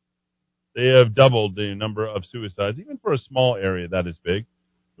 They have doubled the number of suicides, even for a small area that is big.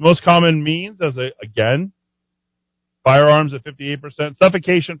 The most common means, again, firearms at 58%,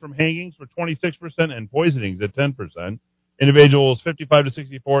 suffocation from hangings for 26%, and poisonings at 10%. Individuals 55 to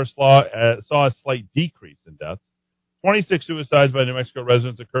 64 saw a slight decrease in deaths. 26 suicides by New Mexico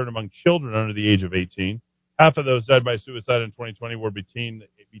residents occurred among children under the age of 18. Half of those died by suicide in 2020 were between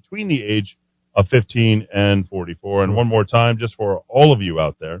the age of 15 and 44. And one more time, just for all of you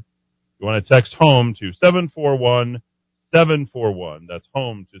out there, you want to text HOME to 741-741. That's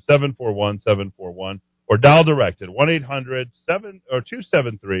HOME to 741-741. Or dial direct at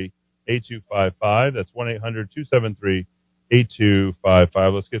 1-800-273-8255. That's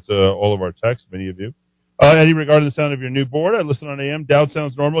 1-800-273-8255. Let's get to all of our texts, many of you. Eddie, regarding the sound of your new board, I listen on AM. Dowd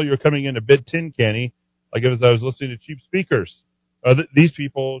sounds normal. You're coming in a bit tin canny, like as I was listening to cheap speakers. These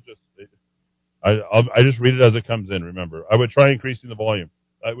people I just read it as it comes in, remember. I would try increasing the volume.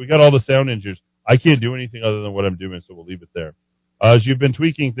 We got all the sound engineers. I can't do anything other than what I'm doing, so we'll leave it there. As you've been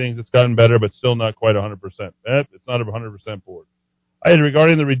tweaking things, it's gotten better, but still not quite 100%. It's not a 100% board.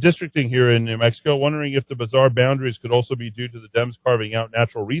 Regarding the redistricting here in New Mexico, wondering if the bizarre boundaries could also be due to the Dems carving out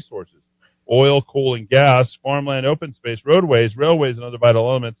natural resources, oil, coal, and gas, farmland, open space, roadways, railways, and other vital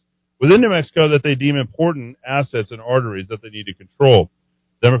elements within New Mexico that they deem important assets and arteries that they need to control.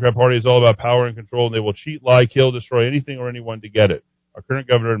 The Democrat Party is all about power and control, and they will cheat, lie, kill, destroy anything or anyone to get it. Our current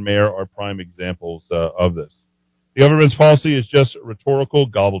governor and mayor are prime examples of this. The government's policy is just rhetorical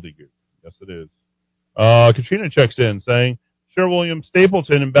gobbledygook. Yes, it is. Katrina checks in saying, Sherwin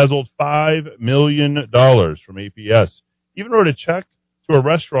Stapleton embezzled $5 million from APS. Even wrote a check to a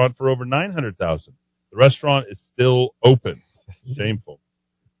restaurant for over $900,000. The restaurant is still open. Shameful.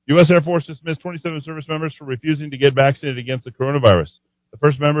 U.S. Air Force dismissed 27 service members for refusing to get vaccinated against the coronavirus. The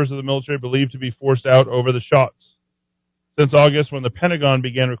first members of the military believed to be forced out over the shots. Since August, when the Pentagon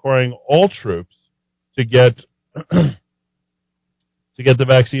began requiring all troops to get the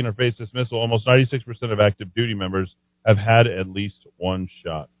vaccine or face dismissal, almost 96% of active duty members have had at least one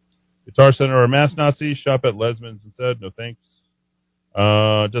shot. Guitar Center are mass Nazis. Shop at Lesman's and said, no thanks.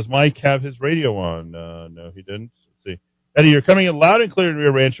 Does Mike have his radio on? No, he didn't. Let's see. Eddie, you're coming in loud and clear in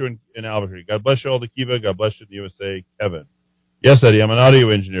Rio Rancho in Albuquerque. God bless you all, the Kiva. God bless you in the USA, Kevin. Yes, Eddie, I'm an audio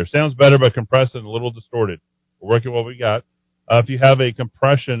engineer. Sounds better, but compressed and a little distorted. We're working what we got. If you have a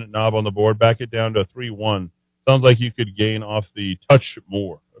compression knob on the board, back it down to 3.1. Sounds like you could gain off the touch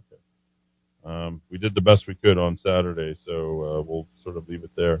more. Okay. We did the best we could on Saturday, so we'll sort of leave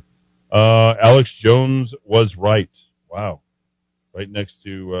it there. Alex Jones was right. Wow. Right next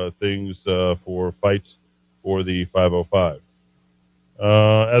to things for fights for the 505.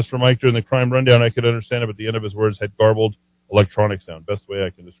 As for Mike during the crime rundown, I could understand it, but the end of his words had garbled electronic sound. Best way I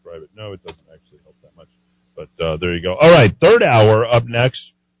can describe it. No, it doesn't actually help that much. But there you go. All right, third hour up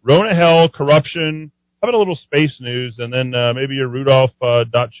next. Rona Hell, corruption, how about a little space news, and then maybe your Rudolph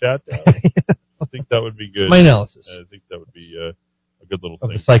 .chat. I think that would be good. My analysis. I think that would be a good little of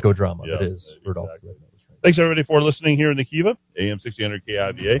thing. The psychodrama that is exactly. Rudolph. Thanks, everybody, for listening here in the Kiva, AM 1600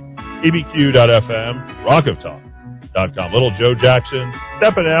 KIVA, ABQ.FM, rockoftalk.com. Little Joe Jackson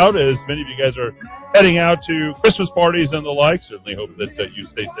stepping out as many of you guys are heading out to Christmas parties and the like. Certainly hope that you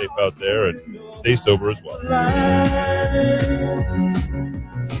stay safe out there and stay sober as well.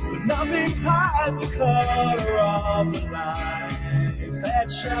 Nothing hides the color of the lights that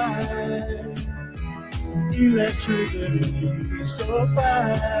shine. Electricity so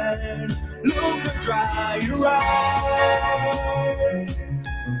fine. Look and dry your eyes.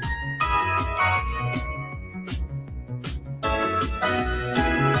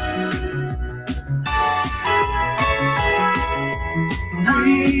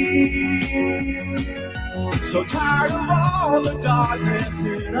 We're so tired of all all the darkness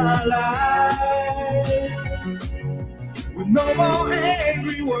in our lives, with no more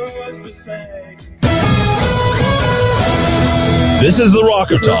angry words to say. This is the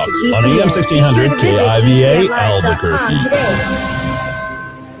Rock of Talk on AM 1600 KIVA Albuquerque.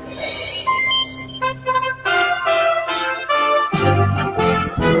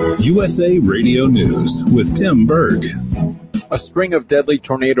 USA Radio News with Tim Berg. A string of deadly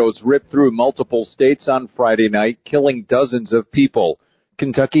tornadoes ripped through multiple states on Friday night, killing dozens of people.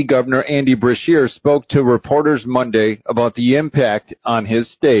 Kentucky Governor Andy Beshear spoke to reporters Monday about the impact on his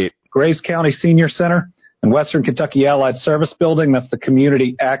state. Grace County Senior Center and Western Kentucky Allied Service Building, that's the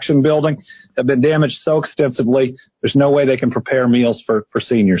Community Action Building, have been damaged so extensively, there's no way they can prepare meals for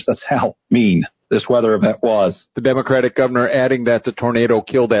seniors. That's how mean this weather event was. The Democratic governor adding that the tornado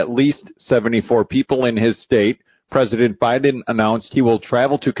killed at least 74 people in his state. President Biden announced he will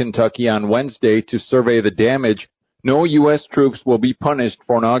travel to Kentucky on Wednesday to survey the damage. No U.S. troops will be punished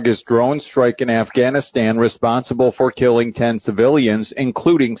for an August drone strike in Afghanistan responsible for killing 10 civilians,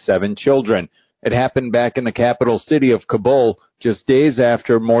 including 7 children. It happened back in the capital city of Kabul, just days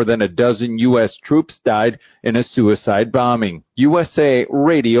after more than a dozen U.S. troops died in a suicide bombing. USA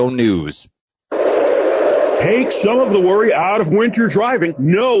Radio News. Take some of the worry out of winter driving.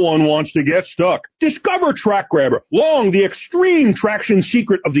 No one wants to get stuck. Discover Track Grabber. Long the extreme traction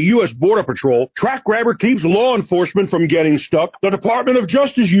secret of the U.S. Border Patrol, Track Grabber keeps law enforcement from getting stuck. The Department of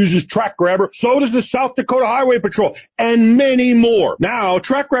Justice uses Track Grabber. So does the South Dakota Highway Patrol, and many more. Now,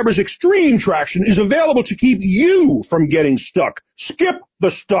 Track Grabber's extreme traction is available to keep you from getting stuck. Skip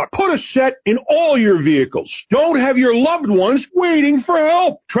the stuck. Put a set in all your vehicles. Don't have your loved ones waiting for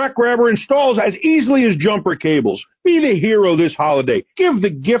help. Track Grabber installs as easily as jumper cables. Be the hero this holiday. Give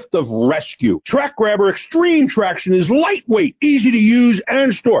the gift of rescue. Track Grabber Extreme Traction is lightweight, easy to use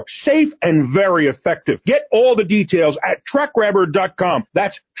and store, safe and very effective. Get all the details at TrackGrabber.com.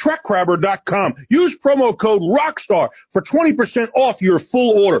 That's TrackGrabber.com. Use promo code ROCKSTAR for 20% off your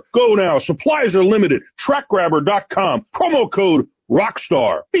full order. Go now. Supplies are limited. TrackGrabber.com. Promo code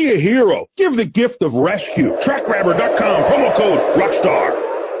Rockstar. Be a hero. Give the gift of rescue. TrackGrabber.com. Promo code Rockstar.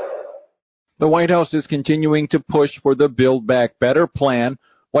 The White House is continuing to push for the Build Back Better plan.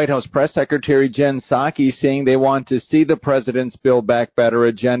 White House Press Secretary Jen Psaki saying they want to see the president's Build Back Better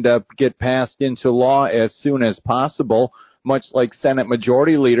agenda get passed into law as soon as possible, much like Senate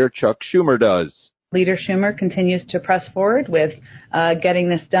Majority Leader Chuck Schumer does. Leader Schumer continues to press forward with getting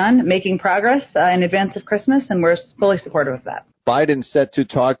this done, making progress in advance of Christmas, and we're fully supportive of that. Biden's set to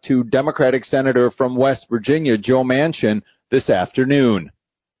talk to Democratic Senator from West Virginia, Joe Manchin, this afternoon.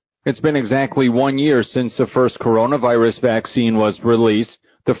 It's been exactly 1 year since the first coronavirus vaccine was released.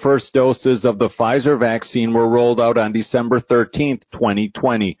 The first doses of the Pfizer vaccine were rolled out on December 13th,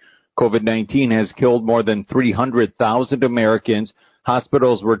 2020. COVID-19 has killed more than 300,000 Americans.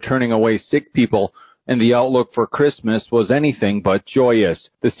 Hospitals were turning away sick people, and the outlook for Christmas was anything but joyous.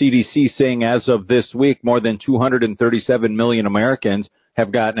 The CDC saying as of this week, more than 237 million Americans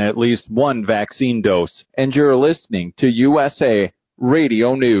have gotten at least one vaccine dose. And you're listening to USA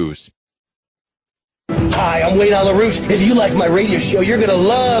Radio News. Hi, I'm Wayne LaRouche. If you like my radio show, you're going to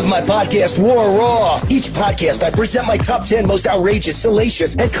love my podcast, War Raw. Each podcast, I present my top 10 most outrageous,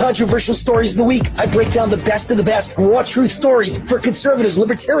 salacious, and controversial stories of the week. I break down the best of the best, raw truth stories for conservatives,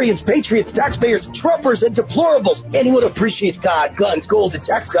 libertarians, patriots, taxpayers, Trumpers, and deplorables. Anyone who appreciates God, guns, gold, and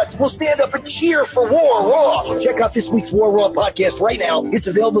tax cuts will stand up and cheer for War Raw. Check out this week's War Raw podcast right now. It's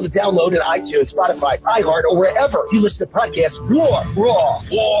available to download at iTunes, Spotify, iHeart, or wherever you listen to podcasts. War Raw.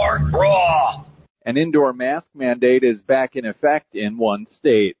 War Raw. An indoor mask mandate is back in effect in one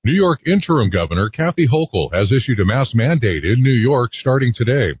state. New York interim governor Kathy Hochul has issued a mask mandate in New York starting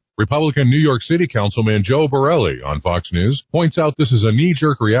today. Republican New York City Councilman Joe Borelli on Fox News points out this is a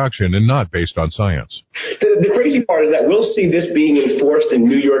knee-jerk reaction and not based on science. The crazy part is that we'll see this being enforced in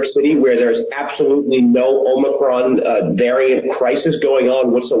New York City where there's absolutely no Omicron variant crisis going on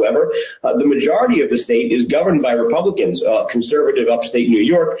whatsoever. The majority of the state is governed by Republicans, conservative upstate New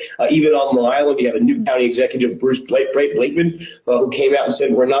York. Even on Long Island, you have a new county executive, Bruce Blakeman, who came out and said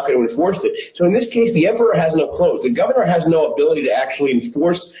we're not going to enforce it. So in this case, the emperor has no clothes. The governor has no ability to actually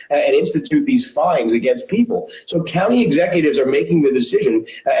enforce and institute these fines against people. So county executives are making the decision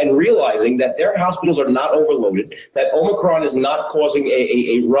and realizing that their hospitals are not overloaded, that Omicron is not causing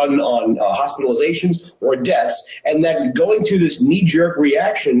a run on hospitalizations or deaths, and that going to this knee-jerk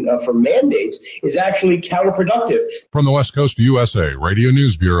reaction for mandates is actually counterproductive. From the West Coast USA Radio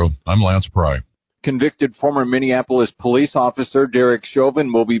News Bureau, I'm Lance Pry. Convicted former Minneapolis police officer Derek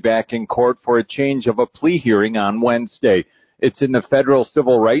Chauvin will be back in court for a change of a plea hearing on Wednesday. It's in the federal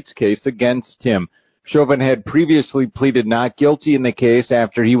civil rights case against him. Chauvin had previously pleaded not guilty in the case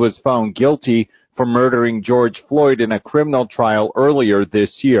after he was found guilty for murdering George Floyd in a criminal trial earlier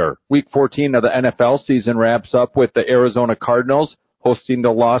this year. Week 14 of the NFL season wraps up with the Arizona Cardinals hosting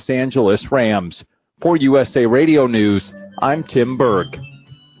the Los Angeles Rams. For USA Radio News, I'm Tim Berg.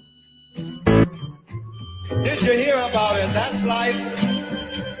 Did you hear about it? That's life.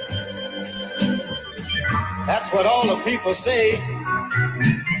 That's what all the people say.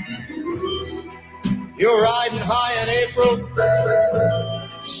 You're riding high in April,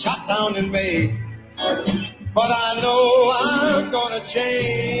 shot down in May. But I know I'm gonna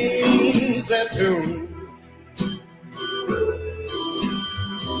change that tune.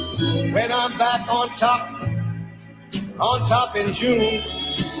 When I'm back on top in June,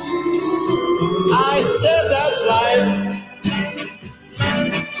 I said that's life.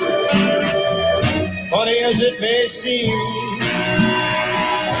 Funny as it may seem,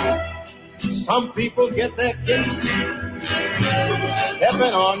 some people get their kicks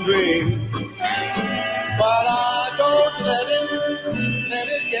stepping on dreams. But I don't let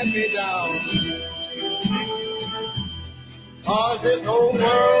it get me down. 'Cause this whole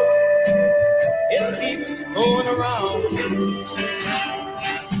world, it keeps going around.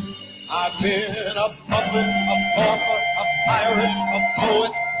 I've been a puppet, a pauper, a pirate, a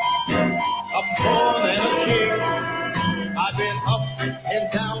poet, a pawn and a king. I've been up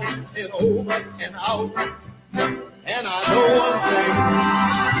and down and over and out. And I know one thing.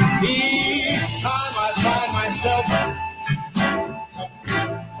 Each time I find myself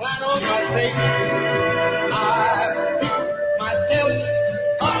flat on my face, I pick myself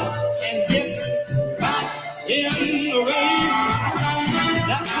up and get back in the race.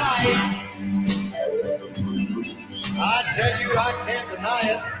 That's life. I tell you, I can't deny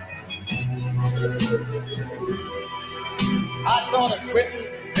it. I thought of quitting,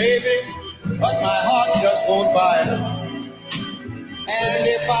 baby, but my heart just won't buy it. And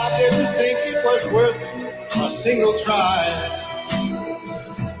if I didn't think it was worth a single try,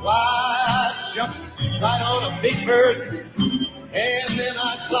 why, I'd jump right on a big bird and then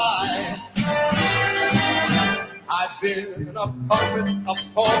I'd fly. I've been a puppet, a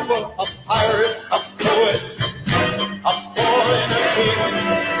pauper, a pirate, a poet, a boy and a king.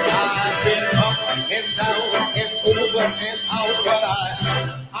 I've been up and down and over and out, but I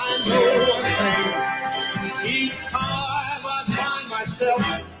know one thing. Each time I find myself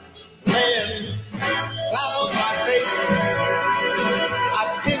laying flat on my face, I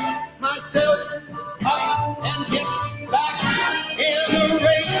pick myself up and get back in the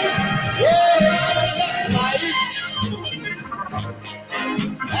race. Yeah, that's life.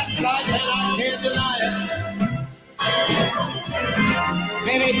 That's life and I can't deny it.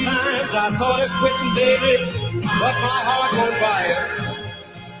 Many times I thought of quitting, baby, but my heart won't buy it.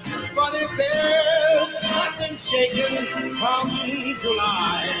 But if there's nothing shaking from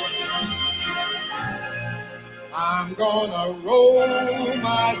July, I'm gonna roll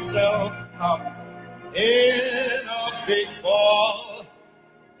myself up in a big ball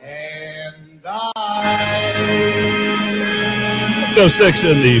and die. 606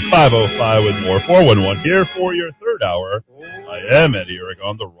 in the 505 with more. 411 here for your third hour. I am Eddie Eric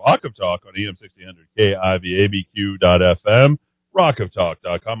on the Rock of Talk on EM 1600 KIVABQ.FM,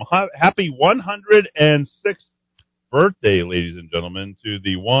 rockoftalk.com. Happy 106th birthday, ladies and gentlemen, to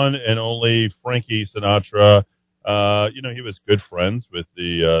the one and only Frankie Sinatra. He was good friends with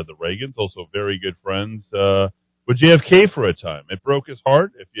the Reagans, also very good friends with JFK for a time. It broke his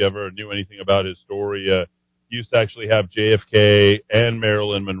heart. If you ever knew anything about his story, he used to actually have JFK and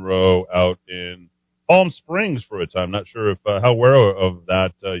Marilyn Monroe out in Palm Springs for a time. Not sure if how aware of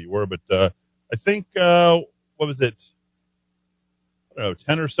that you were, but I think what was it? I don't know,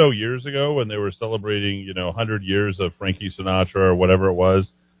 10 or so years ago when they were celebrating, 100 years of Frankie Sinatra or whatever it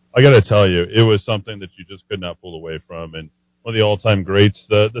was. I got to tell you, it was something that you just could not pull away from, and one of the all-time greats,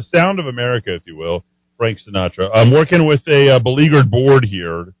 the sound of America, if you will, Frank Sinatra. I'm working with a beleaguered board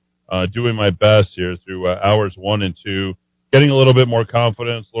here, doing my best here through hours 1 and 2, getting a little bit more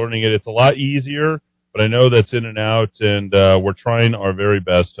confidence, learning it. It's a lot easier, but I know that's in and out, and we're trying our very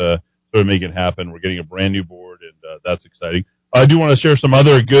best to sort of make it happen. We're getting a brand new board, and that's exciting. I do want to share some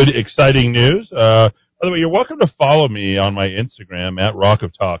other good, exciting news. By the way, you're welcome to follow me on my Instagram at Rock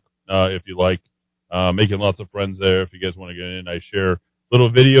of Talk, if you like. Making lots of friends there. If you guys want to get in, I share little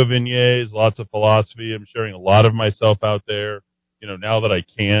video vignettes, lots of philosophy. I'm sharing a lot of myself out there. Now that I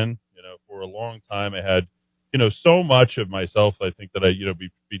can, for a long time I had, so much of myself. I think that I,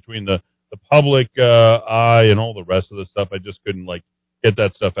 between the public eye and all the rest of the stuff, I just couldn't get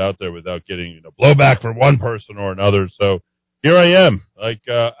that stuff out there without getting, blowback from one person or another. So here I am,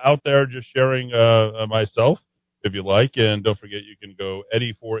 out there just sharing myself, if you like. And don't forget, you can go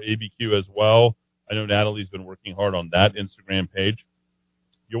Eddie for ABQ as well. I know Natalie's been working hard on that Instagram page.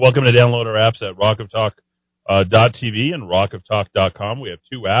 You're welcome to download our apps at rockoftalk.tv and rockoftalk.com. We have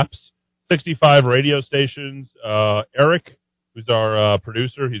 2 apps, 65 radio stations. Eric, who's our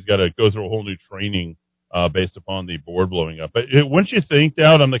producer, he's got to go through a whole new training based upon the board blowing up. But wouldn't you think,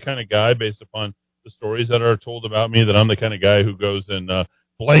 Dowd, I'm the kind of guy, based upon the stories that are told about me, that I'm the kind of guy who goes and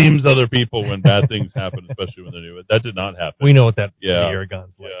blames other people when bad things happen, especially when they're new. That did not happen. We know what that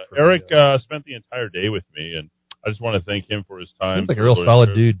Aragon's like. Yeah. Eric spent the entire day with me, and I just want to thank him for his time. Seems like a real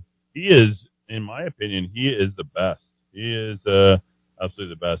solid dude. He is, in my opinion, he is the best. He is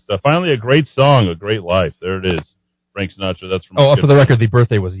absolutely the best. Finally, a great song, A Great Life. There it is. Frank Sinatra. That's from. Oh, for the record, the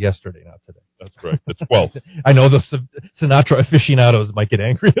birthday was yesterday, not today. That's correct. The 12th. I know the Sinatra aficionados might get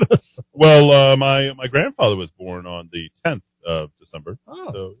angry at us. Well, my grandfather was born on the 10th of December.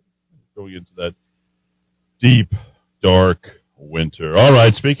 Oh. So going into that deep, dark winter. All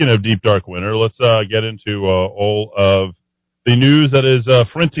right. Speaking of deep, dark winter, let's get into all of the news that is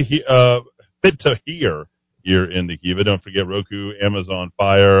fit to hear here in the Kiva. Don't forget Roku, Amazon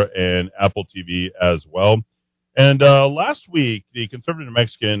Fire, and Apple TV as well. And last week, the conservative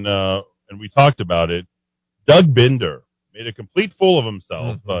Mexican, and we talked about it, Doug Binder made a complete fool of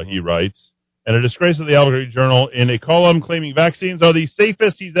himself, he writes, and a disgrace of the Albuquerque Journal in a column claiming vaccines are the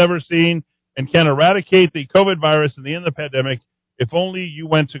safest he's ever seen and can eradicate the COVID virus and the end of the pandemic if only you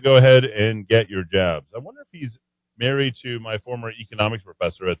went to go ahead and get your jabs. I wonder if he's married to my former economics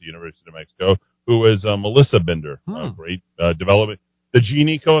professor at the University of New Mexico, who is Melissa Binder, great development. The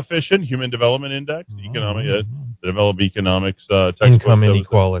Gini coefficient, Human Development Index, economic, the development economics textbook. Income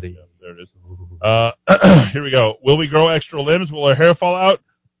inequality. Yeah, there it is. Here we go. Will we grow extra limbs? Will our hair fall out?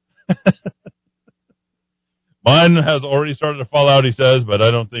 Mine has already started to fall out, he says, but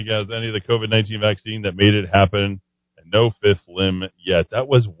I don't think it has any of the COVID-19 vaccine that made it happen, and no 5th limb yet. That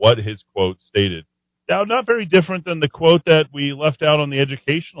was what his quote stated. Now, not very different than the quote that we left out on the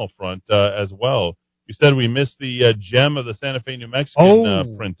educational front as well. You said we missed the gem of the Santa Fe, New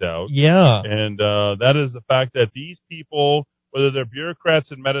Mexican printout. Yeah. And that is the fact that these people, whether they're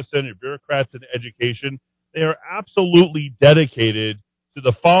bureaucrats in medicine or bureaucrats in education, they are absolutely dedicated to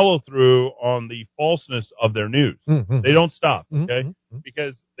the follow-through on the falseness of their news. They don't stop, okay?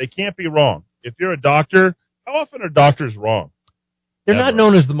 Because they can't be wrong. If you're a doctor, how often are doctors wrong? They're not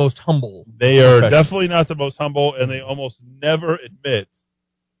known as the most humble. They are definitely not the most humble, and they almost never admit,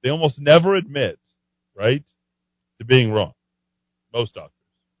 right, to being wrong. Most doctors.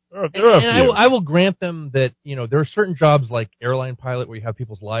 I will grant them that, there are certain jobs like airline pilot where you have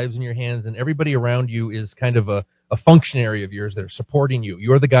people's lives in your hands and everybody around you is kind of a functionary of yours. They're supporting you.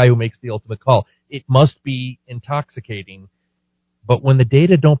 You're the guy who makes the ultimate call. It must be intoxicating. But when the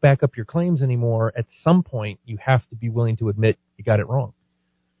data don't back up your claims anymore, at some point you have to be willing to admit you got it wrong.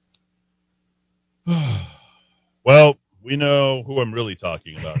 Well, we know who I'm really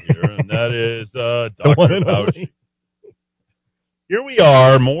talking about here, and that is Dr. Fauci. Here we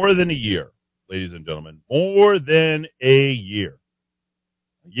are, more than a year, ladies and gentlemen, more than a year.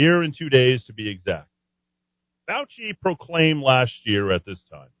 A year and 2 days to be exact. Fauci proclaimed last year at this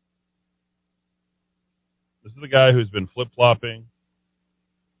time. This is the guy who's been flip-flopping,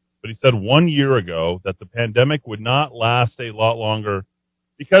 but he said 1 year ago that the pandemic would not last a lot longer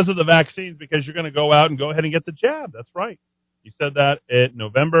because of the vaccines, because you're going to go out and go ahead and get the jab. That's right. He said that in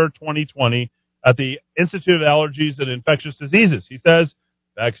November 2020 at the Institute of Allergies and Infectious Diseases. He says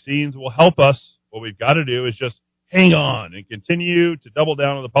vaccines will help us. What we've got to do is just hang on and continue to double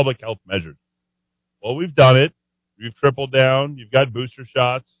down on the public health measures. Well, we've done it. We've tripled down. You've got booster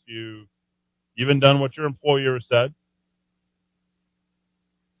shots. You've even done what your employer said.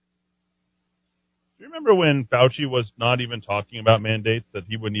 Do you remember when Fauci was not even talking about mandates, that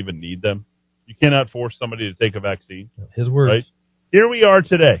he wouldn't even need them? You cannot force somebody to take a vaccine. His words. Right? Here we are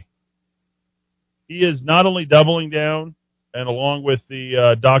today. He is not only doubling down, and along with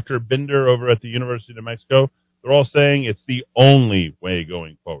the Dr. Binder over at the University of New Mexico, they're all saying it's the only way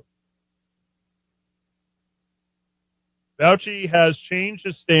going forward. Fauci has changed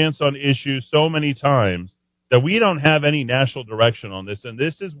his stance on issues so many times that we don't have any national direction on this, and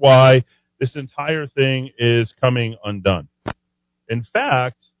this is why this entire thing is coming undone. In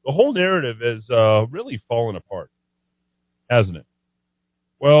fact, the whole narrative has really fallen apart, hasn't it?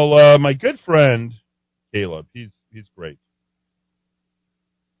 Well, my good friend Caleb, he's great.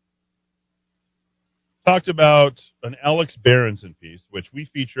 Talked about an Alex Berenson piece, which we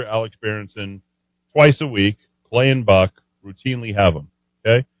feature Alex Berenson twice a week. Clay and Buck routinely have him.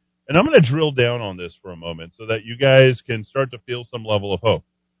 Okay, And I'm going to drill down on this for a moment so that you guys can start to feel some level of hope.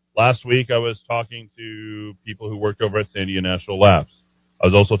 Last week, I was talking to people who worked over at Sandia National Labs. I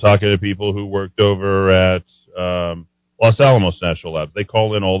was also talking to people who worked over at Los Alamos National Labs. They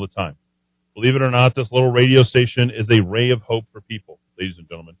call in all the time. Believe it or not, this little radio station is a ray of hope for people, ladies and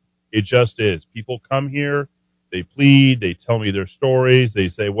gentlemen. It just is. People come here, they plead, they tell me their stories, they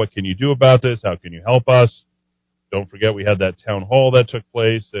say, what can you do about this? How can you help us? Don't forget we had that town hall that took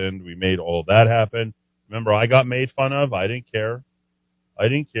place, and we made all of that happen. Remember, I got made fun of. I didn't care.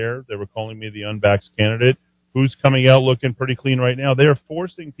 They were calling me the unvaxxed candidate. Who's coming out looking pretty clean right now? They are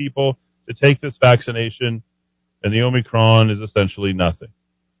forcing people to take this vaccination, and the Omicron is essentially nothing.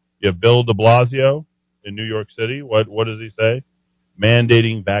 You have Bill de Blasio in New York City. What does he say?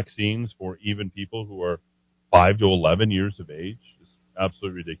 Mandating vaccines for even people who are 5 to 11 years of age is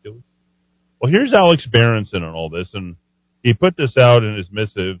absolutely ridiculous. Well, here's Alex Berenson on all this, and he put this out in his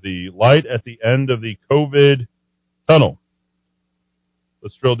missive, the light at the end of the COVID tunnel.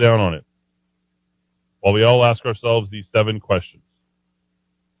 Let's drill down on it while we all ask ourselves these 7 questions.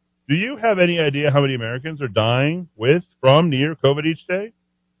 Do you have any idea how many Americans are dying with, from, near COVID each day?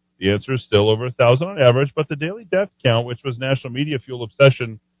 The answer is still over 1,000 on average, but the daily death count, which was national media fuel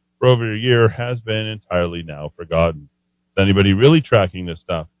obsession for over a year, has been entirely now forgotten. Is anybody really tracking this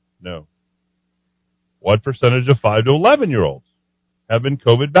stuff? No. What percentage of 5 to 11-year-olds have been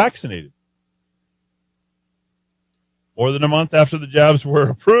COVID vaccinated? More than a month after the jabs were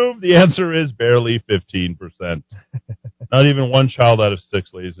approved, the answer is barely 15%. Not even one child out of 6,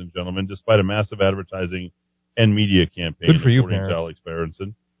 ladies and gentlemen, despite a massive advertising and media campaign. Good for you, according parents. to Alex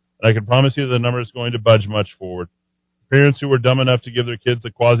Berenson. And I can promise you the number is going to budge much forward. Parents who were dumb enough to give their kids a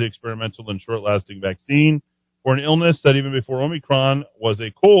quasi-experimental and short-lasting vaccine for an illness that even before Omicron was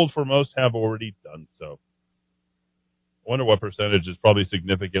a cold for most have already done so. I wonder what percentage is probably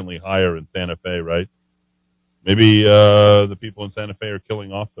significantly higher in Santa Fe, right? Maybe the people in Santa Fe are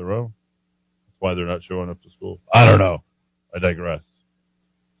killing off their own. That's why they're not showing up to school. I don't know. I digress.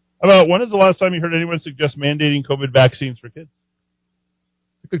 How about when is the last time you heard anyone suggest mandating COVID vaccines for kids?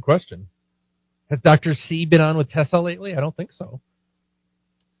 It's a good question. Has Dr. C been on with Tessa lately? I don't think so.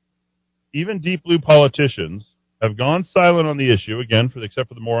 Even deep blue politicians have gone silent on the issue, again, except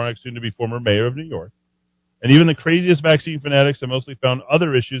for the moronic soon-to-be former mayor of New York. And even the craziest vaccine fanatics have mostly found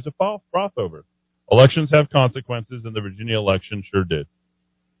other issues to froth over. Elections have consequences, and the Virginia election sure did.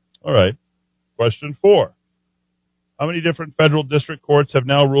 All right. Question 4. How many different federal district courts have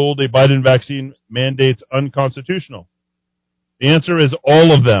now ruled a Biden vaccine mandates unconstitutional? The answer is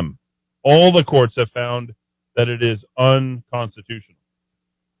all of them. All the courts have found that it is unconstitutional.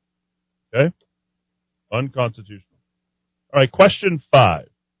 Okay? Unconstitutional. All right, question 5.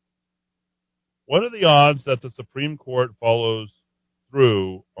 What are the odds that the Supreme Court follows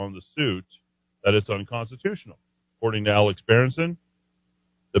through on the suit that it's unconstitutional? According to Alex Berenson,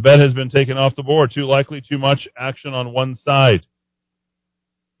 the bet has been taken off the board. Too likely, too much action on one side,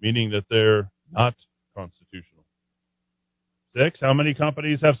 meaning that they're not constitutional. 6, how many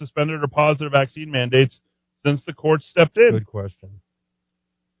companies have suspended or paused their vaccine mandates since the court stepped in? Good question.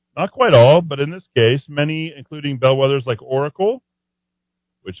 Not quite all, but in this case, many, including bellwethers like Oracle,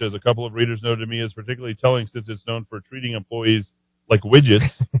 which, as a couple of readers noted to me, is particularly telling since it's known for treating employees like widgets.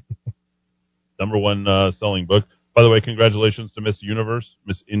 Number 1 selling book. By the way, congratulations to Miss Universe,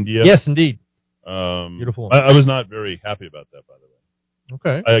 Miss India. Yes, indeed. Beautiful. I was not very happy about that, by the way.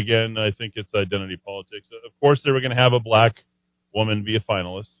 Okay. I think it's identity politics. Of course, they were going to have a black woman be a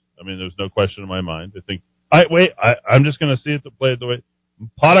finalist. I mean, there's no question in my mind. I'm just going to see it to play it the way.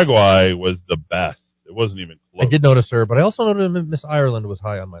 Paraguay was the best. It wasn't even close. I did notice her, but I also noticed Miss Ireland was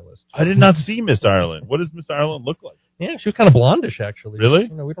high on my list. I did not see Miss Ireland. What does Miss Ireland look like? Yeah, she was kind of blondish, actually. Really?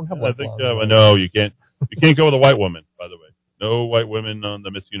 You know, we don't have I think, no, you can't. You can't go with a white woman, by the way. No white women on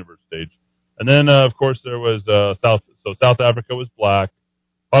the Miss Universe stage. And then, of course, there was South Africa was black.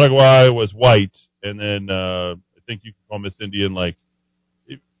 Paraguay was white. And then I think you can call Miss Indian like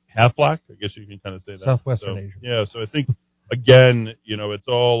half black. I guess you can kind of say that. Southwestern Asia. Yeah, so I think, again, it's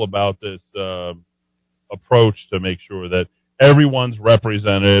all about this approach to make sure that everyone's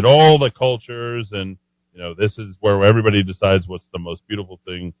represented, all the cultures, and, this is where everybody decides what's the most beautiful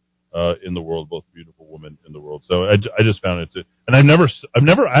thing in the world, most beautiful woman in the world. So I just found it and I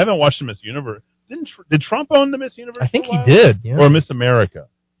haven't watched the Miss Universe. Did Trump own the Miss Universe? I think he did. Yeah. Or Miss America?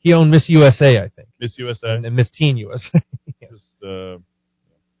 He owned Miss USA, I think. Miss USA? And Miss Teen USA. Yes. There you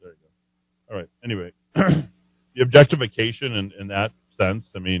go. All right. Anyway, the objectification in that sense,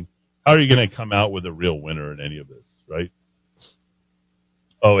 I mean, how are you going to come out with a real winner in any of this, right?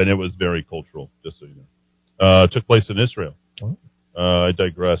 Oh, and it was very cultural, just so you know. It took place in Israel. Oh. I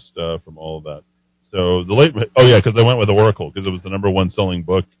digressed from all of that. So because I went with Oracle because it was the number one selling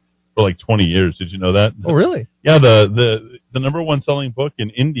book for like 20 years. Did you know that? Oh, really? Yeah, the number one selling book in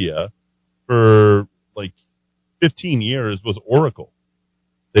India for like 15 years was Oracle.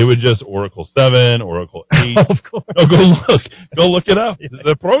 They would just Oracle 7, Oracle 8. Of course. Oh, go look it up.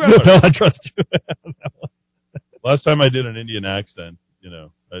 The programmer. No, I trust you. Last time I did an Indian accent,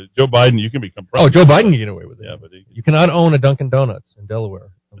 Joe Biden, you can become president. Oh, Joe Biden can get away with it. Yeah, but you cannot own a Dunkin' Donuts in Delaware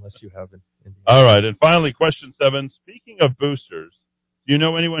unless you have an Indian. All right, and finally, question 7. Speaking of boosters, do you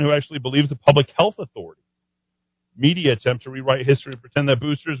know anyone who actually believes the public health authority? Media attempt to rewrite history and pretend that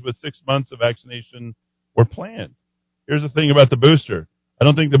boosters with 6 months of vaccination were planned. Here's the thing about the booster. I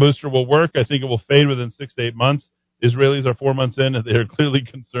don't think the booster will work. I think it will fade within 6 to 8 months. Israelis are 4 months in, and they are clearly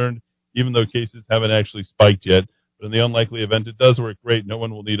concerned, even though cases haven't actually spiked yet. But in the unlikely event it does work, great. No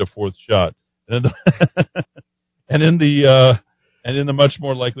one will need a 4th shot. And in the much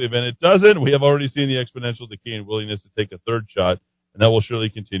more likely event it doesn't, we have already seen the exponential decay in willingness to take a 3rd shot, and that will surely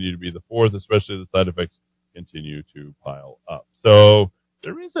continue to be the 4th, especially as the side effects continue to pile up. So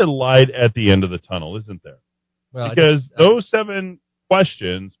there is a light at the end of the tunnel, isn't there? Well, because those 7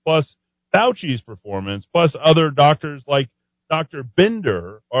 questions, plus Fauci's performance, plus other doctors like Dr.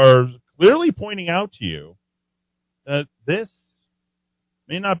 Binder are clearly pointing out to you that this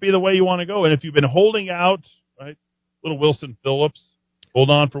may not be the way you want to go. And if you've been holding out, right, little Wilson Phillips, hold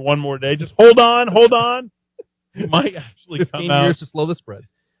on for one more day, just hold on. You might actually come 15 out. years to slow the spread.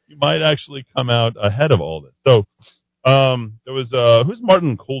 You might actually come out ahead of all this. So there was, who's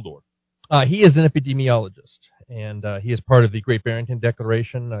Martin Kulldorff? He is an epidemiologist, and he is part of the Great Barrington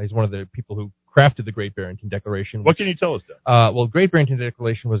Declaration. He's one of the people who crafted the Great Barrington Declaration. What can you tell us, Dan? Well, Great Barrington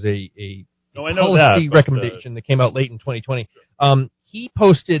Declaration was a I know policy that, recommendation that came out late in 2020. He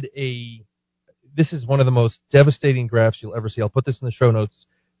posted this is one of the most devastating graphs you'll ever see. I'll put this in the show notes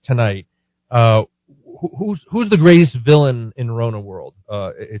tonight. Who's the greatest villain in Rona world?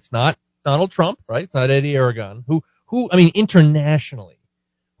 It's not Donald Trump, right? It's not Eddie Aragon. Internationally,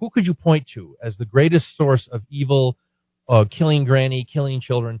 who could you point to as the greatest source of evil, killing granny, killing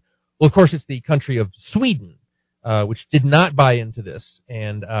children? Well, of course, it's the country of Sweden, which did not buy into this.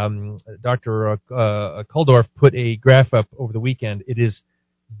 And Dr. Kulldorff put a graph up over the weekend. It is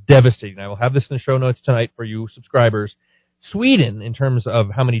devastating. I will have this in the show notes tonight for you subscribers. Sweden, in terms of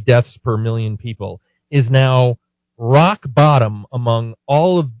how many deaths per million people, is now rock bottom among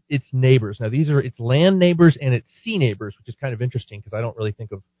all of its neighbors. Now, these are its land neighbors and its sea neighbors, which is kind of interesting because I don't really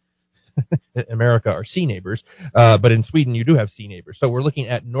think of America are sea neighbors. But in Sweden, you do have sea neighbors. So we're looking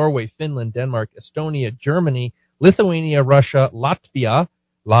at Norway, Finland, Denmark, Estonia, Germany, Lithuania, Russia, Latvia,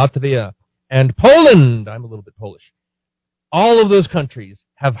 and Poland. I'm a little bit Polish. All of those countries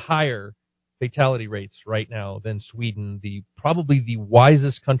have higher fatality rates right now than Sweden, probably the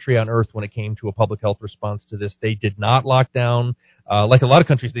wisest country on earth when it came to a public health response to this. They did not lock down. Like a lot of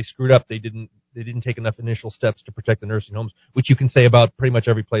countries, they screwed up. They didn't take enough initial steps to protect the nursing homes, which you can say about pretty much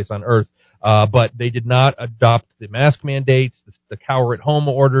every place on earth. But they did not adopt the mask mandates, the cower at home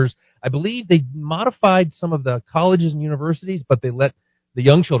orders. I believe they modified some of the colleges and universities, but they let the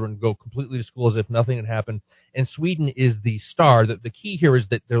young children go completely to school as if nothing had happened. And Sweden is the star. The key here is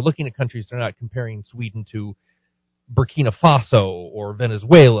that they're looking at countries. They're not comparing Sweden to Burkina Faso or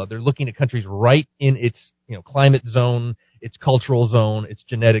Venezuela. They're looking at countries right in its climate zone, its cultural zone, its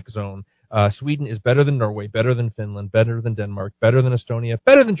genetic zone. Sweden is better than Norway, better than Finland, better than Denmark, better than Estonia,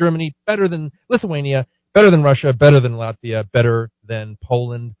 better than Germany, better than Lithuania, better than Russia, better than Latvia, better than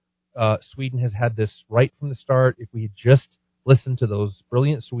Poland. Sweden has had this right from the start. If we had just listened to those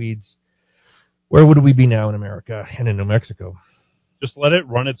brilliant Swedes, where would we be now in America and in New Mexico? Just let it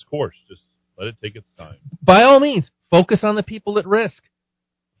run its course. Just let it take its time. By all means, focus on the people at risk.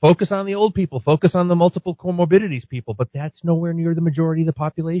 Focus on the old people. Focus on the multiple comorbidities people. But that's nowhere near the majority of the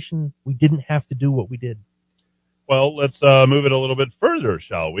population. We didn't have to do what we did. Well, let's move it a little bit further,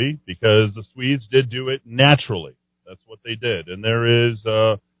 shall we? Because the Swedes did do it naturally. That's what they did. And there is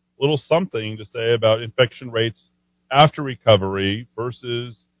a little something to say about infection rates after recovery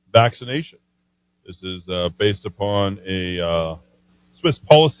versus vaccination. This is based upon a Swiss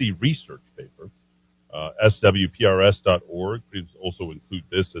policy research paper, swprs.org. Please also include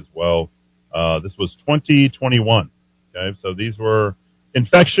this as well. This was 2021. Okay, so these were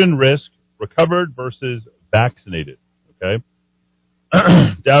infection risk recovered versus vaccinated. Okay,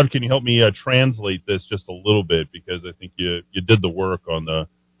 Dowd, can you help me translate this just a little bit, because I think you did the work on the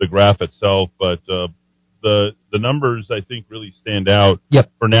graph itself, but the numbers I think really stand out.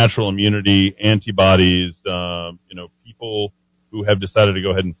 Yep. For natural immunity, antibodies. People who have decided to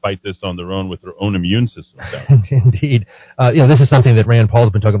go ahead and fight this on their own with their own immune systems down. Indeed. This is something that Rand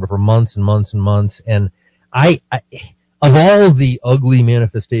Paul's been talking about for months and months and months. And I of all the ugly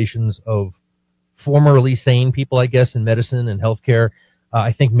manifestations of formerly sane people, I guess, in medicine and healthcare,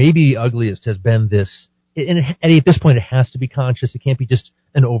 I think maybe the ugliest has been this. And at this point, it has to be conscious. It can't be just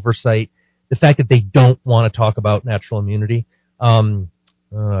an oversight. The fact that they don't want to talk about natural immunity.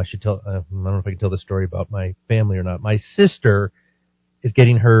 I should tell. I don't know if I can tell this story about my family or not. My sister is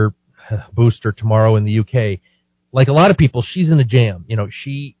getting her booster tomorrow in the UK. Like a lot of people, she's in a jam.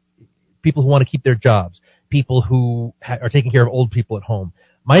 People who want to keep their jobs, people who are taking care of old people at home.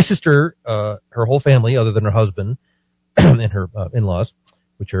 My sister, her whole family, other than her husband and her in-laws,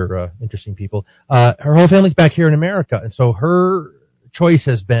 which are interesting people, her whole family's back here in America, and so her choice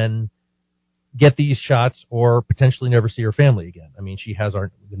has been get these shots or potentially never see her family again. I mean, she has the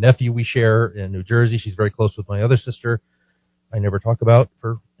nephew we share in New Jersey. She's very close with my other sister. I never talk about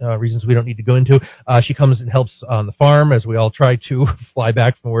for reasons we don't need to go into. She comes and helps on the farm as we all try to fly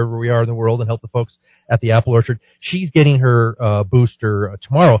back from wherever we are in the world and help the folks at the apple orchard. She's getting her booster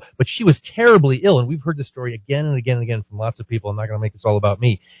tomorrow, but she was terribly ill, and we've heard this story again and again and again from lots of people. I'm not going to make this all about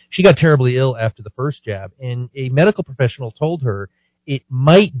me. She got terribly ill after the first jab, and a medical professional told her it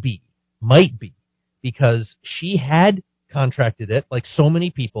might be, because she had contracted it, like so many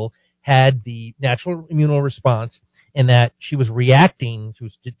people, had the natural immune response, and that she was reacting.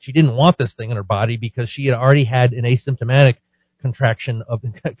 She didn't want this thing in her body because she had already had an asymptomatic contracting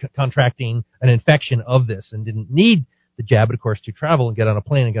an infection of this and didn't need the jab. But of course, to travel and get on a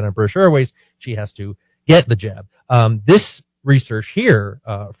plane and get on British Airways, she has to get the jab. This research here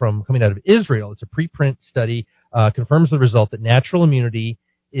from coming out of Israel, it's a preprint study, confirms the result that natural immunity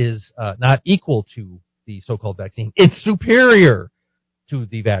is not equal to the so-called vaccine. It's superior to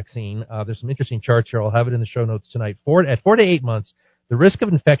the vaccine. There's some interesting charts here. I'll have it in the show notes tonight. At 4 to 8 months, the risk of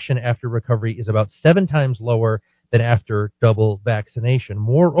infection after recovery is about 7 times lower than after double vaccination.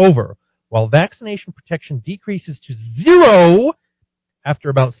 Moreover, while vaccination protection decreases to 0 after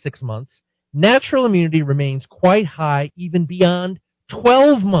about 6 months, natural immunity remains quite high even beyond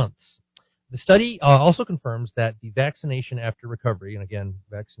 12 months. The study also confirms that the vaccination after recovery, and again,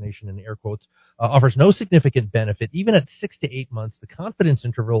 vaccination in air quotes, offers no significant benefit. Even at 6 to 8 months, the confidence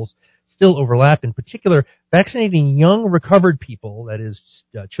intervals still overlap. In particular, vaccinating young recovered people, that is,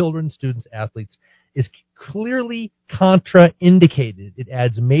 children, students, athletes, is clearly contraindicated. It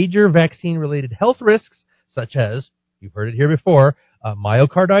adds major vaccine-related health risks, such as, you've heard it here before,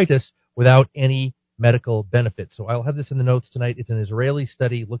 myocarditis, without any medical benefit. So I'll have this in the notes tonight. It's an Israeli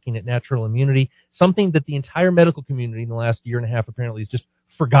study looking at natural immunity, something that the entire medical community in the last year and a half apparently has just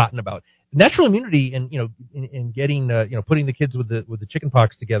forgotten about. Natural immunity and, in getting, putting the kids with the chicken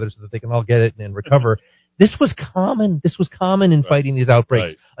pox together so that they can all get it and recover. This was common. This was common in fighting these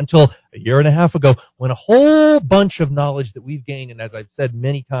outbreaks until a year and a half ago, when a whole bunch of knowledge that we've gained, and as I've said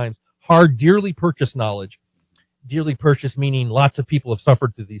many times, hard, dearly purchased knowledge, dearly purchased meaning lots of people have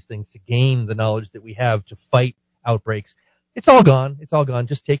suffered through these things to gain the knowledge that we have to fight outbreaks. It's all gone. It's all gone.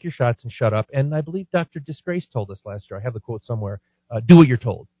 Just take your shots and shut up. And I believe Dr. Disgrace told us last year, I have the quote somewhere, do what you're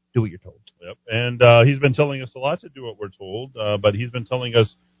told. Do what you're told. Yep. And he's been telling us a lot to do what we're told, but he's been telling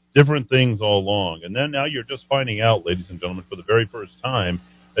us different things all along. And then now you're just finding out, ladies and gentlemen, for the very first time,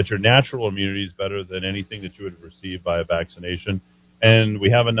 that your natural immunity is better than anything that you would have received by a vaccination. And we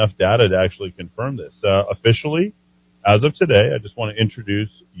have enough data to actually confirm this. Officially, as of today, I just want to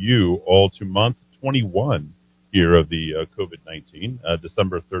introduce you all to month 21 here of the COVID-19,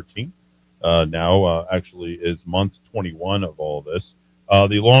 December 13th. Now actually is month 21 of all this.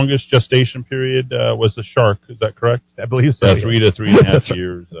 The longest gestation period was the shark. Is that correct? I believe so. 3 to 3.5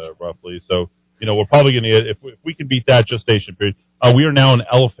 years, roughly. So, we're probably going to get, if we can beat that gestation period, we are now an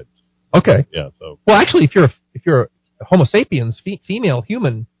elephant. Okay. Yeah. So. Well, actually, if you're a Homo sapiens, female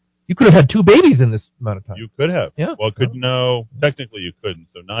human, you could have had 2 babies in this amount of time. You could have. Yeah. Well, technically you couldn't.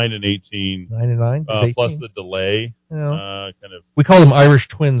 So 9 and 18. 9 and 9. Plus the delay. Yeah. Kind of. We call them Irish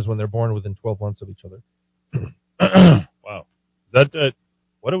twins when they're born within 12 months of each other. Wow.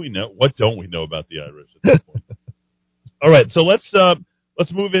 What do we know? What don't we know about the Irish at this point? All right. So let's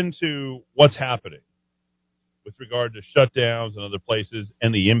move into what's happening with regard to shutdowns and other places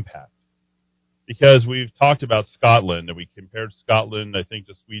and the impact. Because we've talked about Scotland, and we compared Scotland, I think,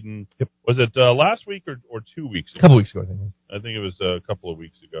 to Sweden. Yep. Was it last week or 2 weeks ago? A couple weeks ago, I think. I think it was a couple of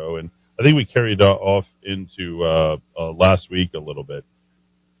weeks ago. And I think we carried off into last week a little bit.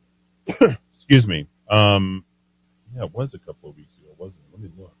 Excuse me. Yeah, it was a couple of weeks ago, wasn't it? Let me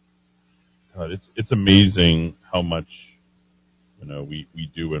look. God, it's amazing how much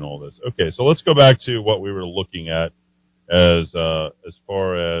we do in all this. Okay, so let's go back to what we were looking at. as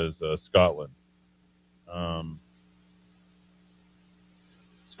far as Scotland.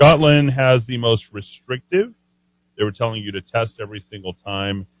 Scotland has the most restrictive. They were telling you to test every single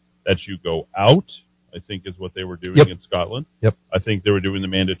time that you go out, I think is what they were doing in Scotland. Yep. I think they were doing the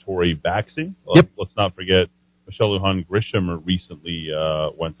mandatory vaccine. Yep. Let's not forget Michelle Lujan Grisham recently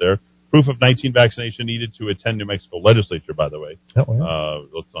went there. Proof of 19 vaccination needed to attend New Mexico legislature, by the way. Oh, wow.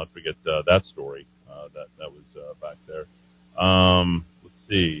 Let's not forget that story. That was back there. Let's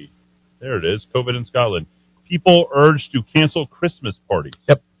see. There it is. COVID in Scotland. People urged to cancel Christmas parties.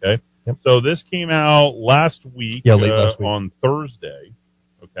 Yep. Okay. Yep. So this came out last week, late last week. On Thursday.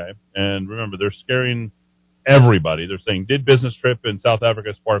 Okay. And remember, they're scaring everybody. They're saying, did business trip in South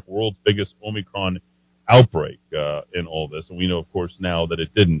Africa spark world's biggest Omicron outbreak in all this? And we know, of course, now that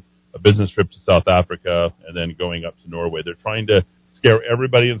it didn't. A business trip to South Africa and then going up to Norway. They're trying to scare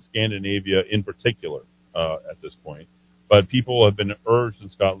everybody in Scandinavia in particular at this point. But people have been urged in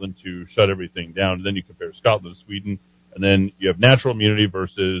Scotland to shut everything down. And then you compare Scotland to Sweden, and then you have natural immunity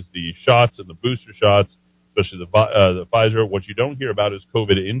versus the shots and the booster shots, especially the Pfizer. What you don't hear about is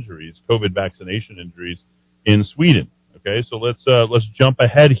COVID injuries, COVID vaccination injuries in Sweden. Okay, so let's jump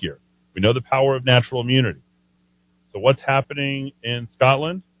ahead here. We know the power of natural immunity. So what's happening in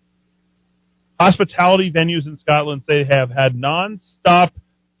Scotland? Hospitality venues in Scotland say they have had non-stop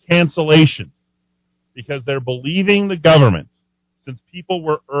cancellation because they're believing the government since people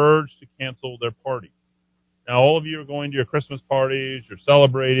were urged to cancel their parties. Now, all of you are going to your Christmas parties, you're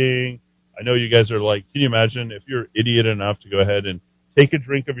celebrating. I know you guys are like, can you imagine if you're idiot enough to go ahead and take a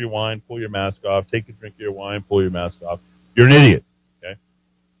drink of your wine, pull your mask off, take a drink of your wine, pull your mask off. You're an idiot, okay?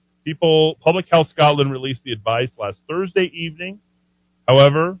 Public Health Scotland released the advice last Thursday evening.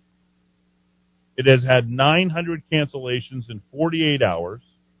 However, it has had 900 cancellations in 48 hours.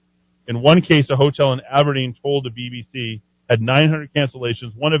 In one case, a hotel in Aberdeen told the BBC had 900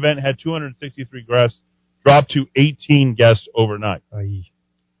 cancellations. One event had 263 guests, dropped to 18 guests overnight. Aye.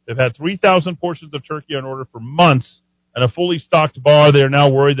 They've had 3,000 portions of turkey on order for months and a fully stocked bar. They are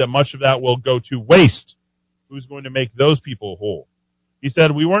now worried that much of that will go to waste. Who's going to make those people whole? He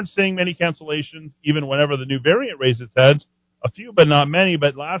said, we weren't seeing many cancellations even whenever the new variant raised its head. A few, but not many.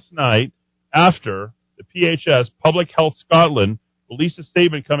 But last night, after the PHS, Public Health Scotland, released a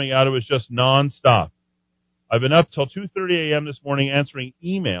statement coming out, it was just non-stop. I've been up till 2:30 a.m. this morning answering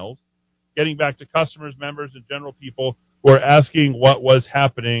emails, getting back to customers, members, and general people who are asking what was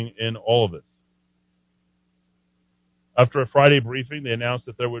happening in all of this. After a Friday briefing, they announced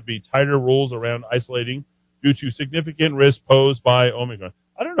that there would be tighter rules around isolating due to significant risk posed by Omicron.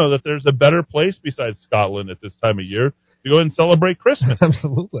 I don't know that there's a better place besides Scotland at this time of year to go and celebrate Christmas.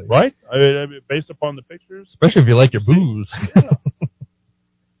 Absolutely. Right? I mean, based upon the pictures. Especially if you like your booze. Yeah.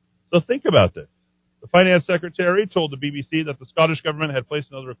 So think about this. The finance secretary told the BBC that the Scottish government had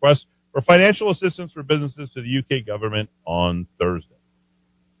placed another request for financial assistance for businesses to the UK government on Thursday.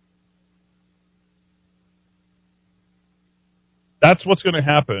 That's what's going to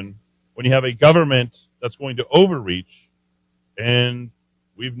happen when you have a government that's going to overreach, and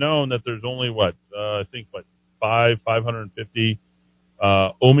we've known that there's only 550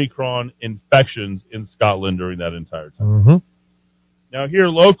 Omicron infections in Scotland during that entire time. Mm-hmm. Now here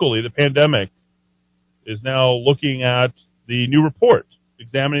locally, the pandemic is now looking at the new report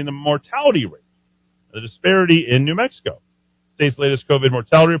examining the mortality rate, the disparity in New Mexico. The state's latest COVID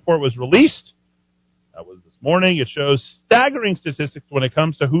mortality report was released. That was this morning. It shows staggering statistics when it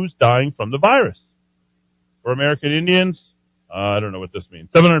comes to who's dying from the virus. For American Indians, I don't know what this means.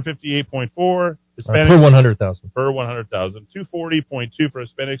 758.4 Hispanics per 100,000. Per 100,000. 240.2 for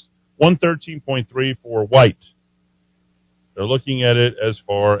Hispanics. 113.3 for white. They're looking at it as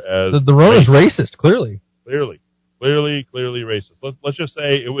far as the Rona's racist, clearly. Clearly racist. Let's just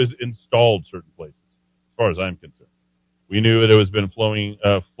say it was installed certain places, as far as I'm concerned. We knew that it was been flowing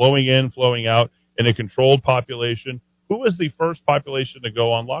in, flowing out in a controlled population. Who was the first population to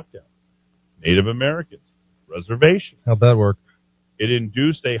go on lockdown? Native Americans. Reservation. How'd that work? It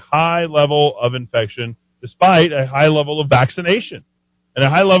induced a high level of infection despite a high level of vaccination and a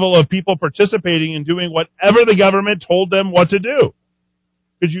high level of people participating in doing whatever the government told them what to do.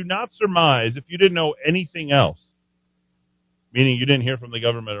 Could you not surmise, if you didn't know anything else, meaning you didn't hear from the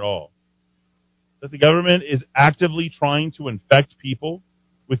government at all, that the government is actively trying to infect people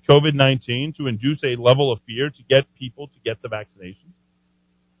with COVID-19 to induce a level of fear to get people to get the vaccination?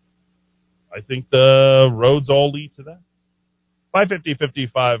 I think the roads all lead to that.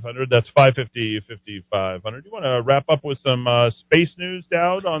 550-5500, that's 550-5500. You want to wrap up with some space news,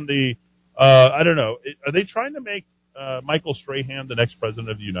 Dowd, on the, I don't know, are they trying to make Michael Strahan, the next president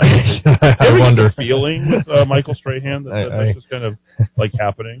of the United States? I wonder. Feeling with Michael Strahan that's just kind of like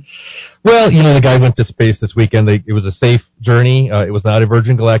happening. Well, the guy went to space this weekend. It was a safe journey. It was not a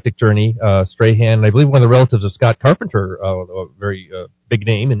Virgin Galactic journey. Strahan, I believe one of the relatives of Scott Carpenter, a very big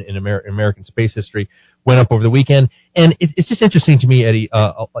name in American space history, went up over the weekend. And it's just interesting to me, Eddie.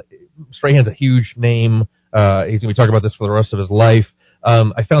 Strahan's a huge name. He's going to be talking about this for the rest of his life.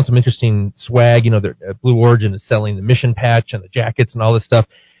 I found some interesting swag. Blue Origin is selling the mission patch and the jackets and all this stuff.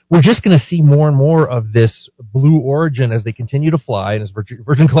 We're just going to see more and more of this Blue Origin as they continue to fly and as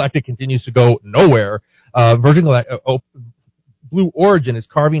Virgin Galactic continues to go nowhere. Blue Origin is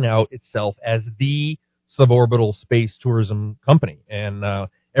carving out itself as the suborbital space tourism company. And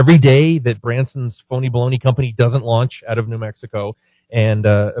every day that Branson's phony baloney company doesn't launch out of New Mexico and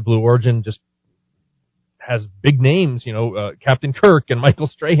Blue Origin just has big names, Captain Kirk and Michael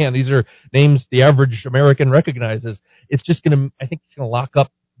Strahan. These are names the average American recognizes. It's just I think it's going to lock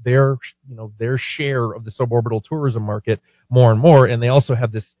up their share of the suborbital tourism market more and more. And they also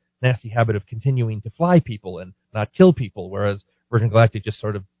have this nasty habit of continuing to fly people and not kill people, whereas Virgin Galactic just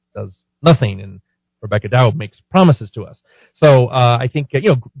sort of does nothing. And Rebecca Dow makes promises to us. So I think,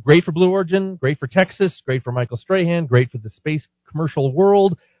 great for Blue Origin, great for Texas, great for Michael Strahan, great for the space commercial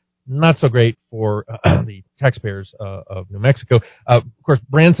world. Not so great for the taxpayers of New Mexico. Of course,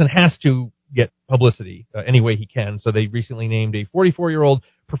 Branson has to get publicity any way he can, so they recently named a 44-year-old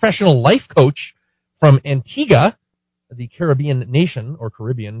professional life coach from Antigua, the Caribbean nation, or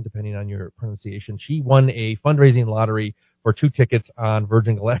Caribbean, depending on your pronunciation. She won a fundraising lottery for 2 tickets on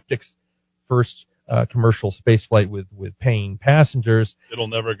Virgin Galactic's first commercial space flight with paying passengers. It'll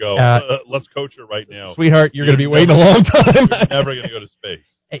never go. Let's coach her right now. Sweetheart, you're going to be waiting a long time. You're never going to go to space.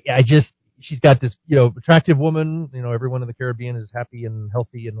 She's got this, attractive woman. Everyone in the Caribbean is happy and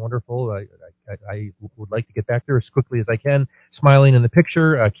healthy and wonderful. I would like to get back there as quickly as I can. Smiling in the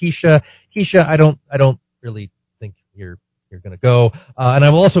picture, Keisha, I don't really think you're going to go. And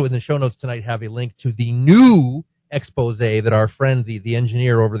I'm also in the show notes tonight have a link to the new expose that our friend, the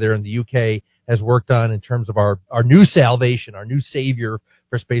engineer over there in the UK, has worked on in terms of our new salvation, our new savior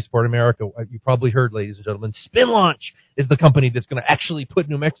for Spaceport America. You probably heard, ladies and gentlemen, Spin Launch is the company that's going to actually put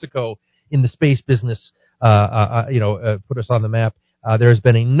New Mexico in the space business, put us on the map. There has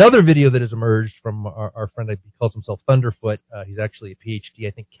been another video that has emerged from our friend. He calls himself Thunderfoot. He's actually a PhD,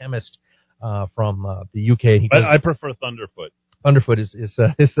 I think, chemist from the UK. I prefer Thunderfoot. Thunderfoot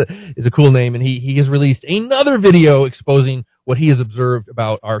is a cool name, and he has released another video exposing what he has observed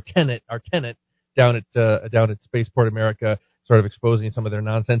about our tenant down at Spaceport America, sort of exposing some of their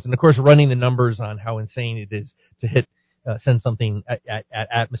nonsense, and of course running the numbers on how insane it is to send something at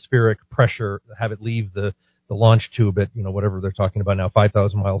atmospheric pressure, have it leave the launch tube at whatever they're talking about now,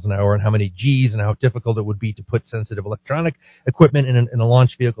 5,000 miles an hour, and how many G's and how difficult it would be to put sensitive electronic equipment in a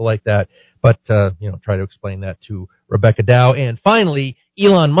launch vehicle like that. But try to explain that to Rebecca Dow. And finally,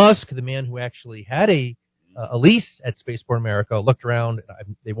 Elon Musk, the man who actually had a lease at Spaceport America, looked around.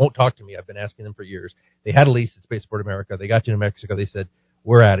 They won't talk to me. I've been asking them for years. They had a lease at Spaceport America. They got to New Mexico. They said,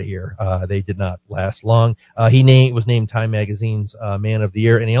 we're out of here. They did not last long. He was named Time Magazine's Man of the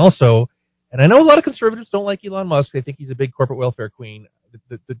Year. And he also, and I know a lot of conservatives don't like Elon Musk. They think he's a big corporate welfare queen.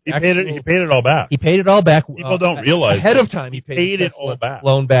 He paid it all back. He paid it all back. People don't realize ahead of time. He paid it all back.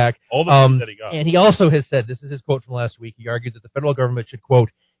 Loan back. All the things that he got. And he also has said, this is his quote from last week, he argued that the federal government should, quote,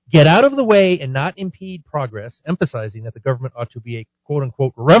 get out of the way and not impede progress, emphasizing that the government ought to be a,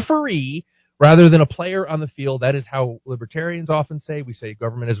 quote-unquote, referee rather than a player on the field. That is how libertarians often say. We say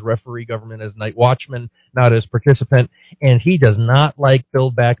government as referee, government as night watchman, not as participant. And he does not like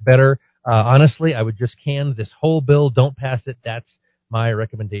Build Back Better. Honestly, I would just can this whole bill. Don't pass it. That's my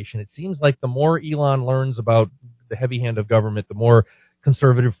recommendation. It seems like the more Elon learns about the heavy hand of government, the more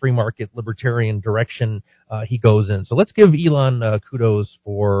conservative, free market, libertarian direction he goes in. So let's give Elon kudos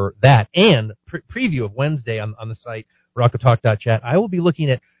for that. And preview of Wednesday on the site, rockoftalk.chat, I will be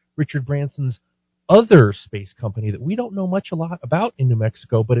looking at Richard Branson's other space company that we don't know a lot about in New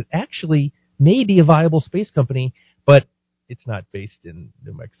Mexico, but it actually may be a viable space company, but it's not based in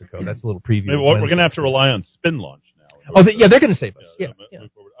New Mexico. That's a little preview. Maybe we're going to have to rely on Spin Launch now. They're going to save us. Yeah.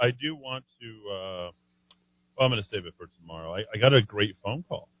 I do want to. I'm going to save it for tomorrow. I got a great phone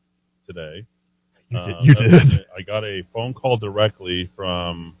call today. You did. I got a phone call directly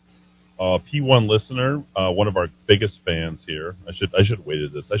from a P1 listener, one of our biggest fans here. I should have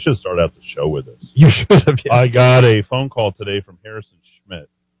waited this. I should have started out the show with this. You should have. Yeah. I got a phone call today from Harrison Schmidt,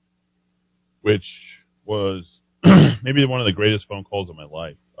 which was maybe one of the greatest phone calls of my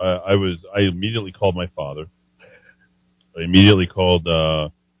life. I immediately called my father. I immediately called.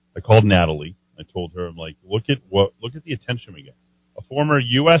 I called Natalie. I told her, I'm like, look at the attention we get. A former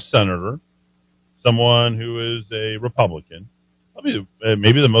U.S. senator, someone who is a Republican, probably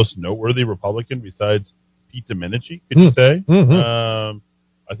maybe the most noteworthy Republican besides Pete Domenici, could you say? Mm-hmm.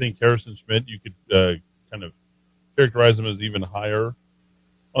 I think Harrison Schmitt, you could kind of characterize him as even higher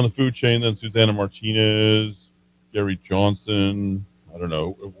on the food chain than Susanna Martinez, Gary Johnson. I don't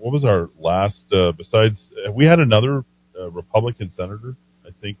know. What was our last, besides, we had another Republican senator, I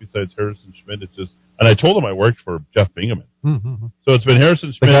think, besides Harrison Schmitt. It's just, and I told him I worked for Jeff Bingaman. Mm-hmm. So it's been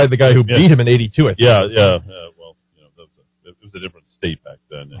Harrison Schmitt. The guy who beat him in 82, I think. Yeah. Well, it was a different state back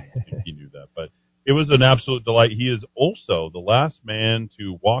then, and he knew that. But it was an absolute delight. He is also the last man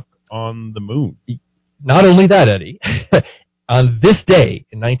to walk on the moon. Not only that, Eddie, on this day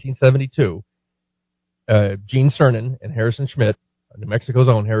in 1972, Gene Cernan and Harrison Schmitt, New Mexico's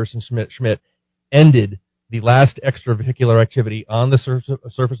own Harrison Schmitt, ended the last extravehicular activity on the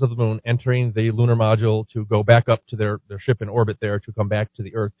surface of the moon, entering the lunar module to go back up to their ship in orbit there to come back to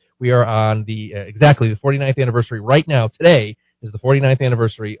the Earth. We are on exactly the 49th anniversary right now. Today is the 49th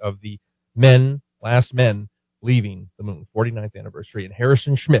anniversary of the last men leaving the moon. 49th anniversary, and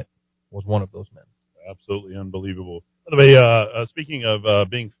Harrison Schmitt was one of those men. Absolutely unbelievable. By the way, speaking of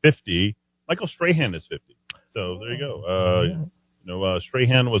being 50, Michael Strahan is 50. So there you go.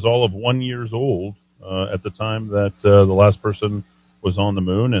 Strahan was all of 1 year old at the time that the last person was on the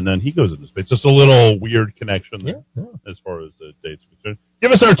moon, and then he goes into space. Just a little weird connection there as far as the dates concerned.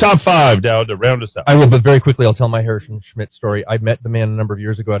 Give us our top 5, Dowd, to round us out. I will, but very quickly, I'll tell my Harrison Schmitt story. I met the man a number of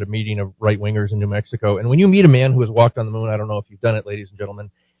years ago at a meeting of right-wingers in New Mexico, and when you meet a man who has walked on the moon, I don't know if you've done it, ladies and gentlemen,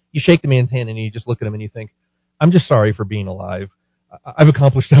 you shake the man's hand and you just look at him and you think, I'm just sorry for being alive. I've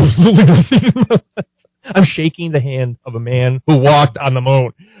accomplished absolutely nothing. I'm shaking the hand of a man who walked on the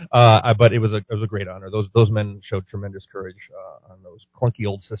moon. But it was a great honor. Those men showed tremendous courage on those clunky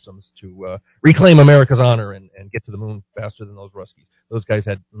old systems to reclaim America's honor and get to the moon faster than those Ruskies. Those guys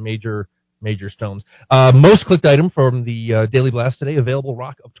had major stones. Most clicked item from the Daily Blast today, available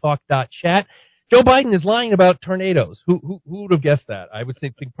rockoftalk.chat. Joe Biden is lying about tornadoes. Who would have guessed that? I would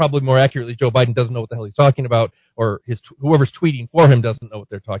think probably more accurately, Joe Biden doesn't know what the hell he's talking about, or whoever's tweeting for him doesn't know what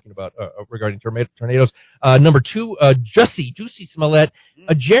they're talking about regarding tornadoes. Number 2, Juicy Smollett,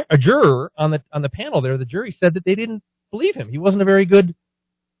 a juror on the panel there. The jury said that they didn't believe him. He wasn't a very good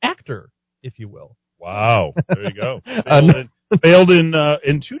actor, if you will. Wow, there you go. Failed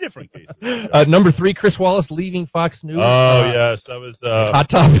in 2 different cases. Number 3, Chris Wallace leaving Fox News. Oh, yes, that was hot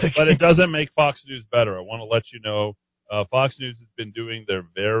topic. But it doesn't make Fox News better. I want to let you know, Fox News has been doing their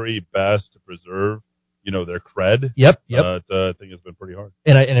very best to preserve, their cred. Yep. I think it's been pretty hard.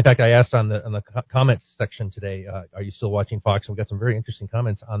 And in fact, I asked on the comments section today, are you still watching Fox? And we got some very interesting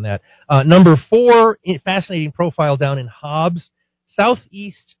comments on that. Number 4, fascinating profile down in Hobbs,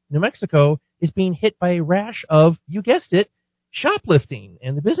 southeast New Mexico is being hit by a rash of, you guessed it, shoplifting,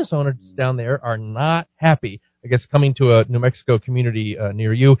 and the business owners down there are not happy. I guess coming to a New Mexico community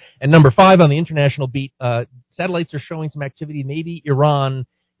near you. And number 5 on the international beat, satellites are showing some activity. Maybe Iran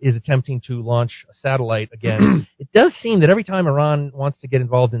is attempting to launch a satellite again. It does seem that every time Iran wants to get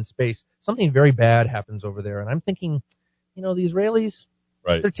involved in space, something very bad happens over there. And I'm thinking, the Israelis,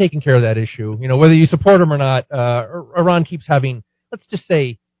 they're taking care of that issue. Whether you support them or not, Iran keeps having, let's just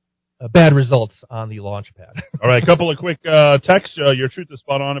say, bad results on the launch pad. All right, a couple of quick texts. Your truth is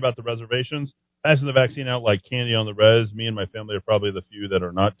spot on about the reservations. Passing the vaccine out like candy on the res. Me and my family are probably the few that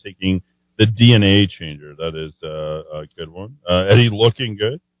are not taking the DNA changer. That is a good one. Eddie looking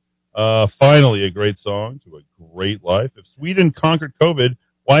good. Finally, a great song to a great life. If Sweden conquered COVID,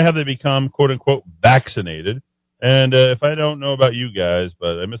 why have they become, quote unquote, vaccinated? And if I don't know about you guys,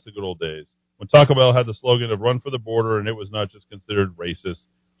 but I miss the good old days when Taco Bell had the slogan of run for the border and it was not just considered racist.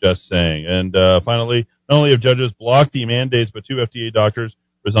 Just saying. And finally, not only have judges blocked the mandates, but 2 FDA doctors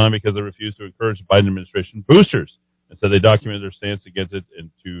resigned because they refused to encourage the Biden administration boosters. And so they documented their stance against it and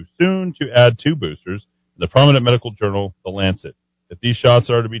too soon to add 2 boosters in the prominent medical journal, The Lancet. If these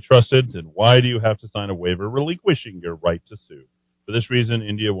shots are to be trusted, then why do you have to sign a waiver relinquishing your right to sue? For this reason,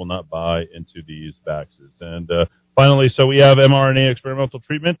 India will not buy into these vaxes. And finally, so we have mRNA experimental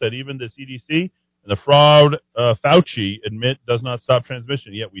treatment that even the CDC and the fraud Fauci admit does not stop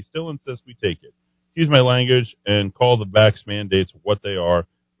transmission, yet we still insist we take it. Excuse my language and call the vax mandates what they are,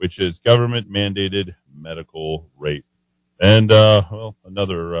 which is government-mandated medical rape. And,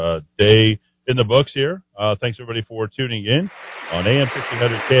 another day in the books here. Thanks, everybody, for tuning in on AM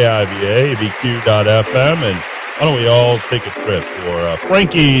 1600 KIVA, ABQ.FM, and why don't we all take a trip for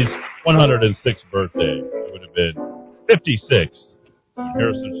Frankie's 106th birthday. It would have been 56.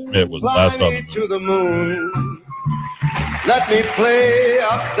 Harrison Schmitt was last on the moon. To the moon. Let me play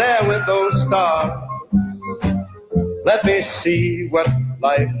up there with those stars. Let me see what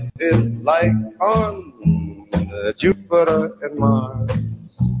life is like on Jupiter and Mars.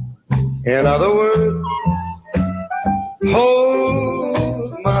 In other words,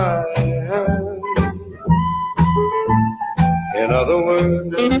 hold my hand. In other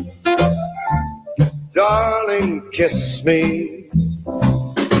words, darling, kiss me.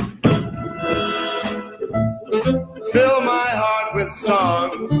 Fill my heart with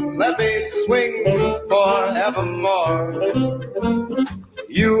song. Let me swing forevermore.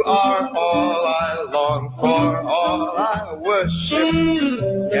 You are all I long for, all I worship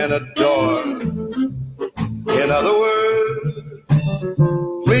and adore. In other words,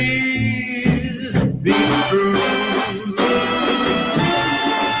 please be true.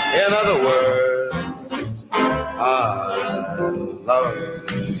 In other words, I love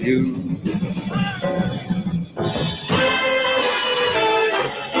you.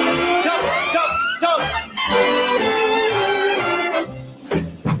 Jump, jump, jump.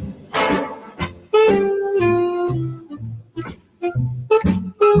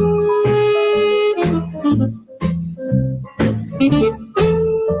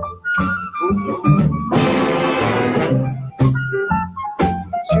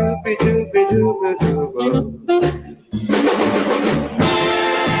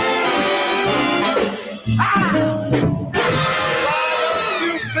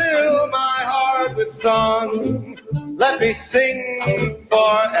 Song. Let me sing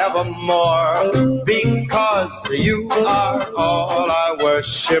forevermore, because you are all I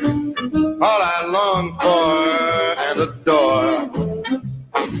worship, all I long for and adore.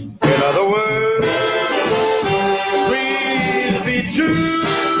 In other words, please be true.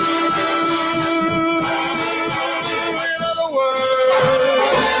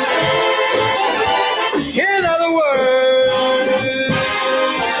 In other words,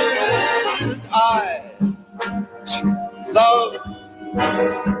 I love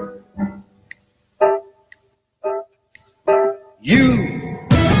you.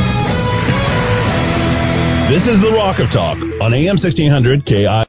 This is the Rock of Talk on AM 1600 KI.